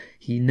belly.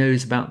 He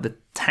knows about the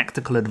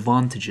tactical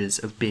advantages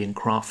of being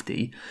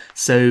crafty.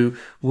 So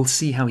we'll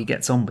see how he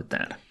gets on with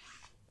that.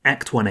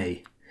 Act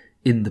 1A.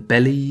 In the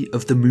belly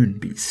of the moon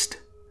beast.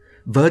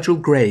 Virgil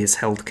Grey is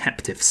held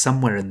captive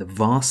somewhere in the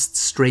vast,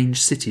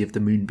 strange city of the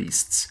moon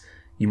beasts.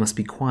 You must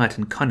be quiet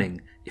and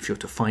cunning if you're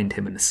to find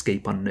him and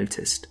escape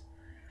unnoticed.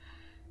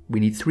 We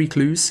need 3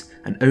 clues,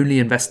 and only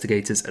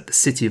investigators at the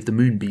City of the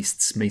Moon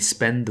Beasts may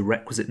spend the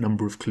requisite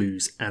number of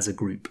clues as a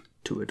group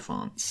to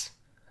advance.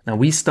 Now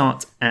we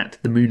start at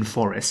the Moon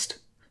Forest.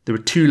 There are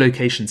 2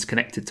 locations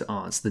connected to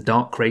ours, the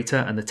Dark Crater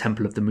and the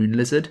Temple of the Moon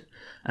Lizard,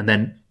 and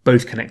then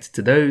both connected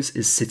to those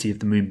is City of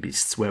the Moon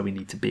Beasts, where we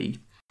need to be.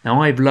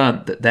 Now I've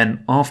learnt that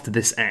then after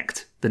this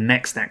act, the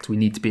next act we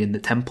need to be in the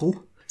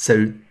temple.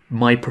 So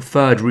my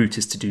preferred route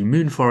is to do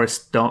Moon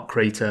Forest, Dark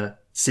Crater,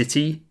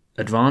 City,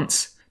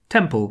 advance,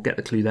 Temple, get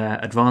the clue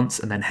there, advance,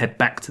 and then head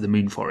back to the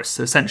Moon Forest.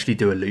 So essentially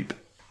do a loop.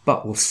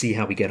 But we'll see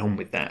how we get on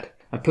with that.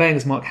 I'm playing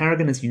as Mark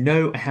Harrigan. As you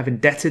know, I have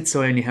Indebted,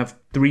 so I only have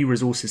 3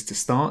 resources to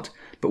start.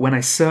 But when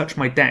I search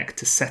my deck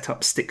to set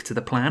up Stick to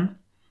the Plan,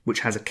 which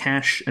has a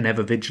cache, an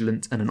Ever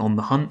Vigilant, and an On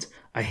the Hunt,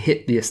 I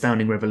hit the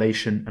Astounding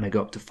Revelation and I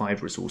go up to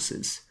 5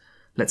 resources.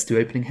 Let's do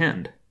opening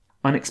hand.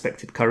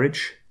 Unexpected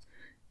Courage,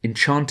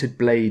 Enchanted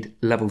Blade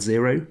level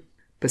 0,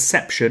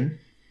 Perception,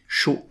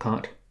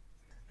 Shortcut,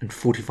 and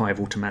 45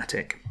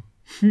 Automatic.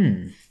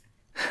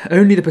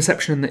 Only the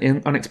Perception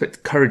and the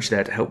Unexpected Courage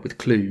there to help with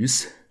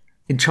clues.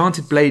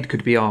 Enchanted Blade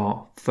could be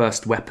our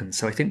first weapon,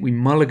 so I think we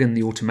mulligan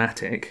the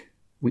Automatic.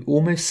 We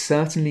almost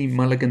certainly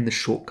mulligan the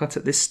Shortcut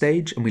at this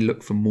stage, and we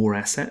look for more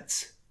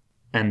assets.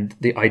 And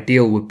the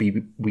ideal would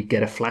be we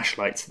get a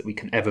flashlight so that we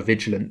can Ever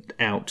Vigilant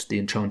out the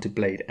Enchanted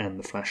Blade and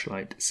the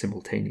flashlight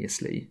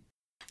simultaneously.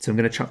 So I'm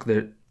going to chuck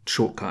the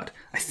Shortcut.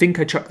 I think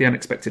I chuck the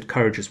Unexpected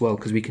Courage as well,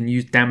 because we can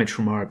use damage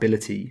from our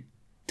ability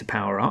to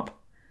power up.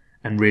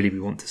 And really we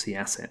want to see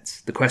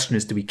assets. The question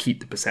is, do we keep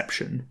the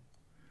Perception?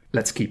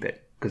 Let's keep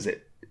it, because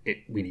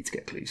we need to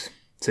get clues.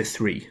 So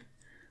 3.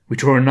 We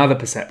draw another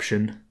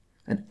Perception,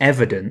 an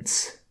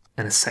Evidence,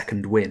 and a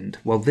Second Wind.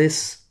 Well,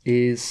 this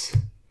is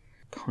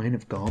kind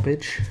of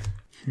garbage.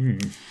 We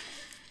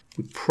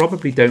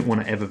probably don't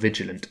want to Ever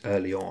Vigilant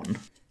early on,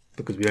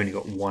 because we only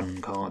got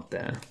 1 card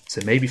there.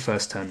 So maybe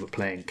first turn we're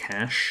playing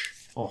cash,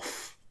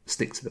 off,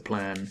 Stick to the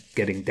Plan,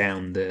 getting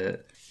down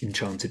the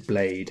Enchanted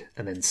Blade,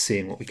 and then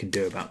seeing what we can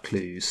do about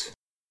clues.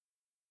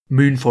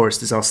 Moon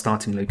Forest is our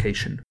starting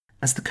location.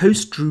 As the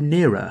coast drew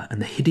nearer and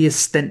the hideous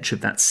stench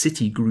of that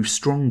city grew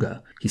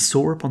stronger, he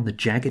saw upon the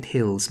jagged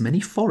hills many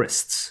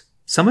forests,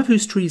 some of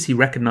whose trees he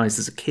recognised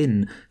as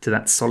akin to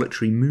that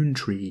solitary moon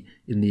tree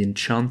in the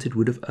enchanted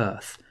wood of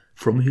earth,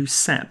 from whose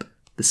sap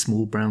the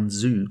small brown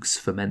zoogs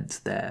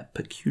ferment their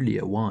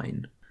peculiar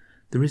wine.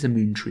 There is a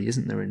moon tree,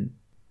 isn't there, in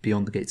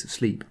Beyond the Gates of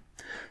Sleep?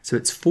 So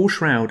it's 4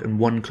 shroud and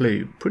 1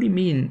 clue. Pretty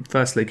mean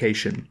first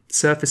location.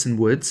 Surface and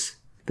woods.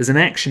 There's an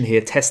action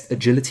here, test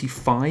agility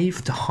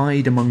 5 to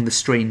hide among the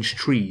strange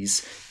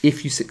trees.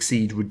 If you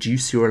succeed,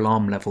 reduce your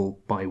alarm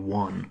level by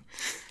 1.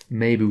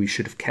 Maybe we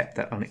should have kept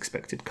that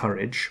Unexpected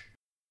Courage.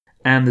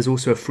 And there's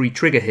also a free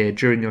trigger here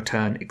during your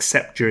turn,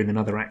 except during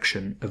another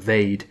action,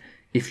 evade.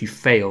 If you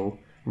fail,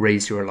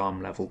 raise your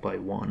alarm level by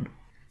 1.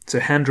 So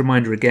hand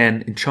reminder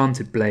again,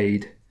 Enchanted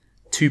Blade,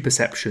 2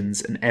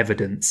 perceptions, an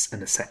evidence,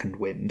 and a second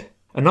wind.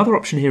 Another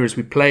option here is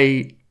we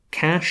play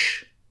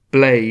cash,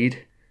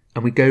 blade,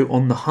 and we go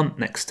on the hunt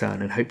next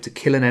turn and hope to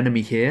kill an enemy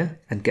here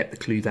and get the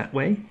clue that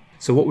way.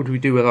 So what would we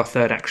do with our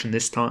third action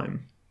this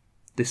time?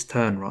 This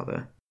turn,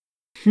 rather.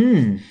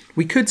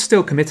 We could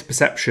still commit a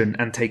perception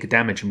and take a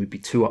damage and we'd be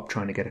 2 up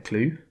trying to get a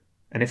clue.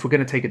 And if we're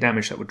going to take a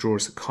damage, that would draw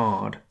us a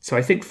card. So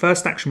I think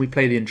first action we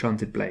play the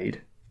Enchanted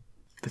Blade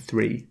for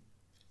 3.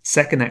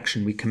 Second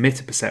action we commit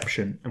a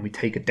perception and we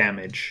take a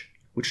damage,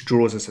 which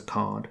draws us a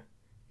card.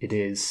 It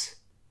is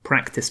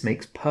Practice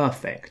Makes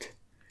Perfect.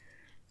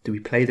 Do we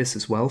play this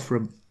as well for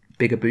a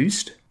bigger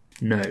boost?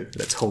 No,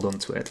 let's hold on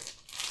to it.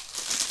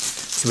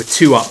 So we're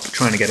 2 up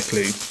trying to get a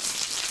clue.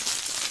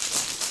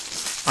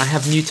 I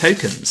have new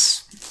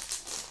tokens.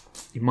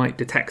 You might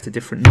detect a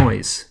different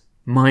noise.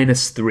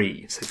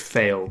 -3, so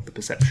fail, the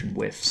perception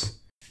whiffs.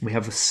 We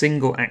have a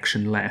single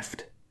action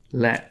left.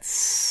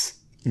 Let's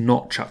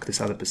not chuck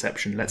this other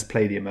perception. Let's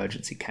play the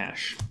emergency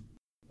cash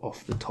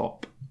off the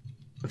top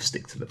of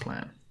Stick to the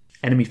Plan.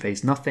 Enemy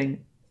phase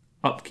nothing.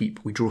 Upkeep,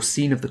 we draw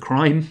Scene of the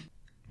Crime,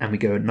 and we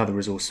go another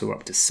resource, so we're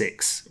up to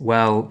 6.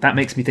 Well, that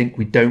makes me think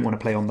we don't want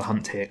to play on the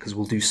hunt here, because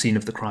we'll do Scene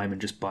of the Crime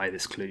and just buy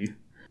this clue.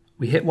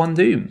 We hit 1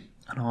 doom,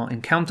 and our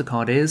encounter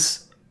card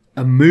is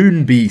a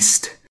Moon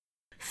Beast.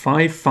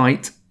 5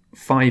 fight,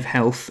 5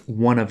 health,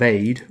 1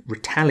 evade,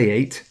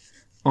 retaliate.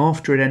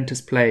 After it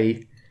enters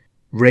play,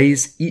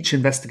 raise each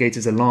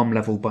investigator's alarm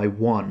level by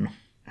 1.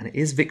 And it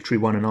is victory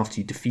 1, and after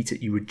you defeat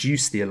it, you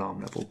reduce the alarm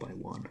level by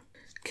 1.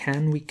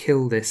 Can we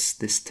kill this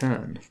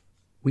turn?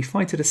 We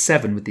fight at a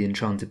 7 with the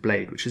Enchanted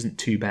Blade, which isn't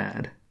too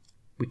bad.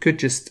 We could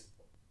just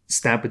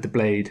stab with the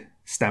blade,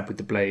 stab with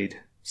the blade,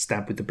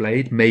 stab with the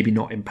blade, maybe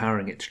not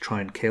empowering it to try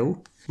and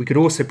kill. We could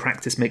also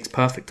practice Makes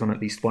Perfect on at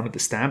least one of the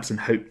stabs and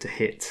hope to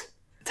hit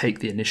Take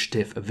the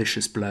Initiative, a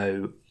Vicious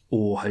Blow,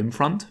 or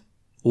Homefront.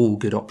 All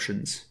good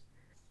options.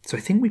 So I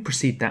think we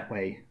proceed that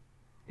way.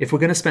 If we're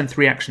going to spend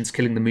 3 actions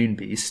killing the Moon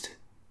Beast,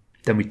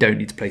 then we don't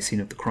need to play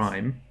Scene of the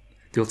Crime.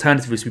 The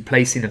alternative is we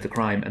play Scene of the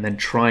Crime and then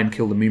try and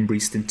kill the Moon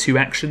Beast in 2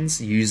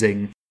 actions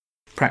using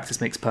Practice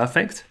Makes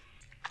Perfect.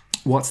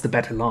 What's the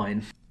better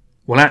line?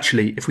 Well,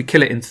 actually, if we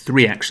kill it in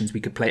 3 actions,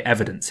 we could play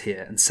Evidence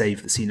here and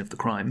save the Scene of the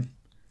Crime.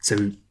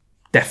 So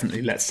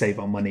definitely let's save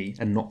our money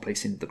and not play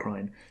Scene of the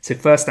Crime. So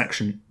first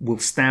action, we'll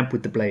stab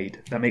with the blade.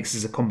 That makes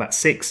us a combat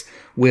 6.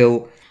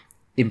 We'll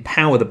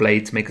empower the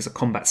blade to make us a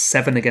combat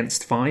 7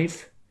 against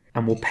 5.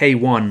 And we'll pay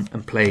 1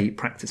 and play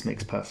Practice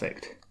Makes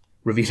Perfect.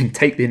 Revealing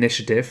Take the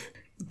Initiative,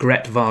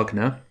 Gret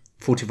Wagner,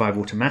 45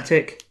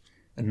 automatic,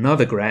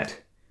 another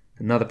Gret,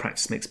 another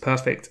Practice Makes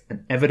Perfect,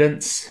 an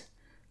Evidence,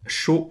 a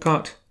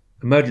Shortcut,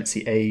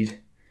 Emergency Aid,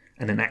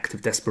 and an Act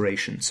of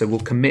Desperation. So we'll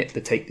commit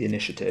the Take the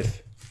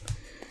Initiative.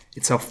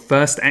 It's our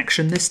first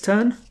action this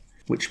turn,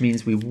 which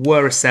means we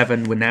were a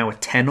 7, we're now a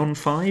 10 on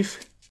 5.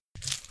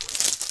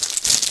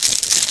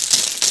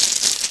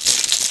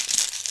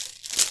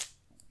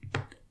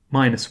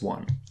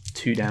 -1,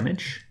 2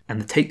 damage.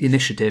 And the Take the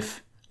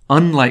Initiative,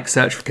 unlike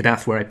Search for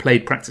Kadath, where I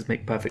played Practice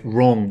Make Perfect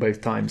wrong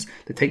both times,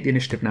 the Take the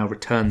Initiative now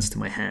returns to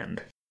my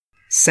hand.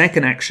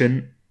 Second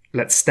action,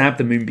 let's stab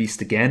the Moon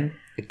Beast again.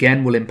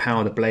 Again, we'll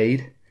empower the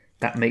blade.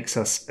 That makes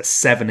us a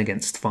 7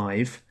 against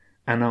 5.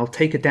 And I'll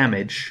take a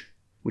damage,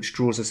 which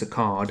draws us a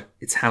card.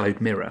 It's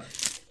Hallowed Mirror.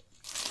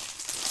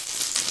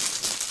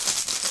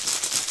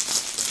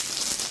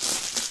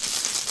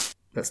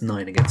 That's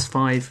 9 against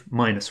 5,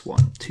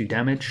 -1, 2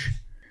 damage.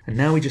 And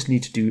now we just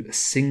need to do a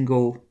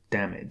single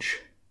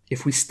damage.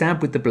 If we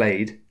stab with the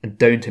blade and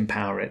don't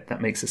empower it,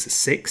 that makes us a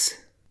 6.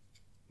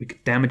 We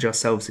could damage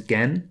ourselves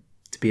again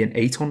to be an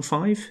 8 on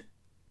 5.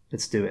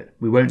 Let's do it.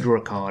 We won't draw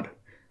a card,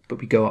 but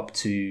we go up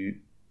to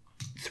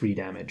 3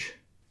 damage.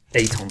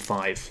 8 on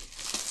 5.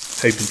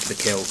 Hoping for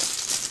the kill.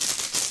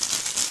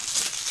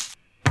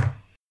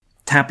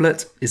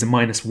 Tablet is a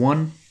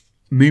 -1.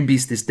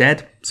 Moonbeast is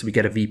dead, so we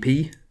get a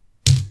VP.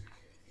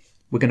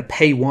 We're going to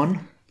pay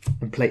 1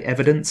 and play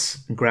Evidence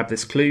and grab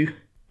this clue,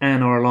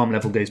 and our alarm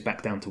level goes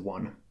back down to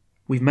 1.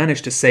 We've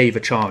managed to save a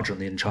charge on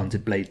the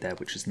Enchanted Blade there,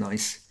 which is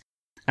nice.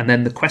 And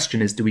then the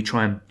question is, do we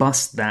try and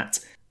bust that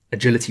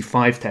Agility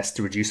 5 test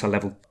to reduce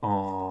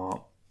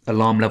our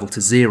alarm level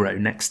to 0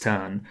 next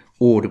turn,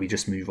 or do we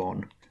just move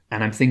on?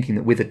 And I'm thinking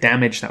that with a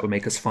damage, that would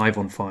make us 5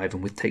 on 5,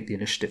 and with Take the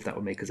Initiative, that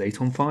would make us 8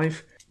 on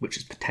 5, which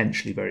is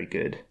potentially very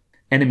good.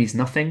 Enemies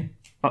nothing.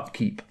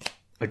 Upkeep.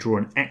 I draw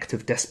an Act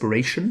of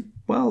Desperation.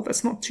 Well,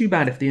 that's not too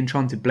bad if the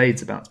Enchanted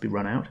Blade's about to be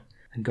run out,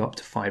 and go up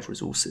to 5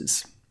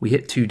 resources. We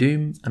hit 2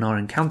 doom, and our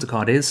encounter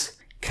card is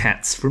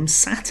Cats from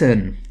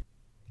Saturn.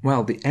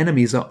 Well, the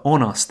enemies are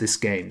on us this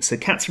game. So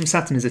Cats from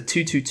Saturn is a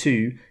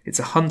 2/2/2. It's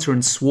a Hunter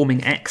and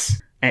Swarming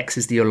X. X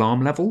is the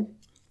alarm level,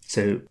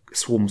 so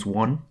swarms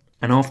 1.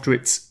 And after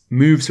its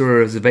moves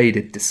or is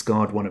evaded,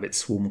 discard one of its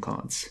swarm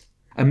cards.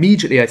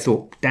 Immediately I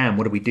thought, damn,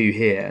 what do we do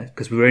here?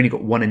 Because we've only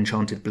got 1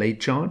 Enchanted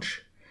Blade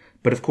charge.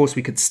 But of course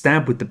we could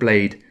stab with the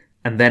blade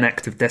and then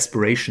Act of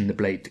Desperation the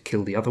blade to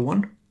kill the other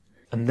one.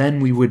 And then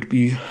we would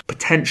be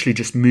potentially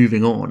just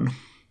moving on.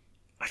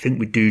 I think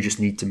we do just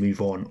need to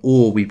move on,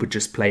 or we would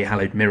just play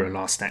Hallowed Mirror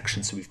last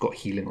action so we've got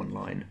healing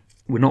online.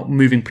 We're not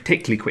moving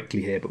particularly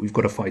quickly here, but we've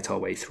got to fight our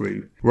way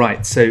through.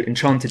 Right, so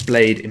Enchanted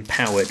Blade,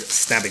 Empowered,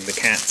 Stabbing the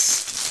Cats.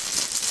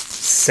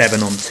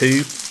 7 on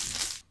 2.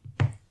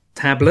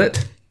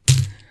 Tablet.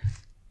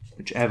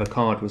 Whichever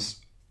card was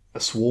a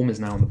swarm is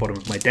now on the bottom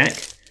of my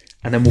deck.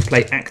 And then we'll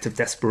play Act of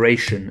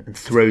Desperation and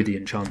throw the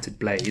Enchanted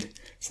Blade.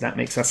 So that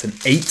makes us an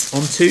 8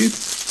 on 2.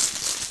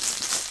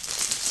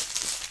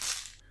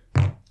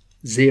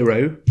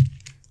 0.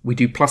 We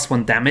do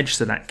 +1 damage,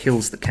 so that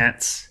kills the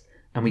cats.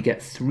 And we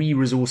get 3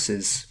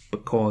 resources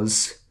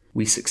because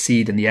we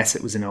succeed and the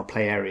asset was in our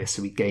play area,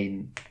 so we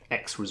gain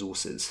X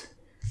resources,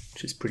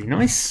 which is pretty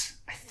nice.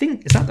 I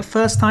think, is that the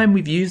first time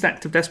we've used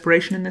Act of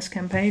Desperation in this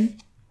campaign?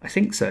 I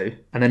think so.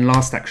 And then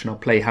last action, I'll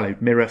play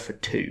Hallowed Mirror for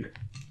 2.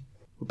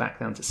 We're back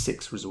down to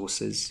 6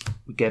 resources.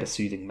 We get a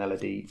Soothing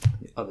Melody,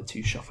 and the other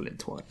 2 shuffle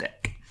into our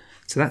deck.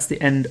 So that's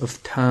the end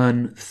of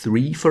turn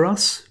 3 for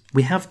us.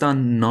 We have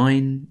done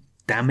 9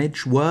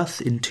 damage worth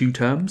in 2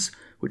 turns,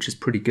 which is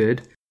pretty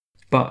good.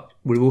 But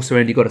we've also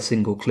only got a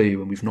single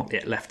clue and we've not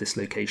yet left this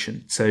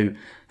location. So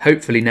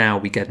hopefully now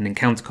we get an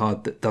encounter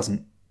card that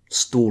doesn't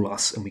stall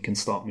us and we can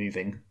start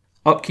moving.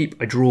 Upkeep,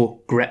 I draw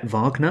Gret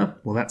Wagner.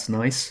 Well, that's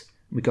nice.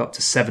 We go up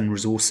to 7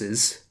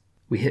 resources.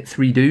 We hit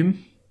 3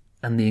 Doom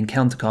and the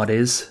encounter card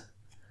is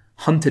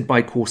Hunted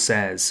by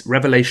Corsairs.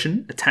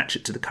 Revelation, attach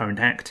it to the current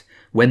act.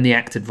 When the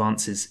act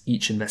advances,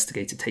 each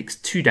investigator takes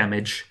 2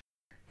 damage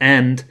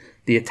and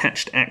the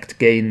attached act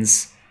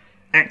gains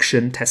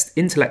action, test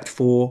Intellect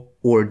 4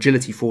 or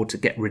Agility 4 to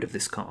get rid of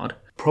this card.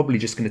 Probably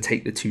just going to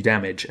take the 2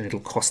 damage and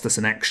it'll cost us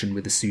an action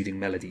with a Soothing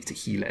Melody to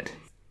heal it.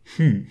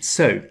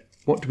 So,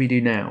 what do we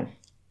do now?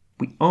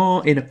 We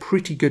are in a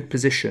pretty good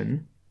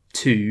position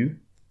to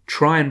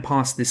try and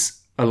pass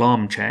this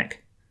alarm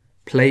check,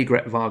 play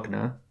Gret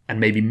Wagner, and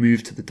maybe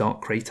move to the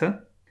Dark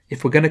Crater.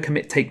 If we're going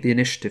to take the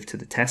initiative to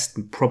the test,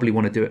 we probably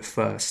want to do it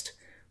first,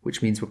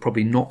 which means we're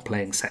probably not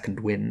playing Second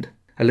Wind.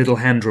 A little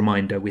hand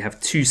reminder, we have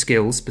 2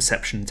 skills,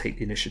 Perception, Take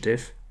the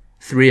Initiative,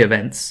 3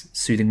 events,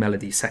 Soothing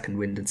Melody, Second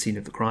Wind and Scene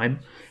of the Crime,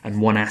 and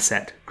 1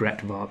 asset,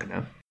 Gret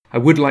Wagner. I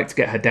would like to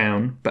get her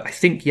down, but I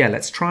think,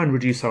 let's try and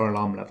reduce our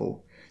alarm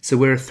level. So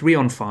we're a 3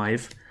 on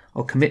 5,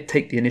 I'll commit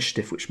Take the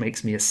Initiative, which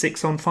makes me a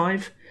 6 on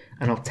 5,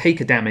 and I'll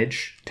take a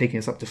damage, taking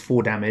us up to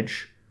 4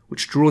 damage,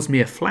 which draws me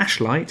a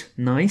flashlight,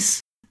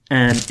 nice,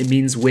 and it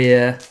means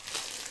we're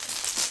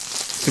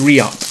 3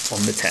 up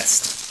on the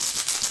test.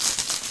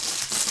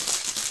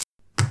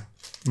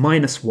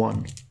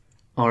 -1.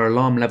 Our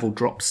alarm level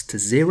drops to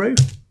 0,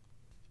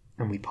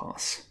 and we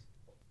pass.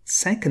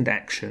 Second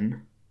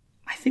action,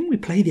 I think we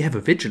play the Ever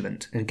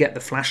Vigilant and get the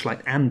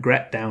flashlight and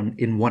Gret down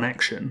in 1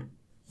 action.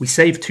 We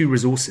save 2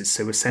 resources,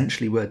 so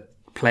essentially we're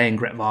playing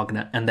Gret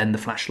Wagner and then the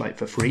flashlight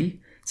for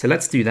free. So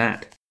let's do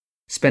that.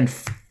 Spend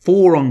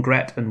 4 on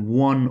Gret and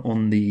 1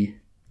 on the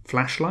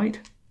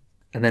flashlight.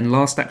 And then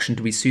last action,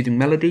 do we Soothing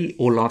Melody,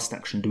 or last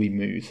action, do we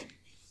move?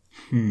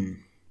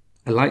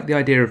 I like the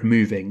idea of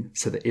moving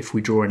so that if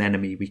we draw an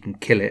enemy, we can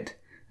kill it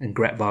and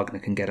Gret Wagner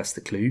can get us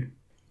the clue.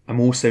 I'm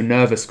also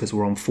nervous because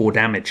we're on 4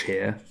 damage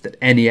here, that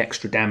any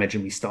extra damage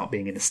and we start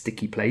being in a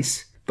sticky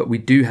place. But we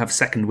do have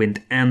Second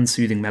Wind and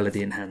Soothing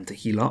Melody in hand to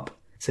heal up.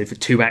 So for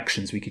 2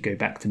 actions, we could go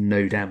back to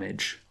no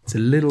damage. It's a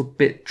little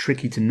bit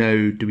tricky to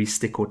know, do we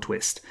stick or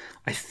twist?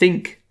 I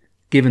think,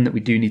 given that we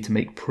do need to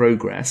make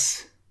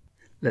progress,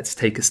 let's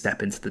take a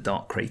step into the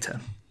Dark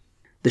Crater.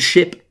 The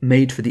ship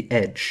made for the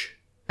edge,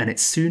 and it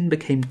soon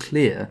became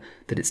clear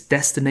that its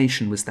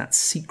destination was that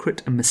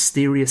secret and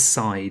mysterious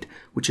side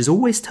which is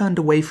always turned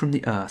away from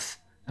the earth,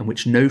 and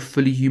which no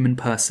fully human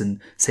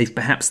person, save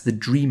perhaps the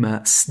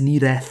dreamer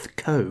Snireth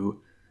Ko,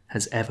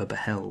 has ever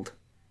beheld.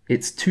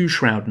 It's 2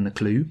 shroud and a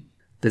clue.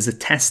 There's a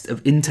test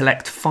of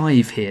Intellect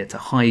 5 here to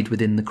hide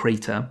within the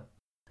crater,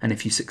 and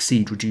if you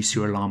succeed, reduce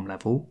your alarm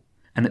level.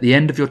 And at the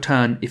end of your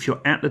turn, if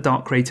you're at the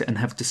Dark Crater and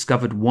have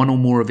discovered 1 or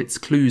more of its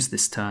clues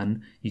this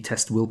turn, you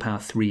test Willpower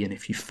 3, and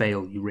if you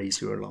fail, you raise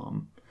your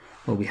alarm.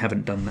 Well, we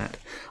haven't done that.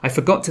 I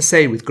forgot to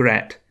say with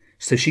Gret,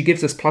 so she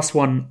gives us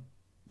 +1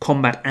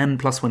 combat and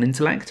 +1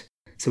 intellect,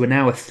 so we're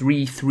now a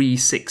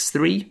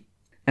 3-3-6-3.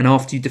 And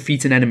after you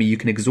defeat an enemy, you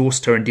can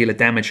exhaust her and deal a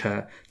damage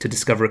her to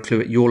discover a clue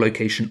at your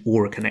location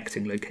or a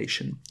connecting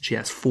location. She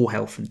has 4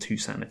 health and 2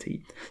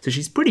 sanity. So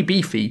she's pretty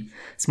beefy.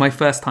 It's my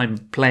first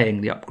time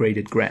playing the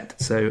upgraded Gret,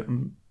 so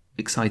I'm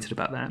excited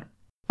about that.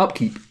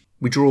 Upkeep.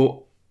 We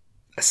draw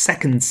a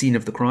second Scene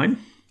of the Crime.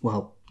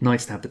 Well,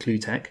 nice to have the clue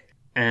tech.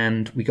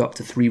 And we go up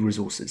to 3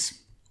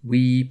 resources.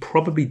 We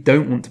probably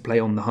don't want to play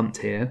on the hunt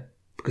here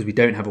because we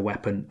don't have a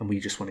weapon and we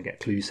just want to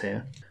get clues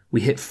here. We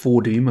hit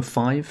 4 Doom of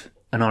 5.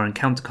 And our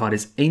encounter card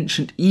is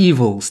Ancient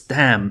Evils.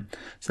 Damn.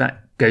 So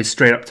that goes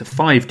straight up to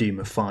 5 Doom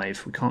of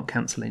 5. We can't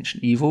cancel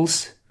Ancient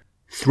Evils.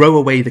 Throw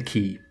away the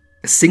key.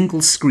 A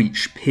single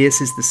screech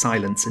pierces the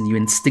silence and you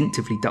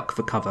instinctively duck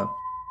for cover.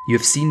 You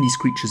have seen these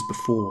creatures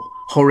before.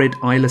 Horrid,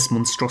 eyeless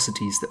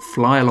monstrosities that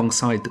fly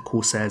alongside the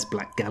Corsair's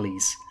black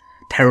galleys.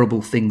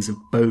 Terrible things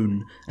of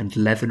bone and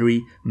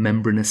leathery,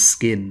 membranous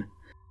skin.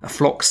 A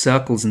flock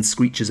circles and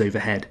screeches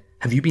overhead.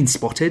 Have you been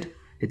spotted?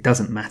 It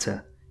doesn't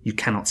matter. You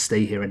cannot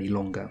stay here any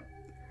longer.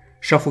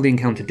 Shuffle the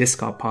encounter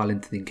discard pile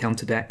into the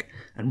encounter deck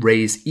and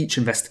raise each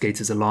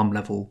investigator's alarm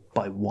level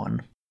by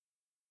 1.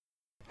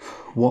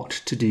 What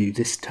to do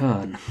this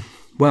turn?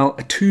 Well,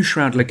 a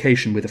 2-shroud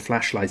location with a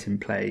flashlight in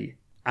play.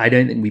 I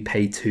don't think we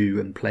pay 2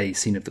 and play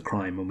Scene of the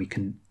Crime when we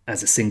can,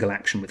 as a single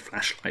action with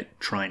flashlight,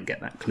 try and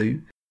get that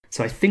clue.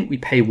 So I think we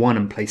pay 1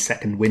 and play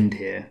Second Wind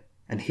here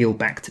and heal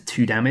back to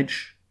 2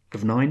 damage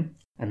of 9,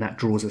 and that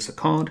draws us a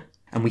card.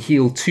 And we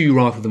heal 2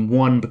 rather than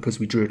 1 because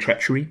we drew a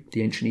Treachery,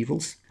 the Ancient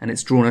Evils, and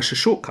it's drawn us a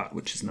shortcut,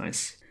 which is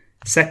nice.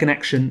 Second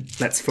action,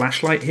 let's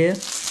flashlight here.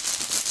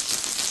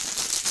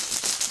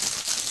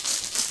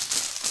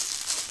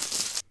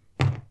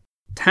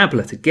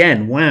 Tablet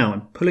again, wow,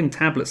 I'm pulling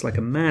tablets like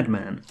a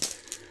madman.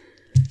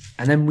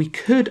 And then we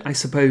could, I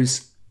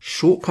suppose,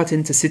 shortcut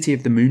into City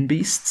of the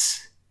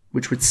Moonbeasts,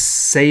 which would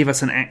save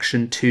us an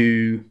action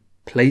to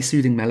play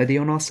Soothing Melody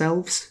on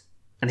ourselves.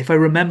 And if I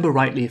remember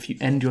rightly, if you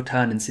end your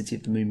turn in City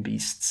of the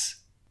Moonbeasts,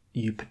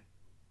 you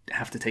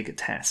have to take a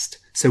test.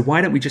 So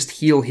why don't we just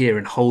heal here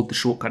and hold the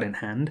shortcut in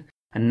hand?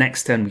 And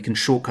next turn we can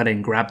shortcut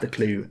in, grab the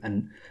clue,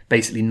 and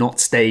basically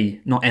not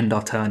end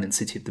our turn in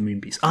City of the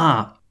Moonbeasts.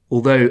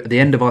 Although at the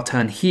end of our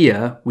turn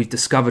here, we've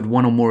discovered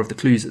 1 or more of the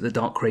clues at the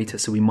Dark Crater,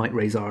 so we might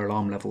raise our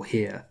alarm level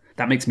here.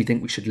 That makes me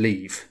think we should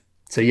leave.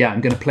 So yeah, I'm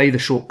going to play the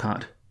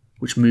shortcut,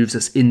 which moves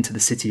us into the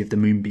City of the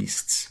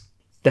Moonbeasts.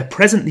 There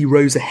presently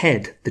rose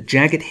ahead the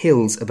jagged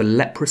hills of a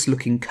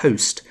leprous-looking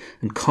coast,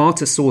 and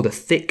Carter saw the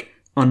thick,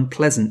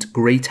 unpleasant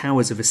grey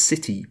towers of a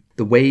city,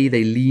 the way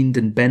they leaned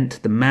and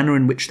bent, the manner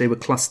in which they were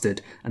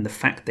clustered, and the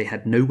fact they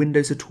had no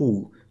windows at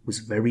all was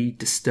very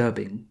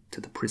disturbing to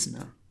the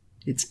prisoner.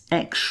 It's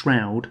X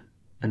shroud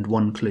and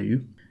 1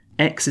 clue.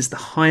 X is the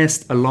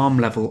highest alarm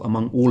level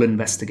among all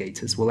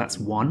investigators. Well, that's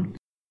 1.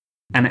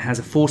 And it has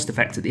a forced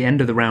effect. At the end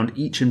of the round,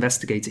 each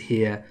investigator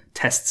here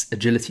tests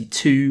agility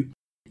 2.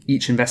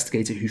 Each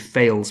investigator who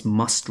fails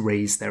must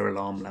raise their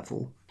alarm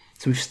level.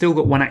 So we've still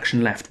got 1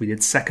 action left. We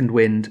did Second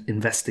Wind,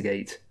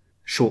 investigate,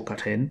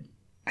 shortcut in.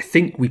 I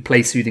think we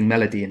play Soothing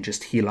Melody and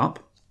just heal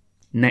up.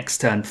 Next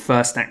turn,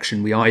 first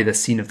action, we either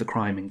Scene of the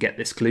Crime and get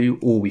this clue,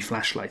 or we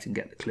flashlight and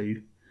get the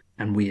clue.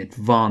 And we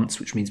advance,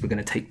 which means we're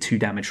going to take 2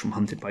 damage from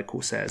Hunted by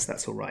Corsairs.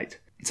 That's all right.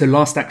 So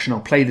last action, I'll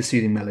play the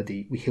Soothing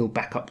Melody. We heal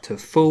back up to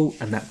full,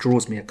 and that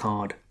draws me a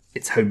card.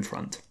 It's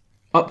Homefront.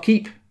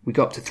 Upkeep, we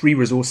go up to 3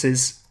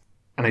 resources.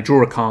 And I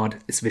draw a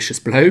card, it's Vicious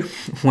Blow.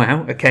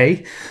 Wow,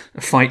 okay.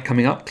 A fight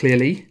coming up,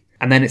 clearly.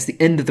 And then it's the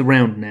end of the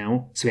round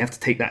now, so we have to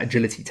take that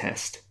agility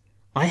test.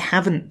 I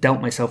haven't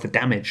dealt myself a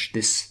damage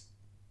this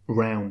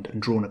round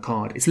and drawn a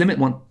card. It's limit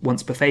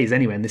once per phase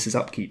anyway, and this is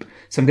upkeep.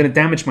 So I'm going to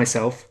damage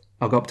myself.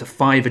 I'll go up to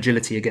 5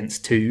 agility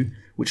against 2,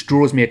 which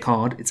draws me a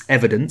card. It's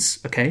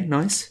Evidence. Okay,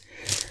 nice.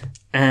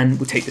 And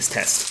we'll take this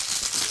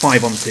test.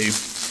 5 on 2.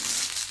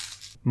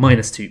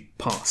 -2.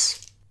 Pass.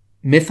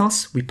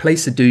 Mythos, we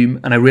place a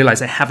doom, and I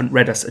realise I haven't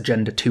read us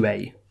Agenda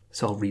 2A,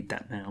 so I'll read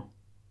that now.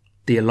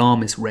 The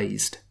alarm is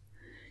raised.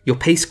 Your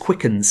pace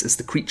quickens as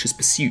the creature's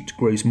pursuit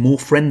grows more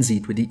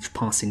frenzied with each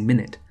passing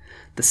minute.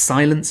 The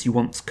silence you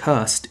once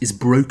cursed is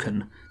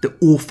broken. The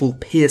awful,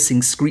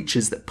 piercing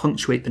screeches that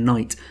punctuate the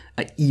night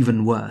are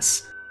even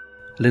worse.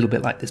 A little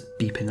bit like this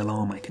beeping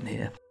alarm I can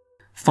hear.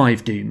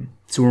 5 doom,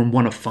 so we're on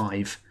 1 of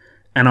 5.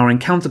 And our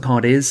encounter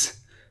card is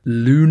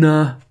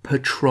Lunar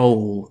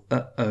Patrol.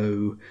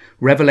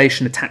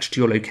 Revelation attached to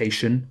your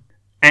location.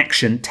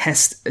 Action,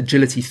 test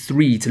agility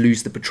 3 to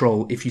lose the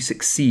patrol. If you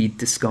succeed,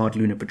 discard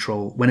Lunar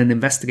Patrol. When an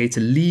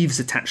investigator leaves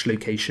attached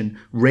location,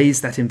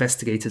 raise that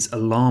investigator's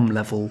alarm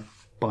level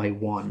by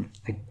 1.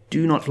 I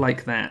do not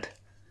like that.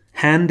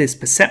 Hand is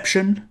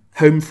Perception,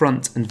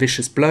 Homefront and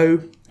Vicious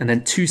Blow, and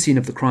then 2 Scene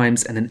of the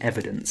Crimes and an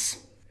Evidence.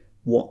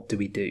 What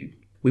do?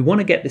 We want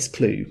to get this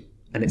clue,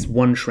 and it's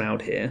 1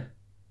 shroud here.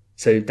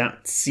 So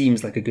that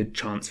seems like a good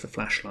chance for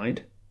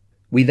flashlight.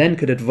 We then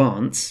could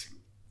advance,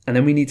 and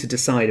then we need to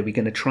decide, are we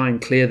going to try and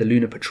clear the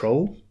Lunar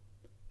Patrol?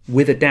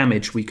 With a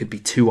damage, we could be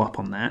 2 up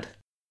on that.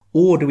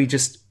 Or do we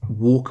just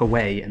walk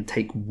away and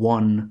take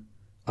 1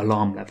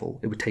 alarm level?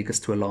 It would take us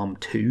to alarm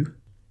 2.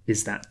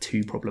 Is that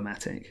too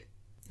problematic?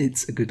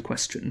 It's a good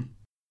question.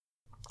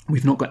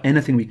 We've not got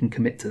anything we can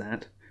commit to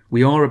that.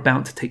 We are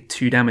about to take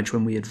 2 damage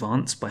when we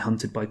advance by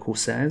Hunted by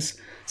Corsairs,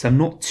 so I'm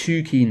not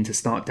too keen to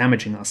start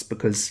damaging us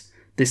because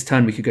this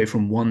turn we could go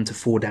from 1 to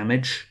 4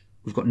 damage.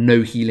 We've got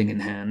no healing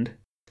in hand.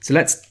 So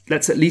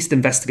let's at least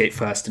investigate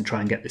first and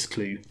try and get this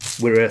clue.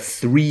 We're a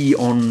 3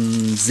 on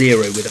 0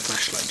 with a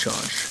flashlight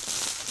charge.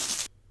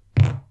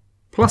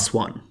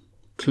 +1.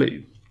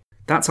 Clue.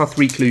 That's our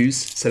 3 clues,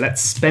 so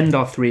let's spend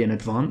our 3 in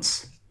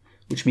advance,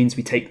 which means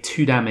we take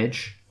 2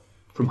 damage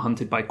from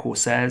Hunted by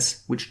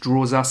Corsairs, which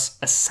draws us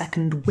a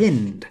Second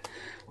Wind.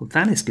 Well,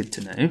 that is good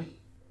to know.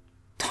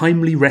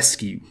 Timely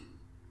Rescue.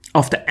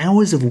 After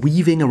hours of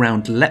weaving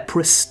around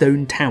leprous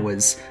stone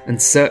towers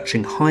and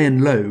searching high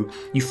and low,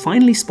 you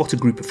finally spot a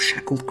group of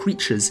shackled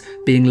creatures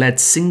being led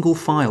single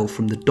file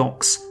from the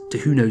docks to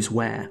who knows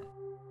where.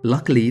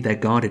 Luckily, they're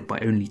guarded by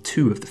only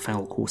 2 of the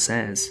foul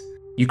Corsairs.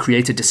 You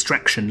create a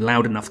distraction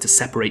loud enough to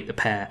separate the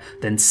pair,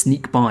 then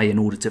sneak by in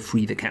order to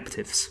free the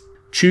captives.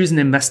 Choose an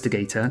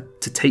investigator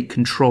to take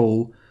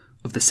control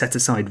of the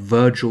set-aside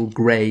Virgil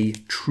Grey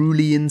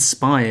truly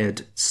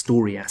inspired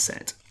story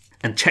asset.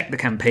 And check the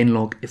campaign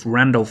log. If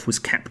Randolph was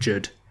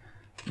captured,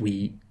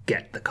 we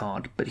get the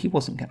card. But he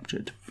wasn't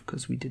captured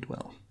because we did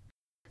well.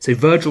 So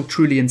Virgil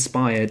truly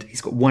inspired.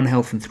 He's got 1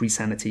 health and 3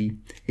 sanity.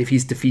 If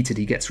he's defeated,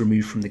 he gets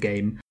removed from the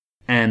game.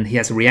 And he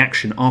has a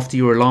reaction after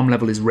your alarm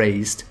level is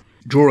raised.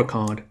 Draw a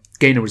card,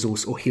 gain a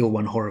resource, or heal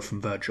 1 horror from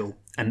Virgil.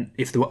 And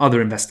if there were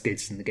other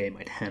investigators in the game,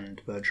 I'd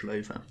hand Virgil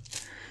over.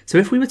 So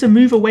if we were to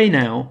move away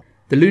now,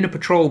 the Lunar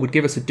Patrol would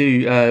give us a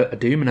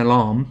doom, an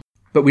alarm,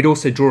 but we'd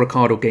also draw a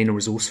card or gain a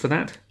resource for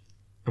that,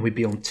 and we'd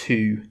be on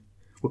 2.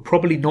 We're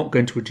probably not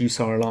going to reduce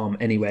our alarm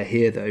anywhere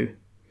here, though.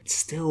 It's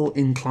still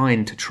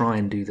inclined to try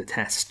and do the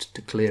test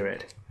to clear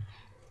it.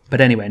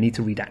 But anyway, I need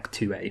to read Act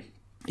 2A.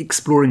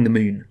 Exploring the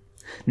moon.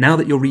 Now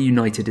that you're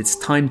reunited, it's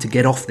time to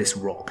get off this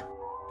rock.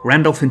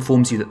 Randolph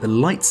informs you that the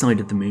light side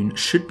of the moon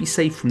should be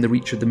safe from the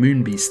reach of the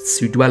moon beasts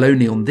who dwell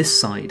only on this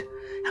side.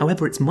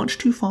 However, it's much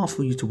too far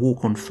for you to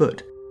walk on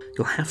foot.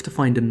 You'll have to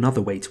find another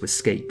way to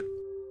escape.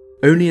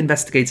 Only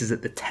investigators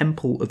at the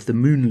Temple of the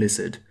Moon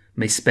Lizard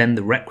may spend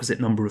the requisite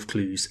number of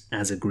clues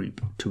as a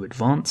group to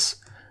advance,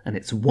 and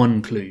it's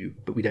 1 clue,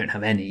 but we don't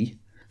have any,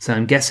 so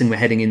I'm guessing we're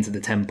heading into the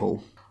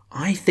temple.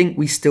 I think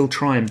we still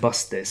try and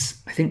bust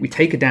this. I think we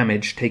take a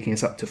damage, taking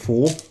us up to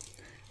 4,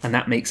 and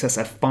that makes us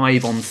a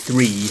 5 on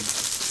 3,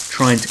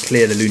 trying to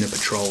clear the Lunar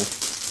Patrol.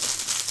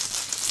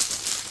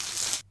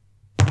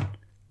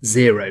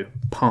 0.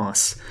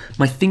 Pass.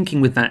 My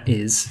thinking with that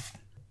is,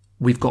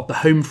 we've got the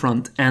home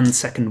front and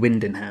second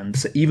wind in hand,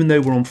 so even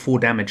though we're on 4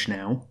 damage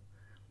now,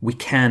 we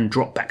can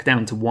drop back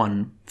down to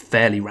 1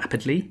 fairly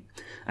rapidly.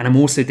 And I'm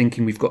also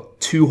thinking we've got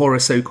 2 horror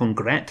soak on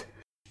Gret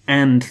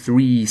and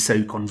 3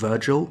 soak on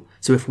Virgil.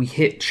 So if we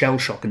hit Shell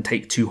Shock and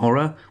take 2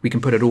 horror, we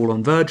can put it all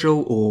on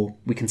Virgil, or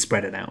we can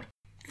spread it out.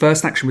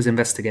 First action was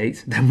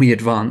investigate, then we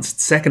advanced.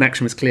 Second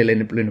action was clear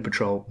Lunar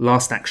Patrol.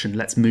 Last action,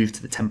 let's move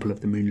to the Temple of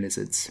the Moon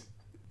Lizards.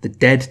 The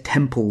dead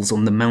temples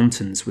on the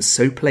mountains were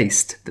so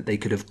placed that they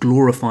could have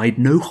glorified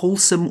no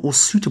wholesome or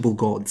suitable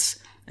gods,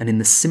 and in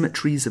the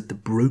symmetries of the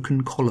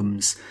broken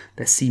columns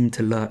there seemed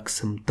to lurk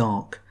some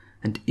dark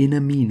and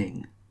inner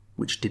meaning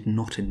which did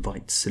not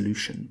invite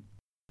solution.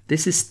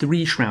 This is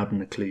 3 shroud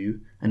and a clue,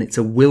 and it's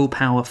a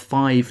willpower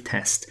 5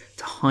 test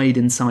to hide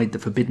inside the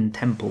forbidden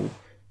temple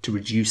to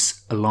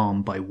reduce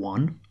alarm by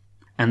 1.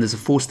 And there's a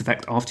forced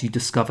effect after you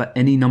discover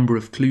any number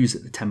of clues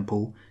at the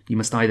temple. You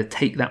must either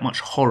take that much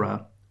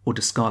horror or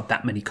discard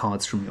that many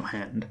cards from your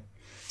hand.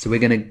 So we're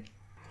going to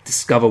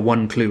discover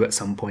 1 clue at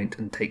some point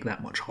and take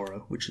that much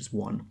horror, which is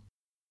 1.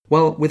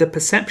 Well, with a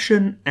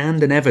perception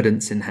and an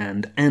evidence in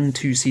hand, and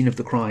 2 scene of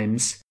the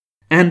crimes,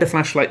 and a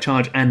flashlight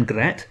charge and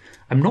Gret,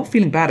 I'm not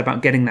feeling bad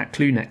about getting that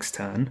clue next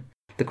turn.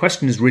 The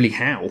question is really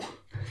how.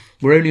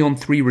 We're only on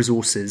 3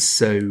 resources,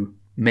 so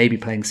maybe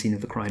playing scene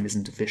of the crime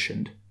isn't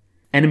efficient.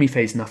 Enemy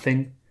phase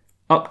nothing.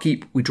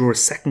 Upkeep, we draw a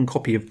second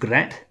copy of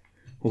Gret,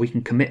 or we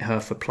can commit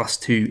her for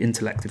 +2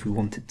 intellect if we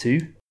wanted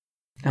to.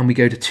 And we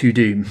go to 2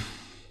 doom.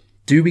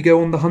 Do we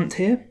go on the hunt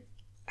here?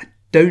 I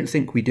don't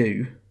think we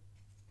do,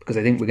 because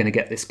I think we're going to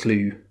get this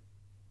clue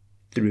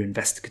through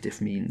investigative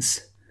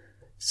means.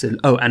 So,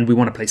 and we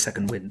want to play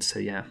second wind, so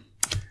yeah.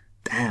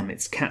 Damn,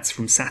 it's cats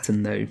from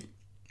Saturn though.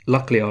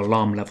 Luckily our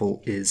alarm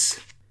level is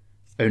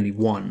only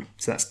 1,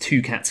 so that's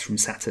 2 cats from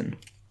Saturn.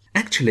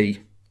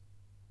 Actually,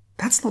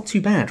 that's not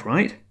too bad,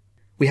 right?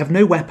 We have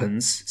no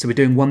weapons, so we're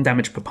doing 1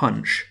 damage per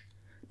punch,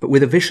 but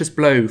with a vicious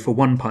blow for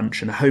 1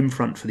 punch and a home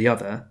front for the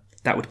other,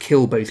 that would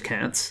kill both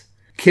cats.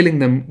 Killing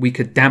them, we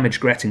could damage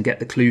Gret and get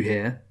the clue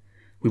here.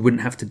 We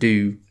wouldn't have to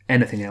do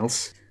anything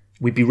else.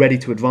 We'd be ready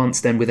to advance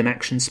then with an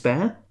action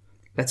spare.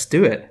 Let's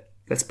do it.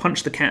 Let's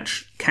punch the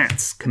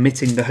cats,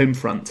 committing the home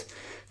front.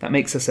 That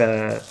makes us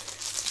a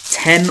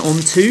 10 on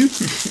 2.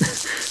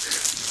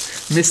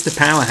 Mr.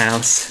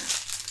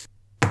 Powerhouse.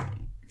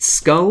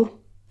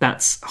 Skull,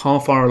 that's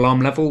half our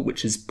alarm level,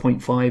 which is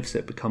 0.5, so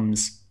it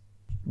becomes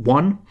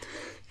 1.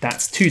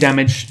 That's 2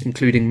 damage,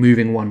 including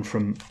moving 1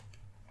 from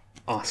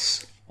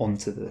us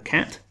onto the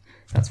cat.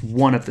 That's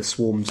 1 of the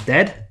swarms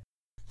dead.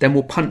 Then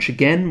we'll punch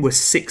again. We're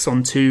 6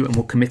 on 2, and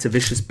we'll commit a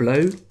vicious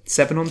blow.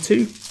 7 on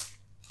 2.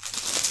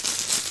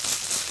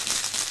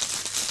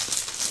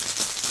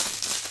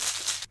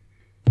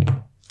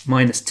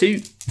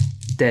 -2.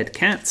 Dead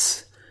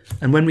cats.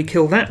 And when we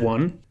kill that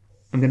one,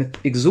 I'm going to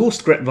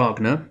exhaust Gret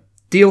Wagner,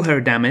 deal her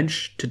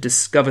damage to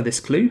discover this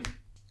clue.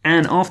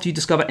 And after you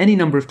discover any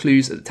number of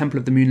clues at the Temple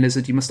of the Moon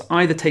Lizard, you must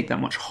either take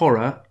that much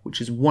horror,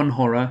 which is 1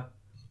 horror,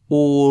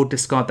 or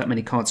discard that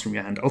many cards from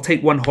your hand. I'll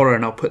take 1 horror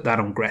and I'll put that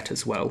on Gret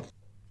as well.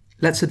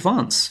 Let's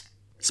advance.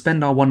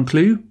 Spend our 1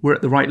 clue. We're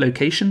at the right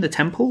location, the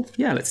temple.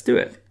 Yeah, let's do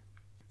it.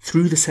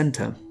 Through the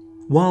centre.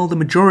 While the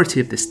majority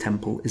of this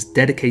temple is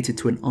dedicated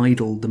to an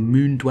idol the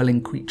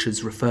moon-dwelling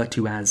creatures refer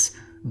to as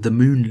the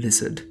Moon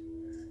Lizard,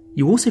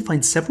 you also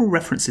find several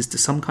references to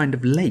some kind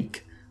of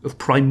lake of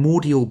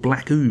primordial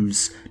black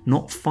ooze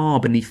not far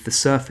beneath the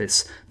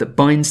surface that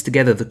binds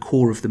together the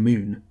core of the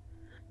moon.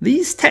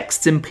 These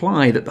texts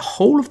imply that the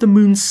whole of the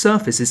moon's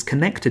surface is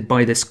connected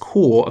by this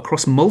core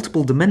across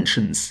multiple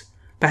dimensions.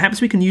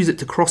 Perhaps we can use it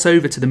to cross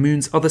over to the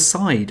moon's other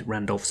side,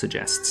 Randolph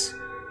suggests.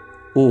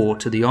 Or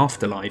to the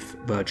afterlife,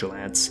 Virgil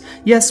adds.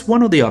 Yes,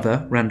 one or the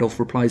other, Randolph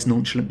replies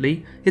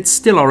nonchalantly. It's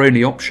still our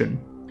only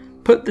option.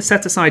 Put the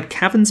set-aside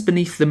caverns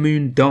beneath the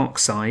moon dark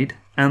side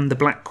and the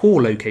black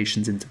core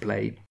locations into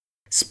play.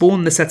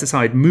 Spawn the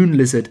set-aside moon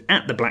lizard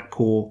at the black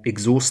core,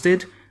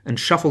 exhausted, and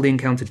shuffle the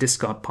encounter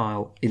discard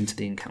pile into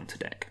the encounter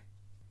deck.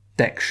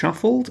 Deck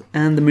shuffled,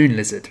 and the moon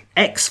lizard.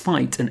 X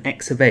fight and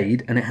X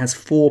evade, and it has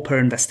 4 per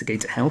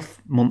investigator health,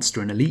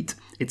 monster and elite.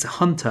 It's a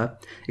hunter.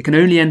 It can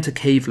only enter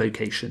cave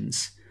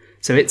locations.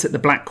 So it's at the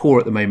black core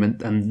at the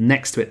moment, and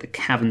next to it the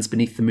caverns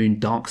beneath the moon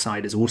dark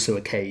side is also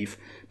a cave,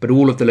 but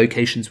all of the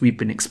locations we've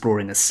been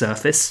exploring are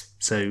surface,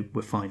 so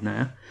we're fine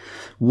there.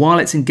 While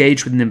it's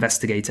engaged with an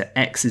investigator,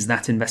 X is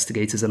that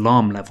investigator's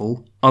alarm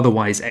level,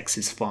 otherwise X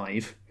is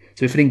 5.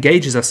 So if it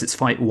engages us, it's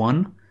fight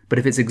 1, but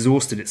if it's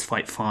exhausted, it's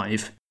fight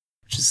 5,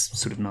 which is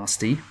sort of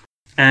nasty.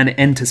 And it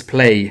enters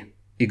play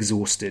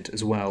exhausted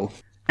as well.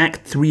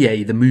 Act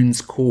 3A, the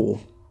moon's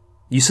core.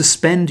 You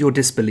suspend your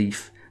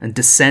disbelief and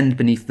descend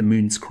beneath the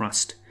moon's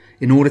crust.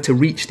 In order to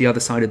reach the other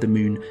side of the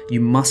moon, you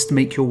must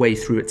make your way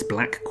through its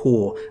black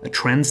core, a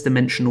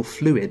trans-dimensional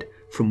fluid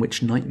from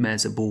which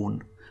nightmares are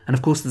born. And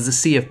of course there's a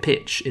sea of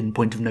pitch in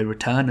Point of No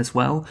Return as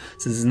well,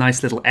 so there's a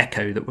nice little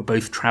echo that we're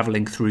both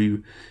travelling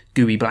through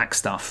gooey black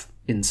stuff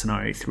in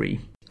Scenario 3.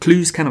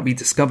 Clues cannot be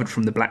discovered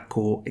from the black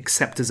core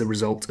except as a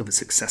result of a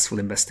successful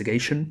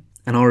investigation,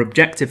 and our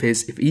objective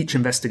is, if each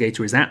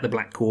investigator is at the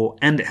black core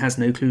and it has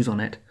no clues on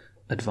it,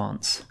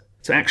 advance.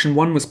 So action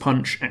 1 was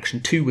punch,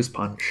 action 2 was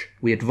punch,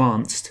 we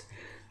advanced,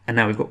 and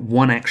now we've got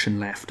 1 action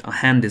left. Our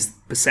hand is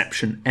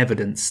perception,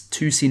 evidence,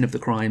 2 scene of the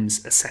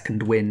crimes, a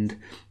second wind,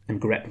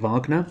 and Gret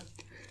Wagner.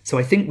 So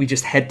I think we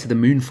just head to the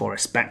moon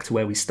forest, back to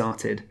where we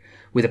started,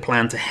 with a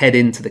plan to head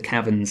into the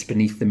caverns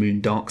beneath the moon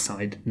dark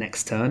side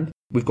next turn.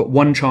 We've got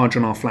 1 charge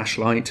on our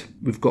flashlight,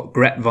 we've got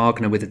Gret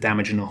Wagner with a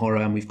damage and a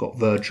horror, and we've got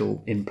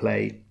Virgil in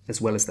play, as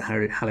well as the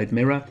Hallowed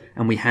Mirror,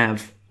 and we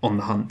have On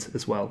the Hunt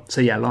as well.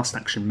 So yeah, last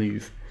action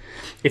move.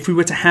 If we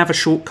were to have a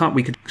shortcut,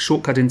 we could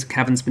shortcut into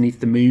Caverns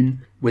Beneath the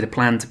Moon with a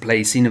plan to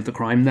play Scene of the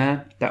Crime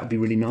there. That would be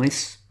really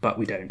nice, but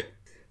we don't.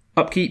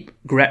 Upkeep,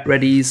 Gret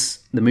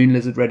readies, the Moon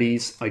Lizard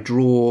readies. I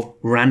draw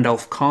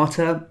Randolph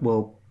Carter.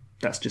 Well,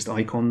 that's just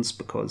icons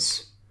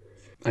because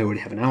I already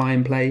have an ally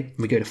in play.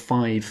 We go to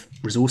 5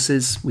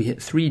 resources. We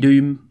hit 3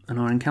 Doom, and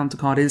our encounter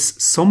card is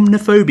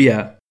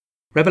Somnophobia.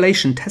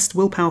 Revelation, test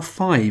willpower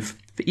 5.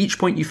 For each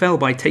point you fail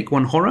by, take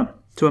 1 horror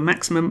to a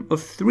maximum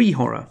of 3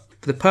 horror.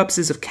 For the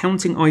purposes of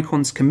counting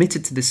icons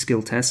committed to this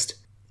skill test,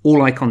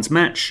 all icons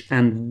match,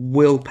 and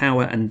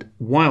willpower and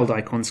wild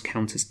icons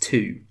count as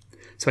 2.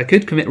 So I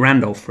could commit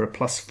Randolph for a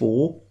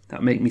 +4. That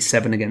would make me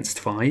 7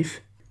 against 5.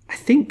 I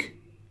think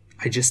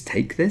I just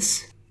take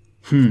this.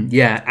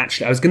 Yeah,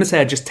 actually, I was going to say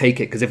I just take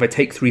it, because if I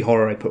take 3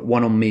 horror, I put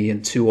 1 on me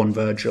and 2 on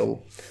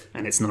Virgil,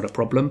 and it's not a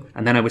problem.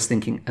 And then I was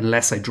thinking,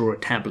 unless I draw a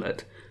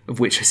tablet, of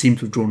which I seem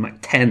to have drawn like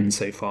 10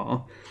 so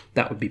far,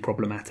 that would be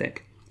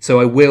problematic. So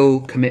I will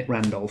commit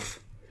Randolph.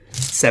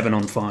 7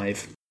 on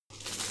 5.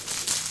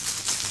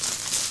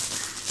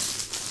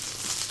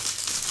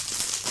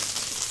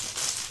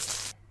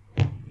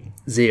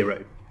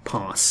 Zero.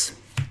 Pass.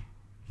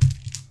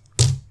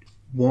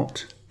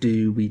 What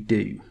do we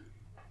do?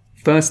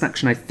 First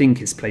action I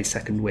think is play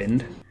Second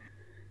Wind.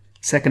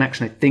 Second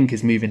action I think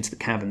is move into the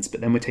caverns,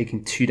 but then we're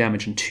taking 2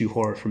 damage and 2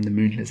 horror from the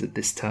Moon Lizard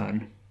this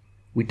turn.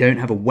 We don't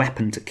have a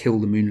weapon to kill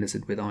the Moon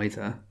Lizard with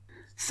either.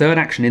 Third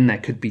action in there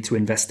could be to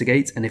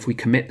investigate, and if we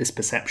commit this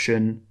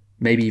perception,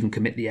 maybe even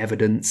commit the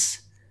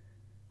evidence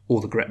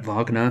or the Gret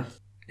Wagner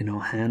in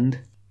our hand,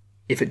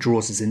 if it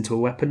draws us into a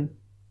weapon,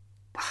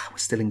 we're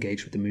still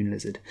engaged with the Moon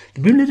Lizard.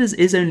 The Moon Lizard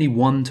is only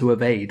 1 to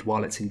evade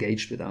while it's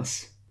engaged with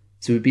us,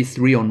 so it would be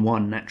 3 on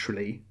 1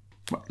 naturally.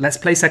 Well, let's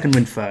play Second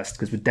Wind first,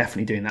 because we're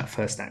definitely doing that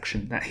first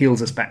action. That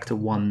heals us back to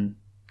 1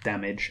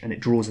 damage, and it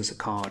draws us a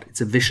card.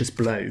 It's a Vicious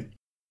Blow.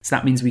 So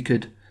that means we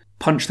could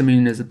punch the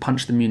Moon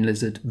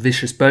Lizard,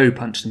 Vicious Bow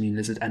punch the Moon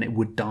Lizard, and it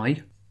would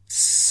die.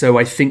 So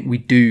I think we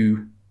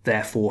do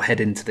therefore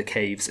head into the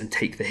caves and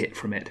take the hit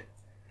from it.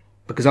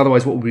 Because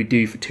otherwise what would we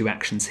do for 2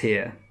 actions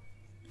here?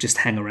 Just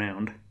hang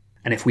around.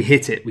 And if we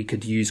hit it, we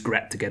could use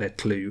Gret to get a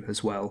clue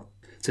as well.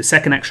 So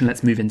second action,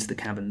 let's move into the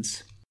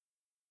caverns.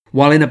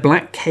 While in a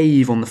black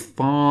cave on the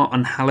far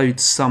unhallowed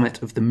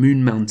summit of the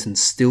Moon Mountain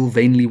still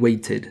vainly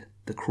waited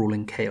the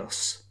crawling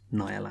chaos,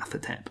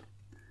 Nyarlathotep.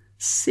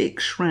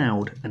 6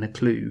 shroud and a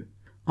clue.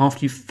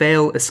 After you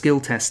fail a skill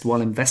test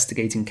while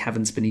investigating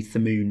Caverns Beneath the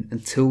Moon,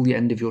 until the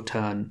end of your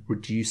turn,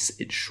 reduce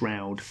its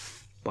shroud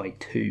by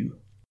 2.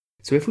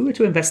 So if we were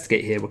to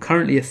investigate here, we're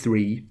currently a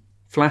 3.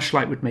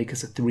 Flashlight would make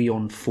us a 3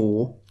 on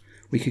 4.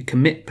 We could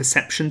commit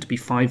Perception to be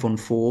 5 on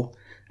 4,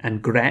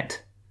 and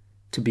Gret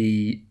to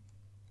be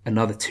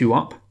another 2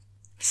 up,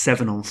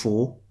 7 on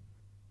 4.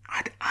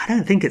 I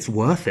don't think it's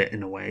worth it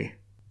in a way.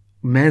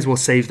 We may as well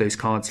save those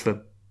cards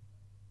for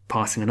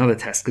passing another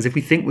test, because if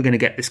we think we're going to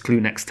get this clue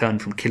next turn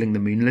from killing the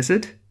Moon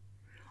Lizard,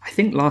 I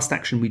think last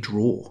action we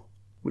draw,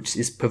 which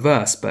is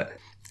perverse, but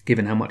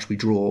given how much we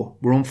draw,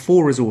 we're on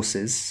 4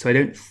 resources, so I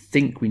don't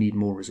think we need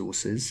more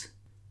resources.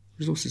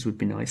 Resources would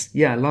be nice.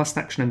 Yeah, last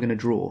action I'm going to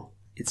draw.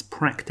 It's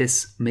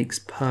practice makes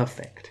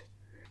perfect.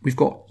 We've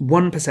got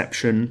 1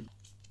 perception,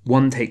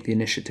 1 take the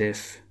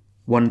initiative,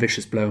 1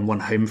 vicious blow and 1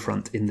 home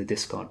front in the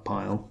discard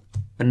pile,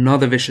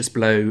 another vicious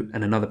blow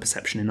and another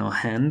perception in our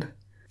hand.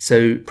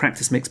 So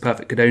practice makes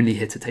perfect could only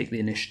hit to take the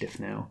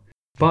initiative now.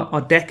 But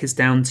our deck is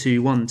down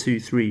to 1, 2,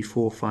 3,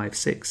 4, 5,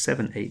 6,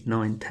 7, 8,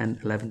 9, 10,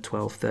 11,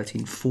 12,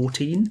 13,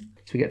 14.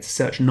 So we get to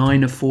search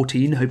 9 of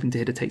 14, hoping to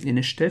hit to take the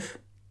initiative.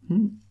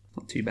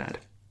 Not too bad.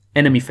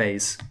 Enemy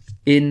phase.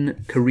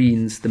 In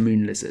careens the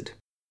Moon Lizard.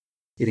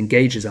 It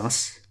engages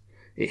us.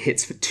 It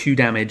hits for 2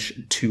 damage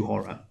and 2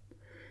 horror.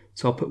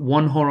 So I'll put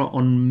 1 horror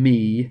on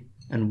me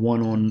and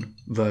 1 on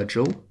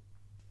Virgil.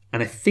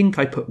 And I think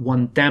I put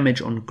 1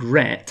 damage on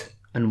Gret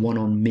and 1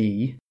 on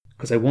me,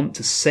 because I want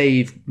to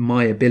save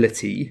my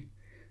ability,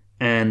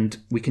 and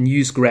we can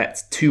use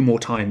Gret 2 more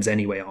times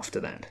anyway after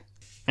that.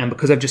 And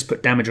because I've just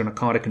put damage on a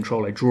card I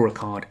control, I draw a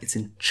card. It's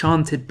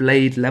Enchanted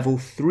Blade level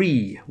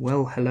 3.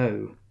 Well,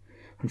 hello.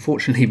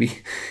 Unfortunately,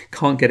 we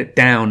can't get it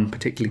down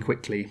particularly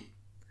quickly.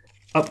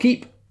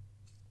 Upkeep.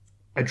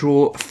 I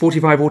draw a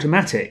 45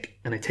 automatic,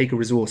 and I take a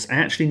resource. I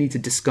actually need to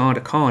discard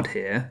a card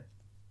here.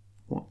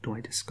 What do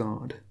I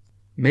discard?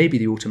 Maybe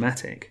the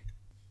automatic,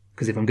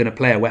 because if I'm going to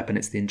play a weapon,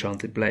 it's the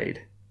Enchanted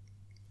Blade.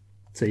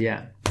 So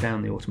yeah,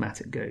 down the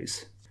automatic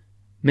goes.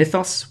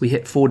 Mythos, we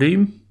hit 4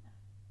 doom,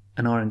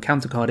 and our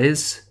encounter card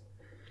is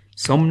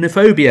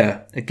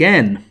Somnophobia,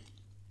 again.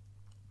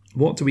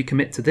 What do we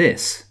commit to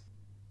this?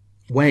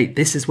 Wait,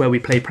 this is where we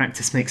play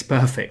Practice Makes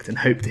Perfect and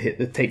hope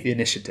to take the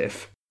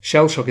initiative.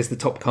 Shell Shock is the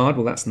top card,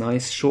 well that's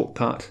nice.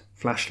 Shortcut,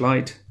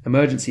 Flashlight,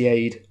 Emergency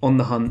Aid, On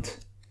the Hunt,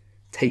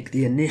 Take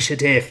the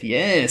Initiative,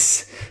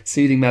 yes!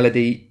 Soothing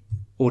Melody,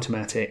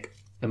 Automatic,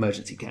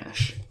 Emergency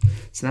Cash.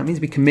 So that means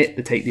we commit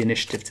the Take the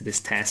Initiative to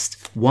this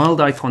test. Wild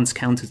Icons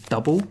count as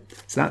double,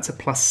 so that's a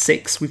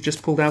 +6 we've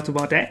just pulled out of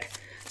our deck.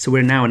 So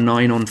we're now a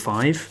 9 on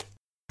 5.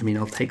 I mean,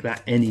 I'll take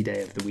that any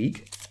day of the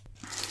week.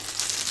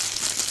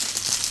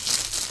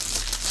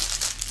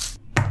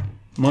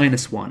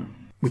 -1.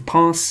 We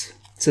pass,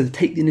 so the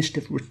Take the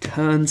Initiative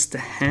returns to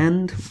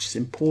hand, which is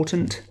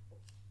important,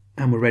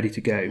 and we're ready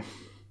to go.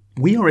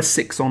 We are a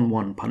 6 on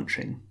 1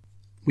 punching.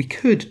 We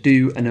could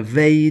do an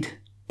evade,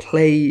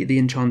 play the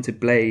Enchanted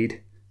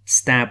Blade,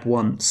 stab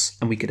once,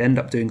 and we could end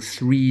up doing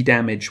 3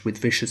 damage with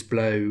Vicious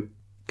Blow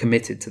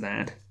committed to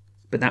that,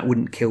 but that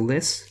wouldn't kill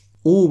this.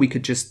 Or we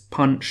could just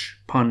punch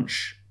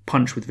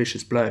with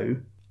Vicious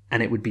Blow,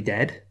 and it would be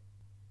dead,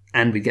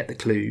 and we'd get the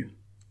clue.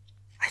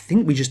 I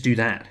think we just do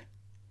that.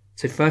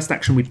 So first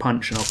action we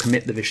punch, and I'll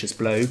commit the Vicious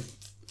Blow.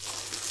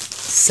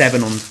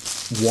 7 on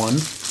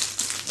 1.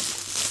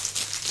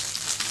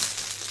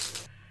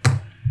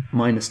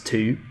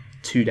 -2,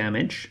 2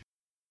 damage.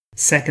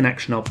 Second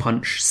action I'll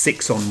punch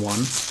 6 on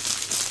 1.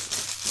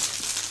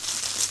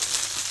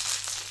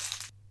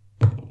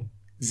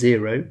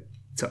 0,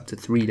 it's up to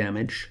 3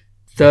 damage.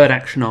 Third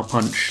action I'll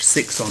punch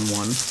 6 on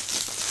 1.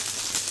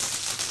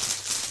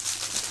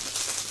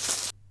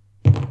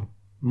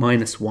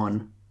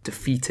 -1,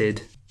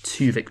 defeated,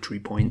 2 victory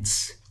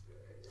points.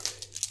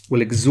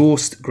 We'll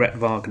exhaust Gret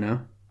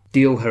Wagner,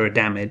 deal her a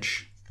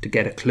damage to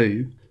get a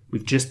clue.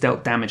 We've just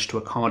dealt damage to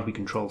a card we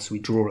control, so we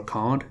draw a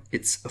card.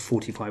 It's a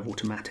 45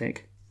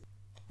 automatic.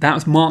 That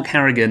was Mark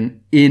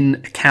Harrigan in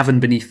A Cavern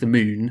Beneath the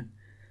Moon,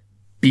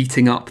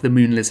 beating up the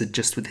Moon Lizard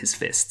just with his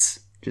fists.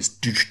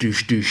 Just douche,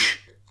 douche, douche.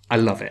 I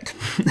love it.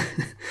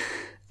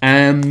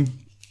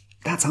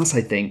 That's us,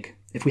 I think.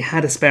 If we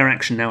had a spare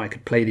action now, I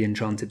could play the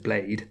Enchanted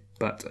Blade,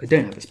 but I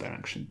don't have a spare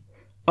action.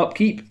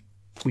 Upkeep,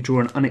 we draw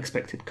an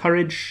Unexpected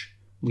Courage.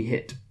 We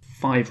hit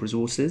 5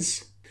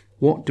 resources.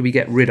 What do we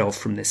get rid of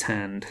from this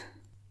hand?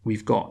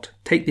 We've got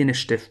Take the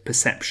Initiative,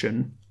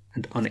 Perception,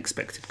 and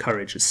Unexpected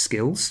Courage as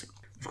skills.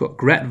 We've got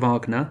Gret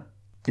Wagner,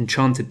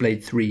 Enchanted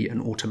Blade 3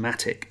 and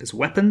Automatic as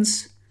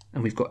weapons.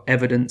 And we've got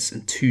Evidence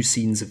and 2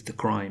 Scenes of the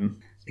Crime.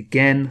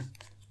 Again,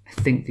 I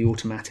think the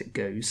automatic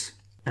goes.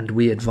 And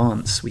we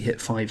advance. We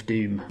hit 5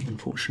 doom,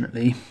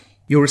 unfortunately.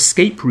 Your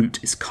escape route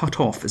is cut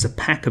off as a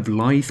pack of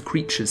lithe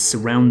creatures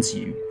surrounds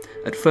you.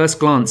 At first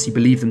glance, you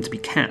believe them to be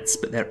cats,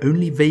 but they're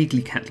only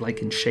vaguely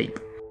cat-like in shape.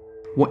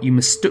 What you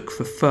mistook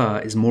for fur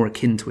is more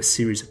akin to a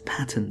series of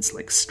patterns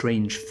like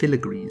strange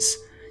filigrees.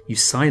 You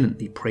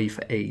silently pray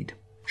for aid.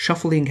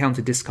 Shuffle the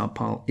encounter discard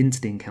pile into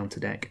the encounter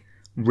deck.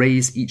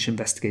 Raise each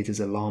investigator's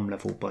alarm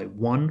level by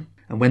 1.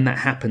 And when that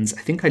happens,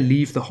 I think I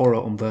leave the horror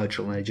on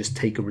Virgil and I just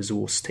take a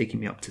resource, taking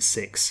me up to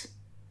 6.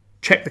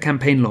 Check the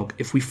campaign log.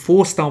 If we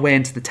forced our way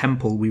into the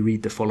temple, we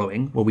read the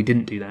following. Well, we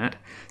didn't do that.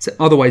 So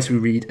otherwise we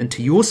read, and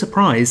to your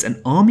surprise, an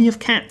army of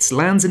cats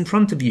lands in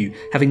front of you,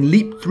 having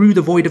leaped through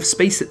the void of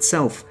space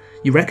itself.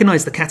 You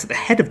recognise the cat at the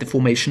head of the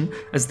formation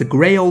as the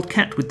grey old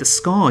cat with the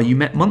scar you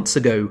met months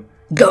ago.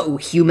 Go,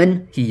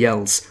 human, he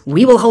yells.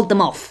 We will hold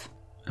them off.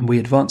 And we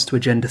advance to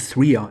Agenda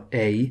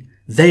 3A.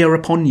 They are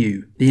upon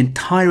you. The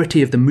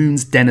entirety of the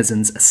moon's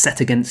denizens are set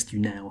against you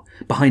now.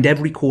 Behind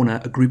every corner,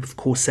 a group of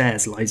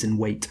corsairs lies in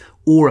wait,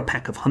 or a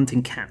pack of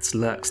hunting cats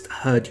lurks to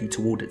herd you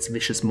toward its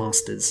vicious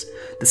masters.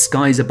 The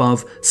skies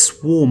above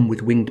swarm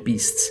with winged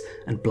beasts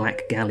and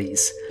black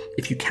galleys.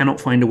 If you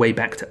cannot find a way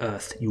back to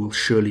Earth, you will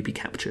surely be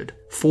captured.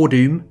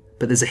 Foredoom,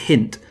 but there's a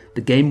hint.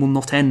 The game will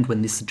not end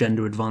when this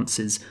agenda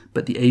advances,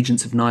 but the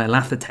agents of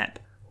Nyarlathotep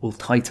will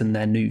tighten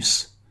their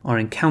noose. Our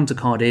encounter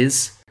card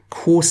is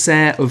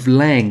Corsair of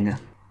Leng.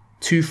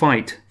 2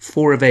 fight,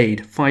 4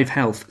 evade, 5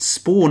 health.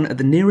 Spawn at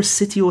the nearest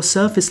city or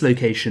surface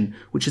location,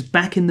 which is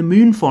back in the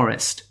Moon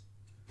Forest.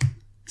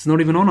 It's not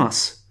even on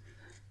us.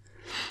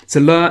 It's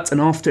alert, and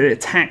after it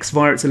attacks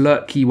via its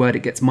alert keyword,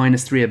 it gets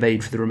 -3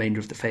 evade for the remainder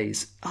of the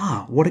phase.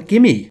 Ah, what a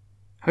gimme.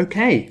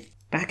 Okay,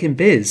 back in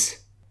biz.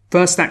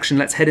 First action,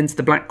 let's head into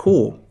the Black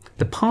Core.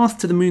 The path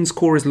to the Moon's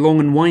core is long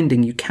and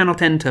winding. You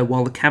cannot enter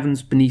while the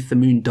caverns beneath the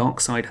Moon dark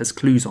side has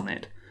clues on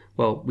it.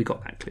 Well, we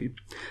got that clue.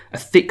 A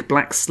thick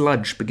black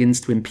sludge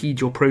begins to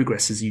impede your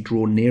progress as you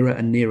draw nearer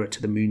and nearer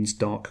to the Moon's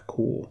dark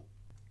core.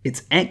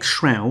 It's X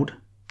Shroud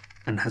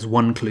and has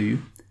 1 clue.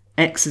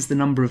 X is the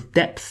number of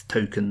depth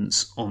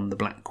tokens on the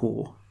Black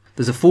Core.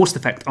 There's a forced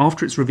effect.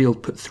 After it's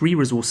revealed, put 3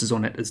 resources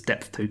on it as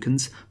depth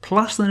tokens,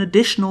 plus an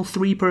additional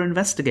 3 per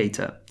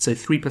investigator. So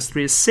 3 plus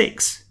 3 is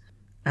 6.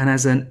 And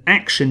as an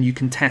action, you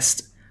can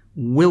test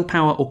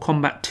Willpower or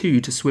Combat 2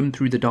 to swim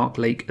through the dark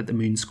lake at the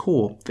Moon's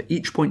core. For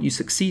each point you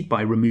succeed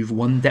by, remove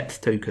 1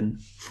 depth token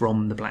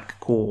from the Black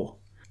Core.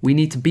 We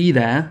need to be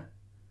there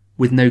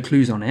with no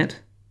clues on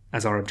it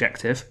as our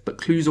objective, but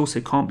clues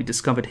also can't be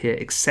discovered here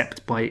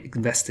except by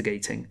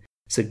investigating.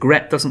 So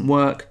Gret doesn't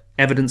work,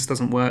 evidence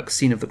doesn't work,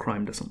 scene of the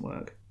crime doesn't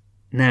work.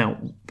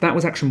 Now, that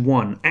was action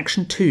 1.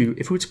 Action 2,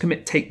 if we were to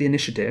commit Take the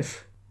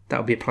Initiative, that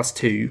would be a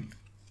 +2.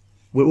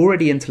 We're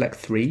already Intellect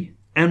 3.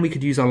 And we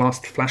could use our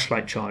last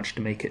flashlight charge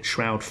to make it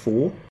Shroud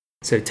 4.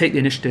 So Take the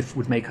Initiative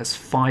would make us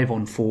 5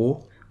 on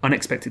 4.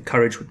 Unexpected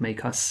Courage would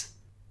make us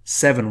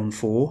 7 on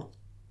 4.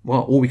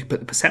 Well, or we could put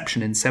the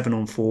Perception in 7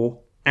 on 4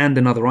 and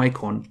another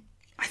icon.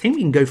 I think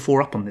we can go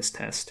 4 up on this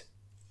test.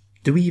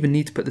 Do we even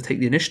need to put the Take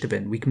the Initiative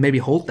in? We can maybe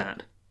hold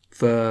that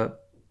for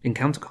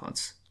encounter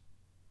cards.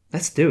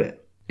 Let's do it.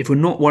 If we're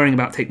not worrying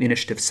about Take the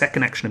Initiative,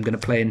 second action I'm going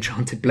to play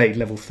Enchanted Blade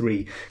level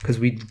 3, because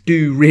we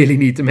do really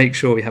need to make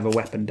sure we have a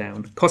weapon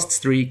down. Costs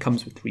 3,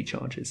 comes with 3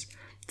 charges.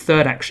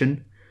 Third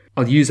action,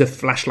 I'll use a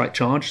flashlight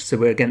charge, so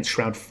we're against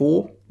Shroud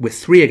 4. We're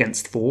 3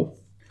 against 4.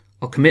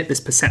 I'll commit this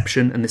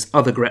Perception and this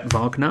other Gret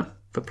Wagner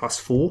for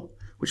 +4,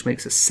 which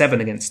makes us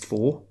 7 against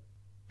 4.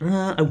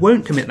 I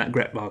won't commit that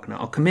Gret Wagner.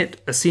 I'll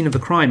commit a Scene of the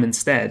Crime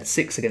instead,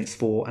 6 against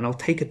 4, and I'll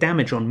take a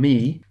damage on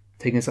me,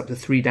 taking us up to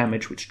 3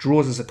 damage, which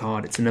draws us a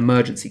card. It's an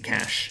emergency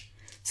cache.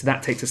 So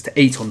that takes us to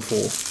 8 on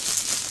 4.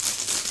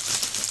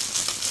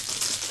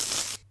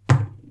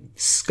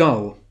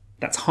 Skull.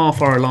 That's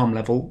half our alarm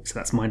level, so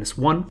that's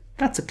 -1.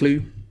 That's a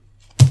clue.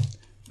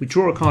 We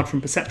draw a card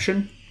from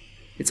Perception.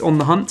 It's On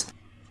the Hunt.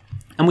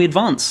 And we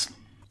advance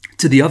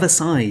to the other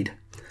side.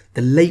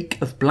 The lake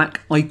of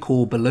black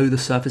ichor below the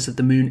surface of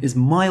the Moon is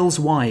miles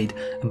wide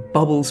and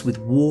bubbles with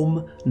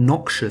warm,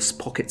 noxious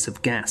pockets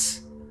of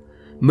gas.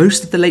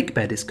 Most of the lake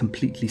bed is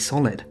completely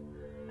solid,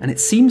 and it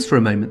seems for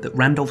a moment that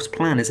Randolph's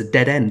plan is a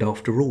dead end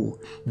after all.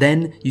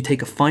 Then you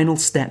take a final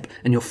step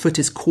and your foot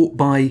is caught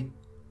by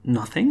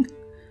nothing.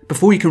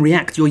 Before you can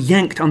react, you're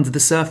yanked under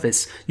the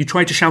surface. You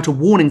try to shout a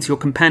warning to your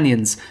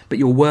companions, but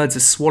your words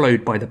are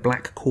swallowed by the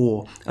black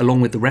core,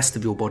 along with the rest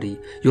of your body.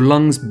 Your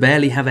lungs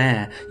barely have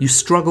air. You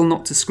struggle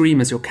not to scream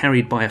as you're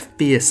carried by a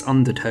fierce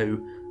undertow.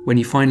 When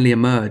you finally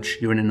emerge,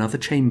 you're in another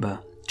chamber,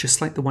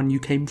 just like the one you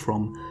came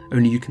from,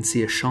 only you can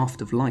see a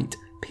shaft of light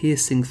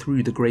piercing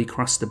through the grey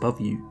crust above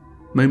you.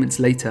 Moments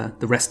later,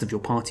 the rest of your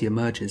party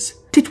emerges.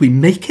 "Did we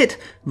make it?"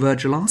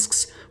 Virgil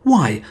asks.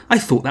 "Why, I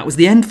thought that was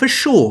the end for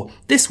sure.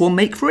 This will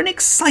make for an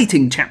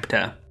exciting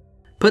chapter."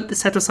 Put the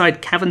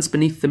set-aside Caverns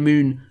Beneath the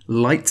Moon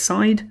light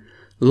side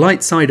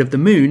of the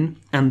Moon,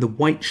 and the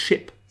White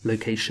Ship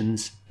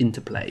locations into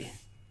play.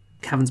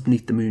 Caverns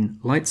Beneath the Moon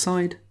light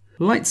side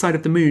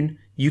of the Moon,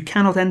 you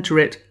cannot enter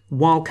it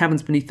while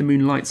Caverns Beneath the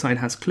Moon light side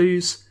has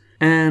clues,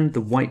 and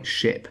the White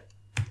Ship.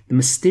 The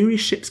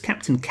mysterious ship's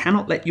captain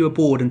cannot let you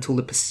aboard until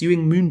the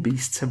pursuing moon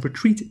beasts have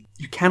retreated.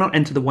 You cannot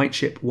enter the White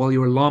Ship while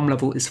your alarm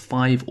level is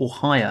 5 or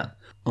higher.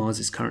 Ours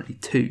is currently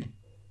 2.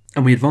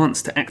 And we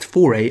advance to Act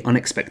 4A,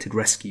 Unexpected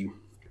Rescue.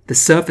 The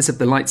surface of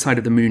the light side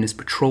of the Moon is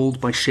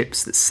patrolled by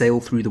ships that sail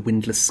through the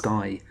windless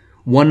sky.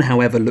 One,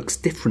 however, looks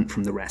different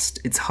from the rest.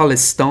 Its hull is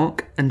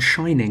stark and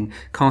shining,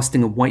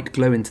 casting a white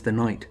glow into the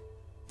night.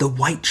 "The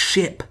White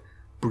Ship,"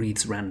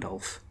 breathes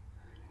Randolph.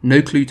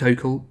 No clue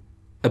total.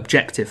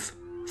 Objective: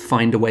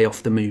 find a way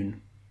off the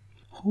Moon.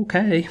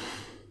 Okay.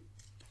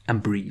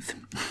 And breathe.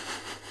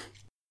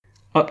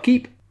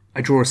 Upkeep.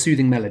 I draw a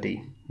Soothing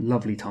Melody.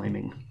 Lovely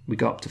timing. We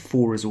go up to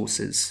 4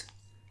 resources.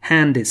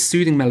 Hand is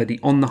Soothing Melody,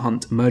 On the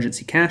Hunt,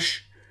 Emergency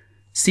Cache.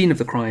 Scene of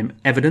the Crime,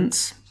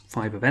 Evidence,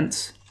 5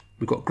 events.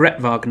 We've got Gret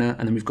Wagner,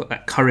 and then we've got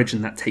that Courage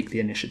and that Take the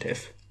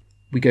Initiative.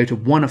 We go to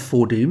 1 of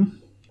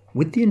Foredoom.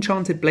 With the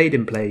Enchanted Blade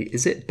in play,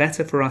 is it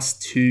better for us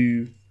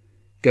to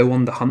go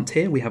on the hunt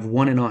here? We have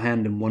one in our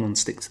hand and one on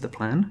stick to the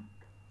plan.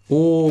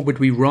 Or would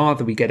we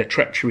rather we get a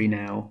Treachery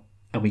now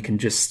and we can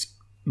just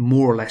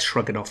more or less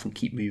shrug it off and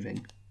keep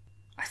moving?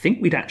 I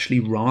think we'd actually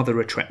rather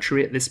a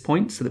Treachery at this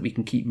point so that we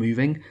can keep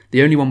moving.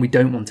 The only one we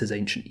don't want is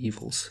Ancient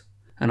Evils.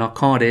 And our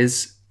card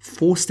is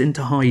Forced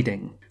into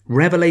Hiding.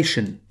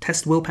 Revelation.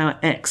 Test Willpower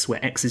X,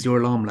 where X is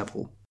your alarm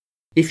level.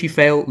 If you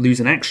fail, lose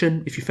an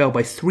action. If you fail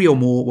by 3 or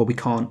more, well, we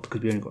can't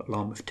because we only got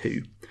alarm of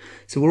 2.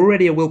 So we're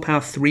already a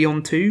willpower 3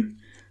 on 2.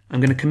 I'm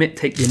going to commit,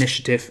 take the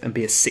initiative, and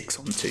be a 6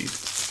 on 2.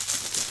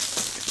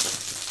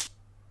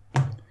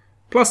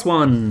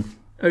 +1.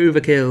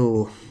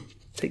 Overkill.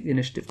 Take the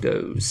initiative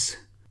goes.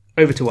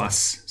 Over to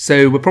us.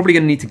 So we're probably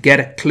going to need to get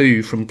a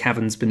clue from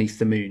Caverns Beneath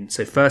the Moon.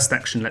 So first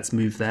action, let's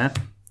move there.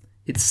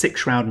 It's 6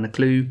 shroud and a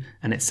clue,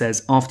 and it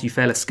says, after you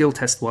fail a skill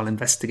test while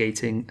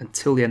investigating,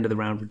 until the end of the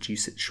round,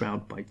 reduce its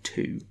shroud by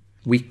 2.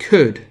 We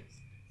could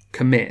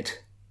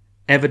commit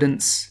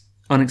evidence,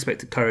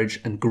 unexpected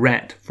courage, and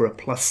Gret for a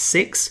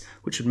 +6,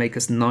 which would make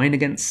us 9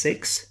 against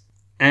 6,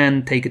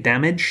 and take a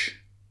damage,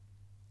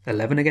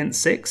 11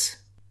 against 6.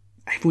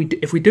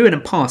 If we do it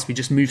and pass, we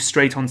just move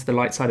straight onto the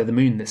light side of the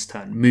moon this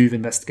turn. Move,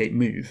 investigate,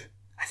 move.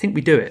 I think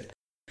we do it.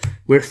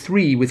 We're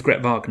 3 with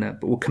Gret Wagner,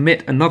 but we'll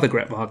commit another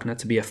Gret Wagner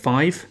to be a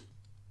 5.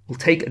 We'll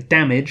take a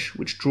damage,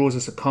 which draws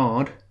us a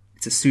card.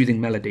 It's a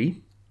Soothing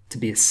Melody, to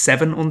be a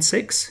 7 on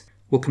 6.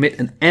 We'll commit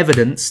an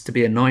Evidence to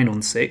be a 9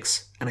 on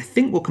 6. And I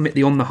think we'll commit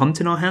the On the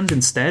Hunt in our hand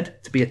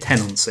instead to be a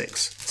 10 on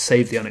 6.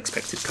 Save the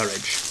Unexpected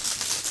Courage.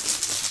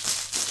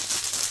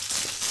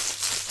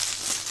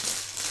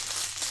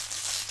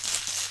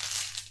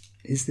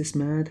 Is this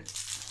mad?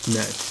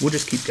 No, we'll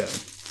just keep going.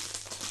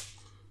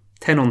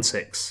 10 on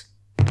 6.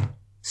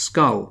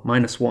 Skull,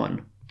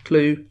 -1.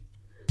 Clue.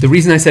 The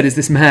reason I said, is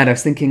this mad? I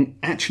was thinking,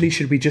 actually,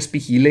 should we just be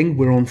healing?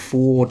 We're on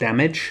 4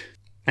 damage.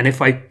 And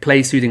if I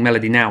play Soothing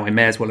Melody now, I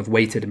may as well have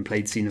waited and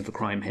played Scene of the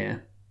Crime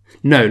here.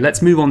 No,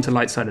 let's move on to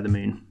Light Side of the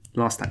Moon.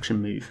 Last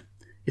action move.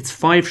 It's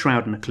 5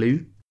 shroud and a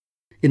clue.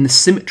 In the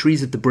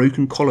symmetries of the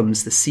broken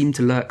columns, there seemed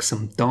to lurk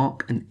some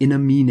dark and inner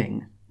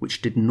meaning,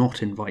 which did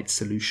not invite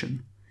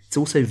solution. It's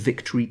also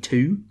Victory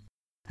 2.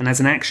 And as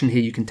an action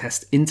here, you can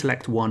test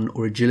Intellect 1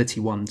 or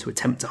Agility 1 to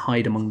attempt to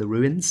hide among the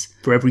ruins.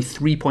 For every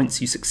 3 points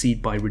you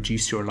succeed by,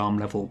 reduce your alarm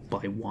level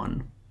by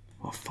 1.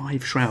 Well,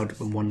 5 shroud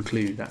and 1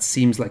 clue. That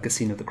seems like a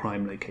Scene of the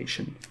Crime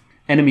location.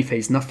 Enemy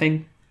phase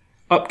nothing.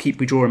 Upkeep,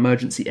 we draw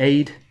Emergency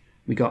Aid.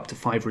 We go up to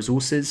 5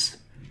 resources.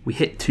 We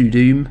hit 2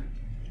 doom.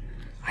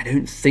 I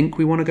don't think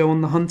we want to go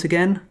on the hunt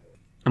again.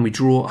 And we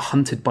draw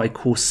Hunted by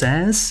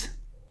Corsairs.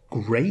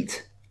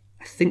 Great.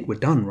 I think we're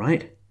done,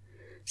 right?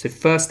 So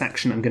first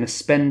action, I'm going to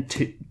spend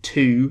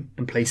 2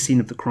 and play Scene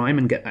of the Crime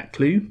and get that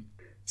clue.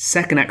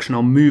 Second action,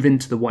 I'll move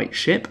into the white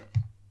ship.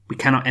 We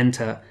cannot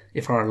enter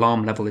if our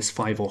alarm level is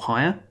 5 or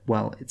higher.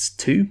 Well, it's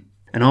 2.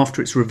 And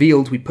after it's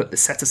revealed, we put the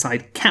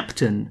set-aside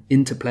Captain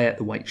into play at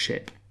the white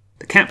ship.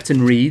 The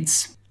Captain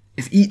reads,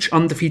 if each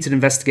undefeated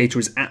investigator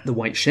is at the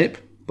white ship,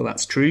 well,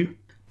 that's true.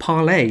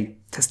 Parlay,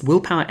 test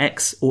Willpower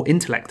X or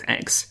Intellect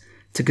X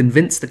to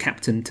convince the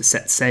Captain to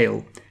set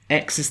sail.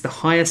 X is the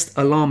highest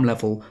alarm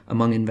level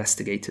among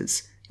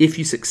investigators. If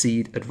you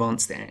succeed,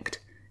 advance the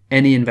act.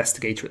 Any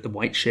investigator at the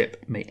white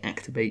ship may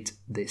activate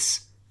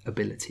this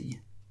ability.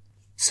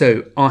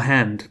 So, our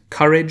hand,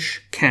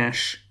 Courage,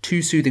 Cash,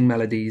 2 Soothing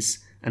Melodies,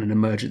 and an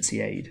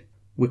Emergency Aid.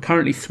 We're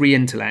currently 3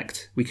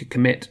 Intellect. We could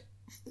commit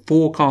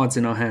 4 cards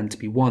in our hand to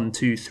be 1,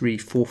 2, 3,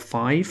 4,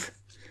 5.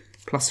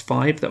 Plus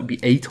 5, that would be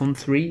 8 on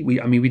 3. We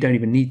don't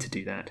even need to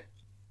do that.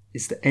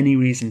 Is there any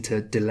reason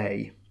to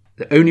delay?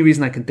 The only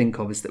reason I can think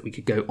of is that we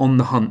could go on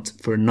the hunt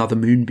for another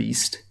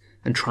Moonbeast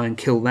and try and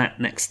kill that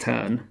next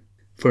turn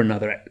for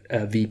another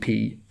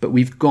VP. But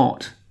we've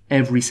got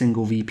every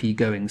single VP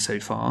going so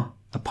far,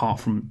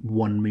 apart from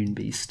 1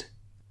 Moonbeast.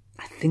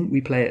 I think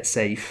we play it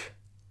safe.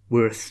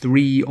 We're a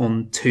 3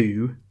 on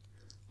 2.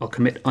 I'll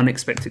commit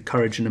Unexpected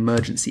Courage and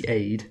Emergency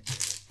Aid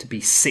to be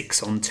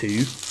 6 on 2.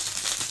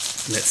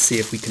 Let's see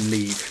if we can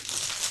leave.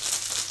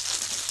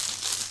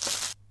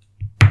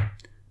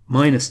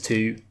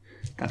 -2.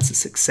 That's a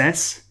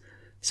success.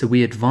 So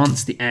we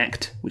advance the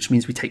act, which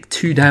means we take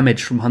 2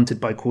 damage from Hunted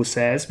by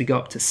Corsairs. We go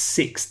up to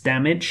 6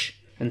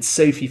 damage. And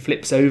Sophie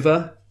flips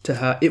over to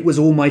her "it was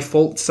all my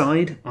fault"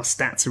 side. Our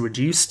stats are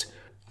reduced.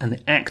 And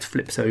the act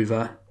flips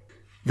over.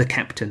 The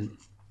Captain.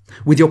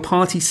 With your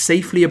party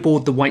safely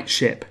aboard the white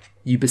ship,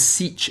 you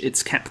beseech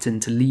its captain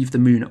to leave the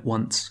moon at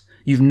once.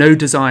 You've no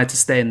desire to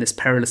stay in this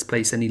perilous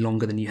place any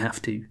longer than you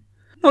have to.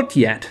 Not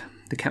yet,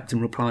 the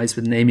captain replies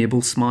with an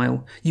amiable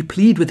smile. You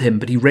plead with him,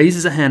 but he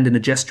raises a hand in a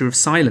gesture of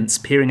silence,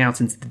 peering out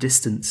into the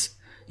distance.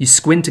 You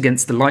squint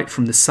against the light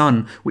from the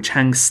sun, which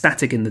hangs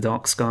static in the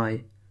dark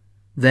sky.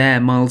 There,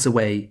 miles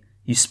away,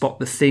 you spot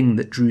the thing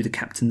that drew the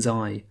captain's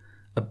eye.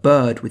 A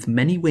bird with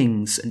many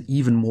wings and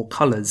even more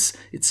colours,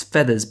 its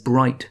feathers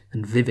bright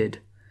and vivid.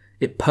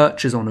 It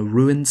perches on a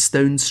ruined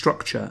stone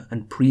structure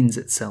and preens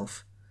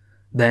itself.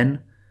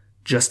 Then,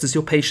 just as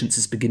your patience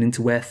is beginning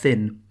to wear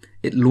thin,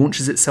 It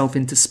launches itself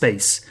into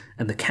space,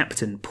 and the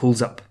captain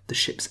pulls up the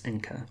ship's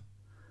anchor.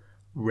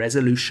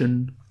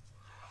 Resolution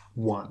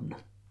 1.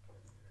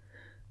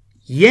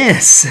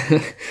 Yes!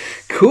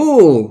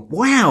 Cool!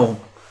 Wow!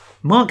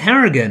 Mark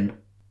Harrigan.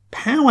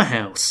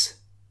 Powerhouse.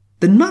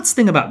 The nuts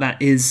thing about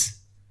that is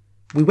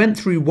we went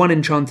through one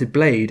enchanted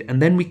blade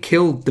and then we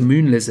killed the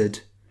moon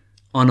lizard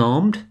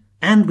unarmed,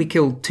 and we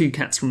killed 2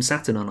 cats from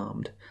Saturn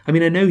unarmed. I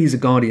mean, I know he's a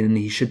guardian and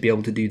he should be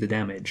able to do the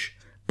damage,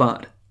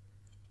 but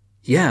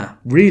yeah,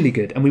 really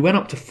good. And we went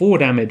up to 4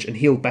 damage and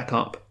healed back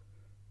up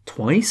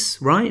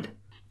twice, right?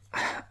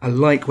 I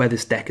like where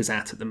this deck is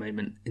at the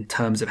moment in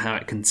terms of how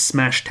it can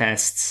smash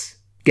tests,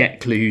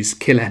 get clues,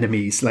 kill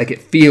enemies. Like, it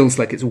feels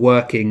like it's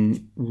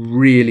working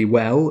really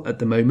well at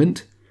the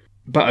moment.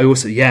 But I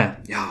also,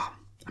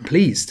 I'm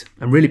pleased.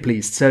 I'm really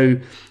pleased. So,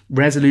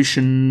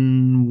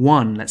 Resolution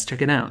 1, let's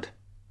check it out.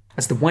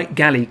 As the white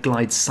galley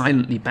glides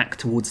silently back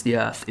towards the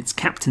earth, its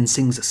captain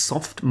sings a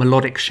soft,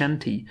 melodic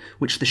shanty,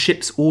 which the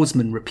ship's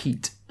oarsmen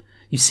repeat.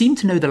 You seem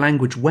to know the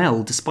language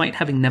well, despite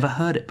having never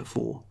heard it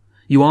before.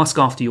 You ask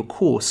after your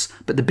course,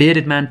 but the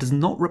bearded man does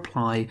not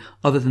reply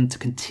other than to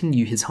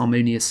continue his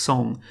harmonious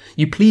song.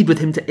 You plead with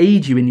him to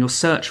aid you in your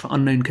search for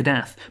unknown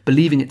Kadath,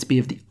 believing it to be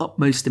of the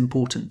utmost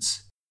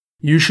importance.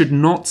 You should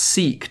not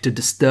seek to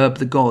disturb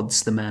the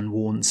gods, the man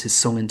warns, his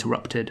song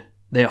interrupted.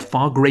 They are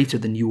far greater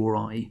than you or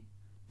I.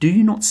 Do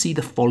you not see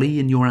the folly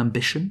in your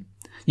ambition?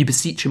 You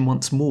beseech him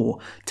once more,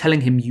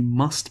 telling him you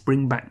must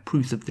bring back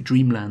Pruth of the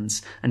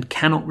Dreamlands and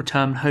cannot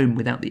return home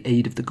without the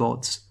aid of the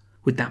gods.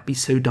 Would that be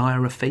so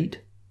dire a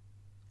fate?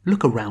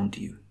 Look around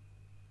you.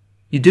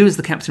 You do as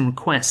the captain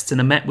requests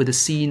and are met with a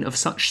scene of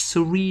such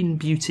serene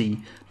beauty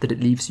that it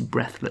leaves you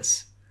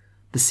breathless.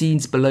 The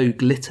scenes below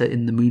glitter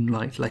in the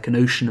moonlight like an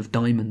ocean of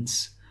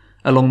diamonds.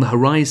 Along the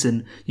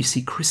horizon, you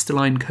see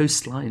crystalline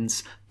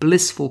coastlines,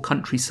 blissful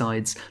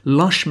countrysides,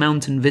 lush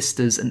mountain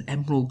vistas, and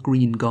emerald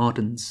green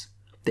gardens.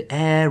 The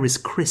air is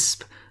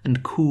crisp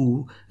and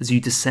cool as you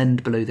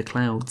descend below the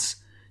clouds.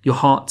 Your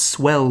heart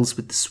swells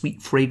with the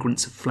sweet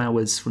fragrance of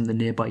flowers from the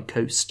nearby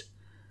coast.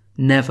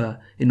 Never,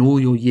 in all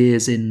your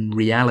years in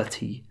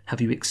reality,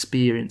 have you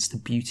experienced a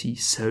beauty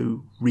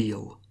so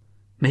real.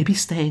 Maybe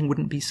staying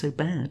wouldn't be so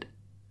bad.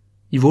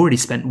 You've already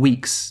spent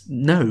weeks,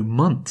 no,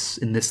 months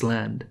in this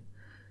land.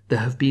 There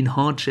have been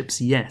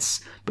hardships,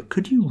 yes, but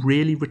could you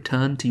really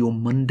return to your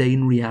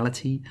mundane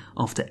reality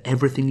after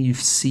everything you've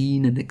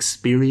seen and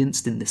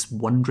experienced in this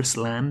wondrous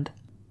land?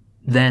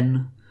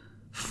 Then,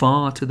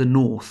 far to the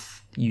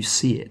north, you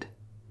see it.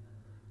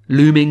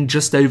 Looming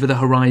just over the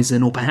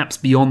horizon, or perhaps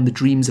beyond the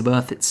dreams of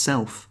Earth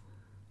itself,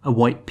 a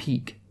white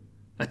peak,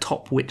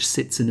 atop which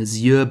sits an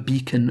azure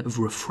beacon of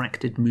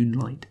refracted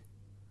moonlight.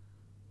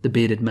 The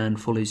bearded man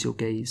follows your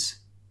gaze.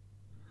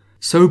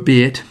 So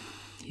be it,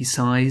 he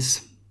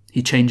sighs.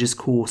 He changes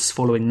course,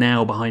 following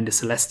now behind a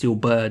celestial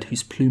bird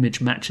whose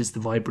plumage matches the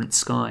vibrant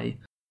sky.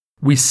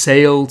 We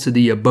sail to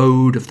the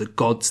abode of the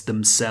gods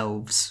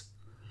themselves.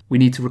 We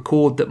need to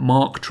record that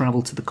Mark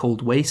travelled to the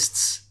cold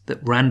wastes, that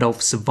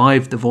Randolph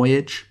survived the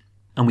voyage,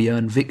 and we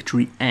earn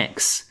Victory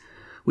X,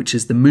 which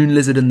is the Moon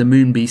Lizard and the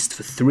Moon Beast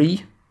for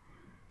 3,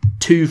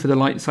 2 for the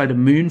Light Side of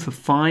Moon for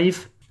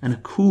 5, and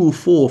a cool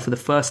 4 for the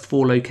first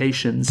 4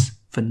 locations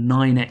for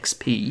 9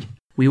 XP.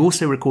 We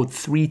also record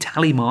 3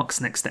 tally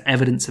marks next to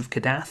Evidence of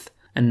Kadath,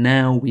 and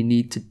now we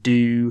need to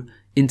do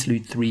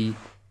Interlude 3,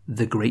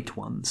 The Great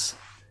Ones.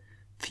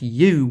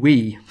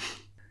 Phew-wee.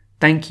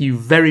 Thank you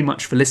very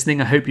much for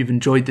listening. I hope you've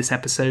enjoyed this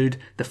episode.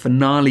 The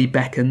finale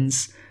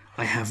beckons.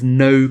 I have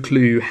no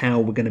clue how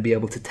we're going to be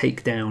able to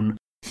take down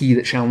He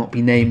That Shall Not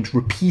Be Named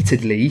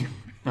repeatedly.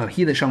 Oh,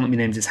 He That Shall Not Be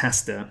Named is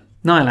Hasta.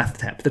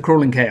 Nyarlathotep, the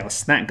Crawling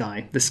Chaos, that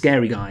guy, the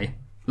scary guy.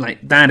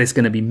 Like, that is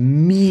going to be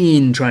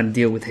mean trying to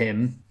deal with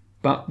him.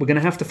 But we're going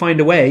to have to find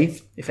a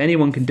way. If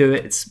anyone can do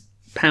it, it's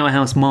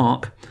Powerhouse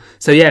Mark.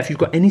 So yeah, if you've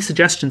got any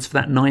suggestions for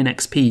that 9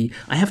 XP,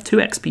 I have 2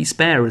 XP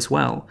spare as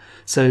well.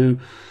 So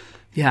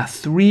yeah,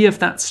 3 of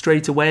that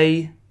straight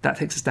away. That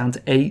takes us down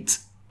to 8.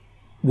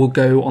 We'll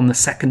go on the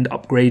second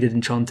upgraded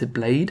Enchanted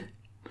Blade.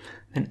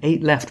 And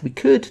 8 left. We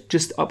could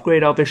just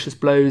upgrade our Vicious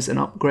Blows and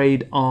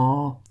upgrade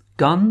our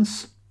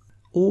guns.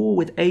 Or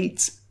with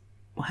 8,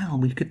 wow,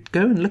 we could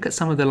go and look at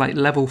some of the like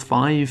level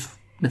 5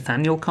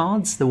 Nathaniel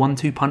cards. The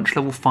 1-2 punch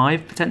level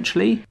 5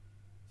 potentially.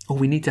 Or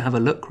we need to have a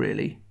look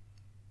really.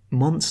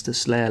 Monster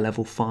Slayer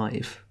level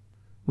 5.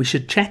 We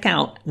should check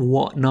out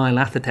what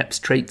Nyarlathotep's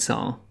traits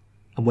are.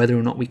 And whether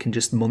or not we can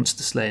just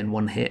Monster Slay in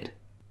one hit.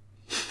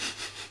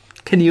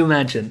 Can you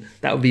imagine?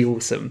 That would be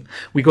awesome.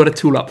 We got to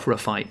tool up for a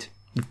fight.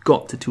 We've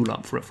got to tool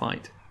up for a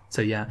fight.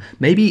 So yeah,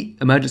 maybe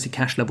Emergency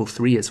Cache level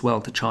 3 as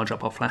well to charge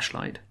up our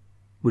flashlight.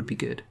 Would be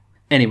good.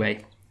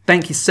 Anyway,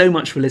 thank you so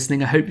much for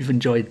listening. I hope you've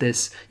enjoyed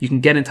this. You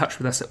can get in touch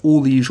with us at all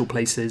the usual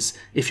places.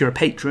 If you're a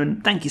patron,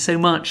 thank you so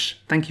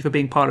much. Thank you for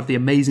being part of the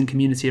amazing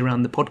community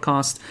around the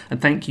podcast.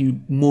 And thank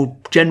you more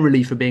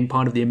generally for being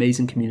part of the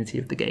amazing community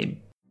of the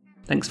game.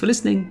 Thanks for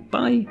listening.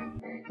 Bye.